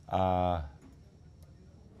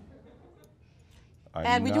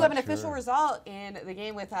 And we do have an official result in the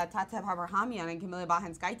game with Tatev Abrahamyan and Camila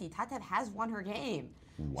Bahanskaite. Tatev has won her game.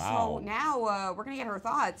 Wow. So now we're going to get her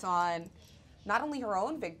thoughts on not only her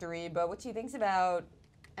own victory, but what she thinks about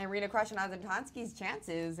Irina Krasnodębska's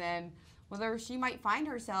chances and whether she might find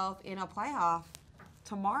herself in a playoff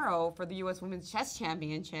tomorrow for the U.S. Women's Chess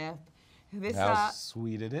Championship. How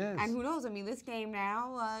sweet it is. And who knows? I mean, this game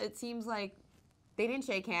now, it seems like they didn't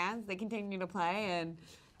shake hands. They continue to play, and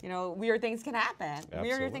you know, weird things can happen. Absolutely.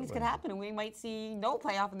 Weirder things can happen, and we might see no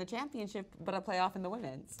playoff in the championship, but a playoff in the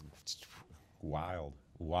women's. Wild,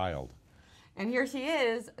 wild. And here she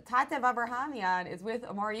is. Tatev Abrahamyan is with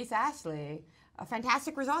Maurice Ashley. A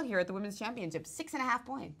fantastic result here at the Women's Championship, 6.5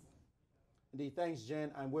 points. Indeed, thanks,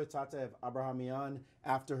 Jen. I'm with Tatev Abrahamyan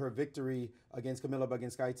after her victory against Camila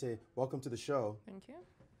Bahanskaite. Welcome to the show. Thank you.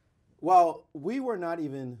 Well, we were not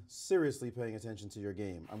even seriously paying attention to your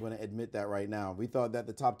game. I'm going to admit that right now. We thought that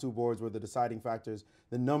the top two boards were the deciding factors.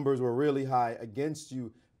 The numbers were really high against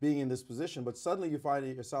you being in this position, but suddenly you find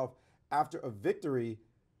yourself after a victory,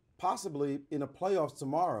 possibly in a playoffs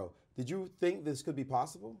tomorrow. Did you think this could be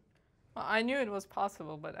possible? Well, I knew it was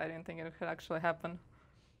possible, but I didn't think it could actually happen.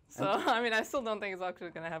 So, I mean, I still don't think it's actually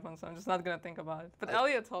going to happen, so I'm just not going to think about it. But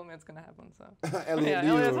Elliot told me it's going to happen, so. Elliot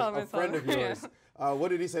Liu, a friend of yours. What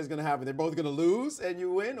did he say is going to happen? They're both going to lose and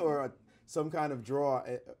you win, or some kind of draw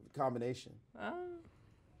combination?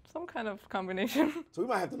 some kind of combination. So we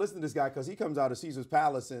might have to listen to this guy because he comes out of Caesar's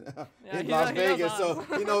Palace in Yeah, Las Vegas, so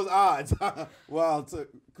he knows odds. Well,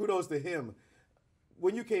 kudos to him.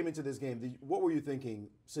 When you came into this game, what were you thinking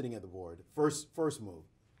sitting at the board? First move.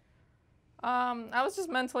 I was just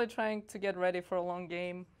mentally trying to get ready for a long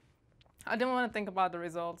game. I didn't want to think about the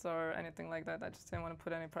results or anything like that. I just didn't want to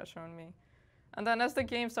put any pressure on me. And then as the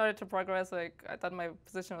game started to progress, like I thought my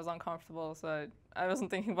position was uncomfortable, so I wasn't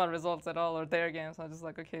thinking about results at all or their games. I was just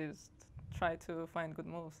like, okay, just try to find good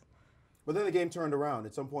moves. But then the game turned around.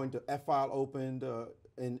 At some point, the F-file opened,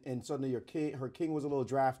 and suddenly her king was a little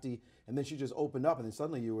drafty, and then she just opened up, and then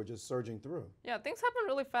suddenly you were just surging through. Yeah, things happened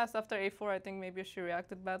really fast after A4. I think maybe she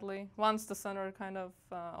reacted badly. Once the center kind of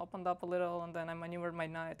opened up a little, and then I maneuvered my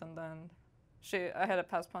knight, and then I had a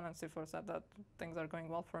pass pawn on C4, so that things are going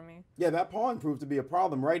well for me. Yeah, that pawn proved to be a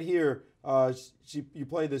problem. Right here, you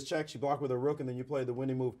play this check, she blocked with her rook, and then you play the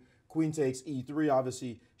winning move, queen takes E3.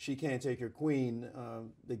 Obviously, she can't take your queen.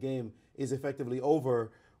 The game is effectively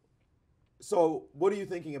over. So what are you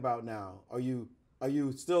thinking about now? Are you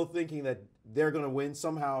still thinking that they're going to win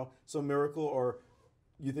somehow, some miracle, or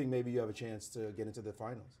you think maybe you have a chance to get into the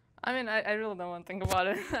finals? I mean, I really don't want to think about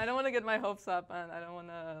it. I don't want to get my hopes up, and I don't want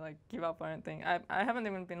to like give up or anything. I haven't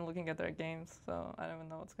even been looking at their games, so I don't even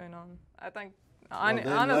know what's going on. I think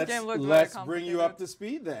Anna's game looked very complicated. Let's bring you up to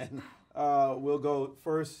speed then. We'll go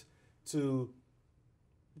first to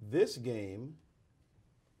this game.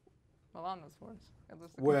 Well, Anna's worse. At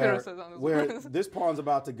least the computer says Anna's worse. This pawn's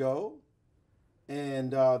about to go,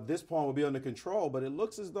 and this pawn will be under control, but it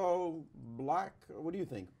looks as though black, what do you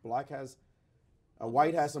think?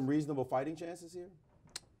 White has some reasonable fighting chances here?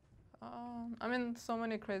 I mean, so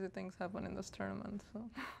many crazy things happen in this tournament, so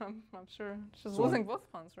I'm sure she's losing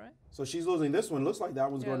both pawns, right? So she's losing this one. Looks like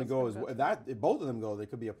that one's going to go as well. If both of them go, there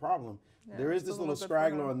could be a problem. Yeah, there is this little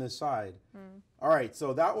straggler on this side. All right,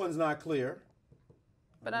 so that one's not clear.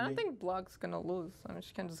 But I don't think black's going to lose. I mean,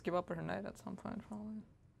 she can just give up her knight at some point, probably.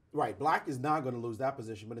 Right, black is not going to lose that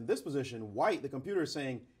position. But in this position, white, the computer is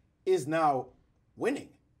saying, is now winning.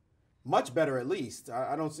 Much better, at least.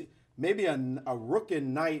 I don't see maybe a rook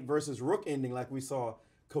and knight versus rook ending like we saw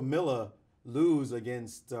Camilla lose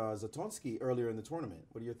against Zatonsky earlier in the tournament.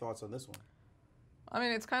 What are your thoughts on this one? I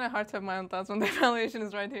mean, it's kind of hard to have my own thoughts when the evaluation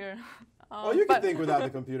is right here. You can think without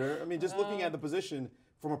the computer. I mean, just looking at the position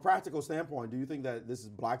from a practical standpoint, do you think that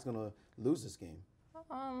black's going to lose this game?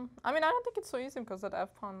 I mean, I don't think it's so easy because that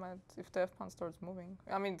f-pawn might, if the f-pawn starts moving.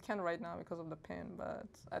 I mean, it can right now because of the pin, but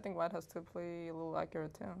I think white has to play a little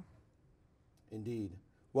accurate too. Indeed.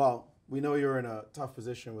 Well, we know you're in a tough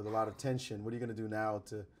position with a lot of tension. What are you going to do now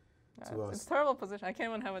to It's a terrible position. I can't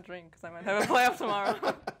even have a drink because I might have a playoff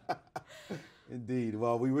tomorrow. Indeed.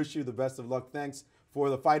 Well, we wish you the best of luck. Thanks for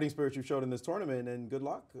the fighting spirit you showed in this tournament, and good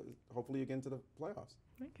luck. Hopefully you get into the playoffs.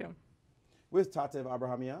 Thank you. With Tatev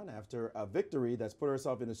Abrahamyan, after a victory that's put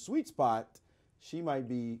herself in a sweet spot, she might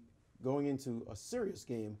be going into a serious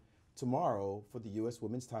game tomorrow for the U.S.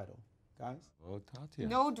 women's title. Guys? Oh, Tatia.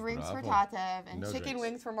 No drinks for Tatev and chicken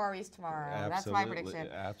wings for Maurice tomorrow. Absolutely. That's my prediction.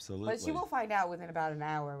 Absolutely. But she will find out within about an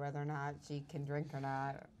hour whether or not she can drink or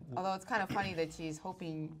not. Although it's kind of funny that she's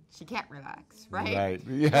hoping she can't relax, right? Right,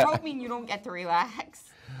 yeah. You're hoping you don't get to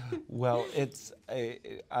relax. Well,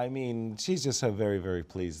 I mean, she's just so very, very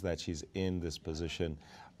pleased that she's in this position.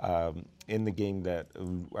 In the game that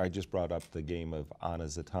I just brought up, the game of Anna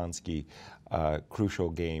Zatonsky,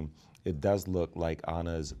 crucial game, it does look like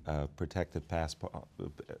Anna's protected pass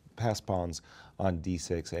pawns on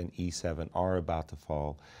d6 and e7 are about to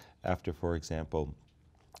fall after, for example,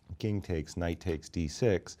 king takes, knight takes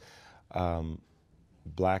d6.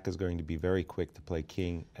 Black is going to be very quick to play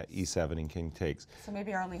king at e7 and king takes. So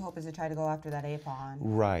maybe our only hope is to try to go after that a-pawn.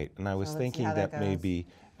 Right, and I was thinking that maybe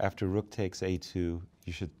after rook takes a2, you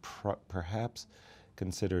should perhaps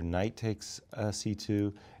consider knight takes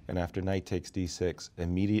c2, and after knight takes d6,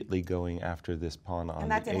 immediately going after this pawn on the a file.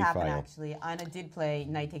 And that did happen, actually. Anna did play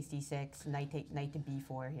knight takes d6, knight to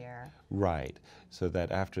b4 here. Right. So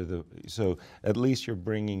that after so at least you're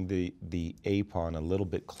bringing the a pawn a little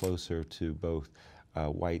bit closer to both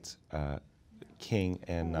white's king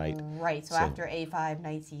and knight. Right. So after a5,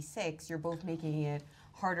 knight c6, you're both making it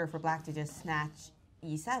harder for black to just snatch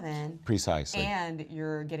e7. Precisely. And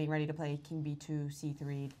you're getting ready to play king b2,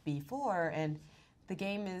 c3, b4, and the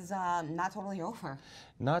game is not totally over.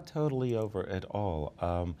 Not totally over at all.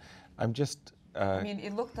 I'm just I mean,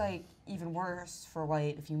 it looked like even worse for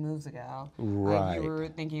white a few moves ago. Right. You were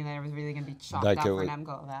thinking that it was really going to be chalked Like out for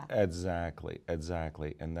Nemkova.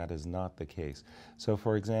 Exactly, and that is not the case. So,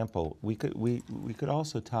 for example, we could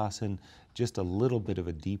also toss in just a little bit of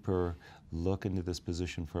a deeper look into this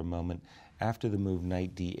position for a moment. After the move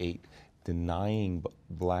knight d8, denying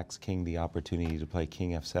black's king the opportunity to play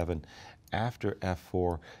king f7. After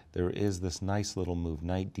f4, there is this nice little move,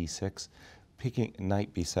 knight d6, picking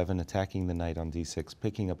knight b7, attacking the knight on d6,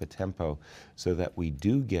 picking up a tempo so that we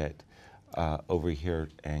do get over here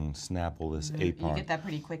and snapple this a pawn. You get that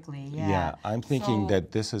pretty quickly, yeah. Yeah, I'm thinking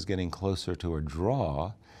that this is getting closer to a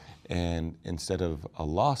draw, and instead of a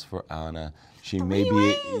loss for Anna, she may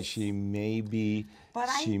be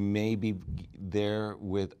there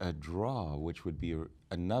with a draw, which would be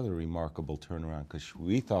another remarkable turnaround because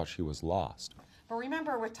we thought she was lost. But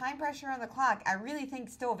remember, with time pressure on the clock, I really think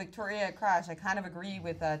still Victoria Krash. I kind of agree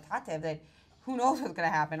with Tatev that who knows what's going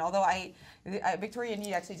to happen. Although Victoria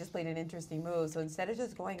Ni actually just played an interesting move. So instead of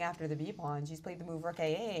just going after the B pawn, she's played the move rook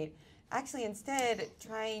a8. Actually, instead,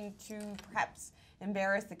 trying to perhaps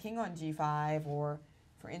embarrass the king on g5, or,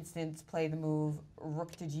 for instance, play the move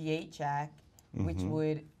rook to g8 check, which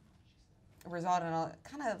would result in a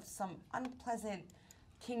kind of some unpleasant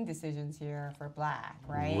king decisions here for black,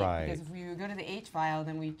 right? Right. Because if we go to the h file,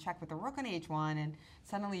 then we check with the rook on h1, and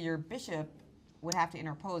suddenly your bishop would have to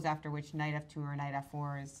interpose, after which knight f2 or knight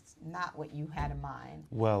f4 is not what you had in mind.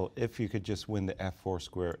 Well, if you could just win the f4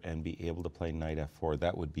 square and be able to play knight f4,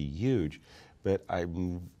 that would be huge. But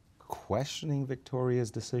I'm questioning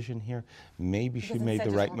Victoria's decision here. Maybe Because she made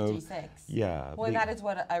the right move. G6. Yeah. Well, that is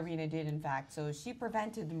what Irina did, in fact. So she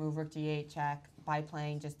prevented the move rook g8 check by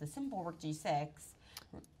playing just the simple rook g6.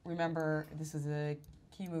 Remember, this is a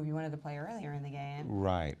key move you wanted to play earlier in the game.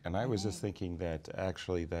 Right, and I was just thinking that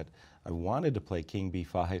actually that I wanted to play king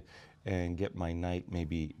b5 and get my knight,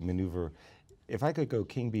 maybe maneuver. If I could go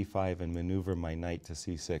king b5 and maneuver my knight to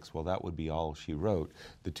c6, well, that would be all she wrote.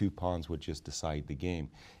 The two pawns would just decide the game.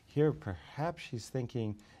 Here, perhaps she's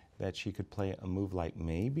thinking that she could play a move like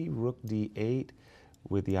maybe rook d8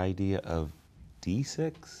 with the idea of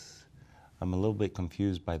d6. I'm a little bit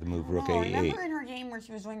confused by the move rook a8. Remember in her game where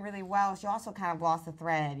she was doing really well, she also kind of lost the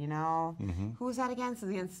thread, you know? Who was that against?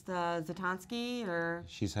 Against Zatansky? Or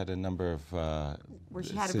she's had a number of where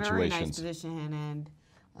she had a very nice position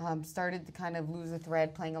and started to kind of lose the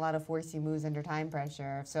thread, playing a lot of forcey moves under time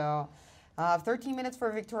pressure. So 13 minutes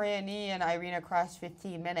for Victoria Ni and Irina Krush,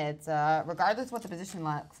 15 minutes. Regardless what the position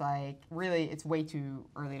looks like, really it's way too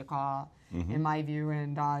early to call. In my view,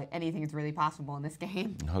 and anything is really possible in this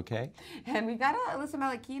game. Okay. And we've got Alyssa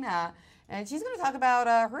Melechina, and she's going to talk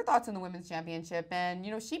about her thoughts on the Women's Championship. And,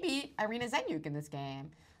 you know, she beat Irina Zenyuk in this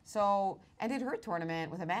game, so ended her tournament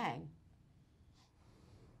with a bang.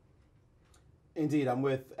 Indeed, I'm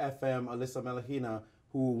with FM Alyssa Melechina,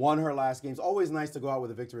 who won her last games. Always nice to go out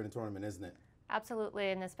with a victory in a tournament, isn't it?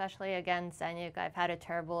 Absolutely, and especially against Zenyuk. I've had a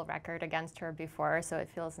terrible record against her before, so it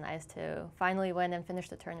feels nice to finally win and finish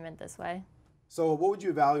the tournament this way. So what would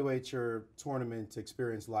you evaluate your tournament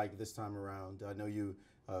experience like this time around? I know you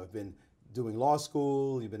have been doing law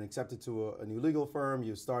school, you've been accepted to a new legal firm,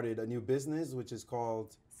 you've started a new business, which is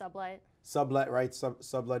called? Sublet. Sublet, right?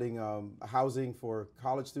 Subletting housing for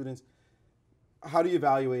college students. How do you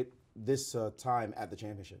evaluate this time at the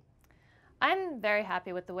championship? I'm very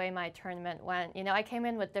happy with the way my tournament went. You know, I came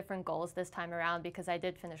in with different goals this time around because I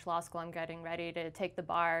did finish law school. I'm getting ready to take the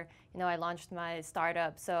bar. You know, I launched my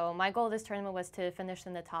startup. So my goal this tournament was to finish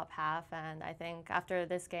in the top half, and I think after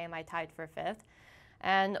this game I tied for 5th.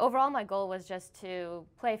 And overall my goal was just to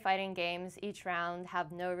play fighting games each round,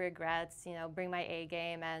 have no regrets, you know, bring my A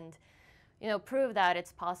game and, you know, prove that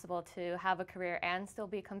it's possible to have a career and still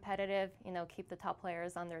be competitive, you know, keep the top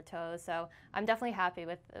players on their toes. So I'm definitely happy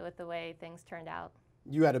with the way things turned out.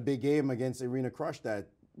 You had a big game against Irina Krush that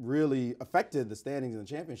really affected the standings in the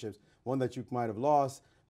championships, one that you might have lost.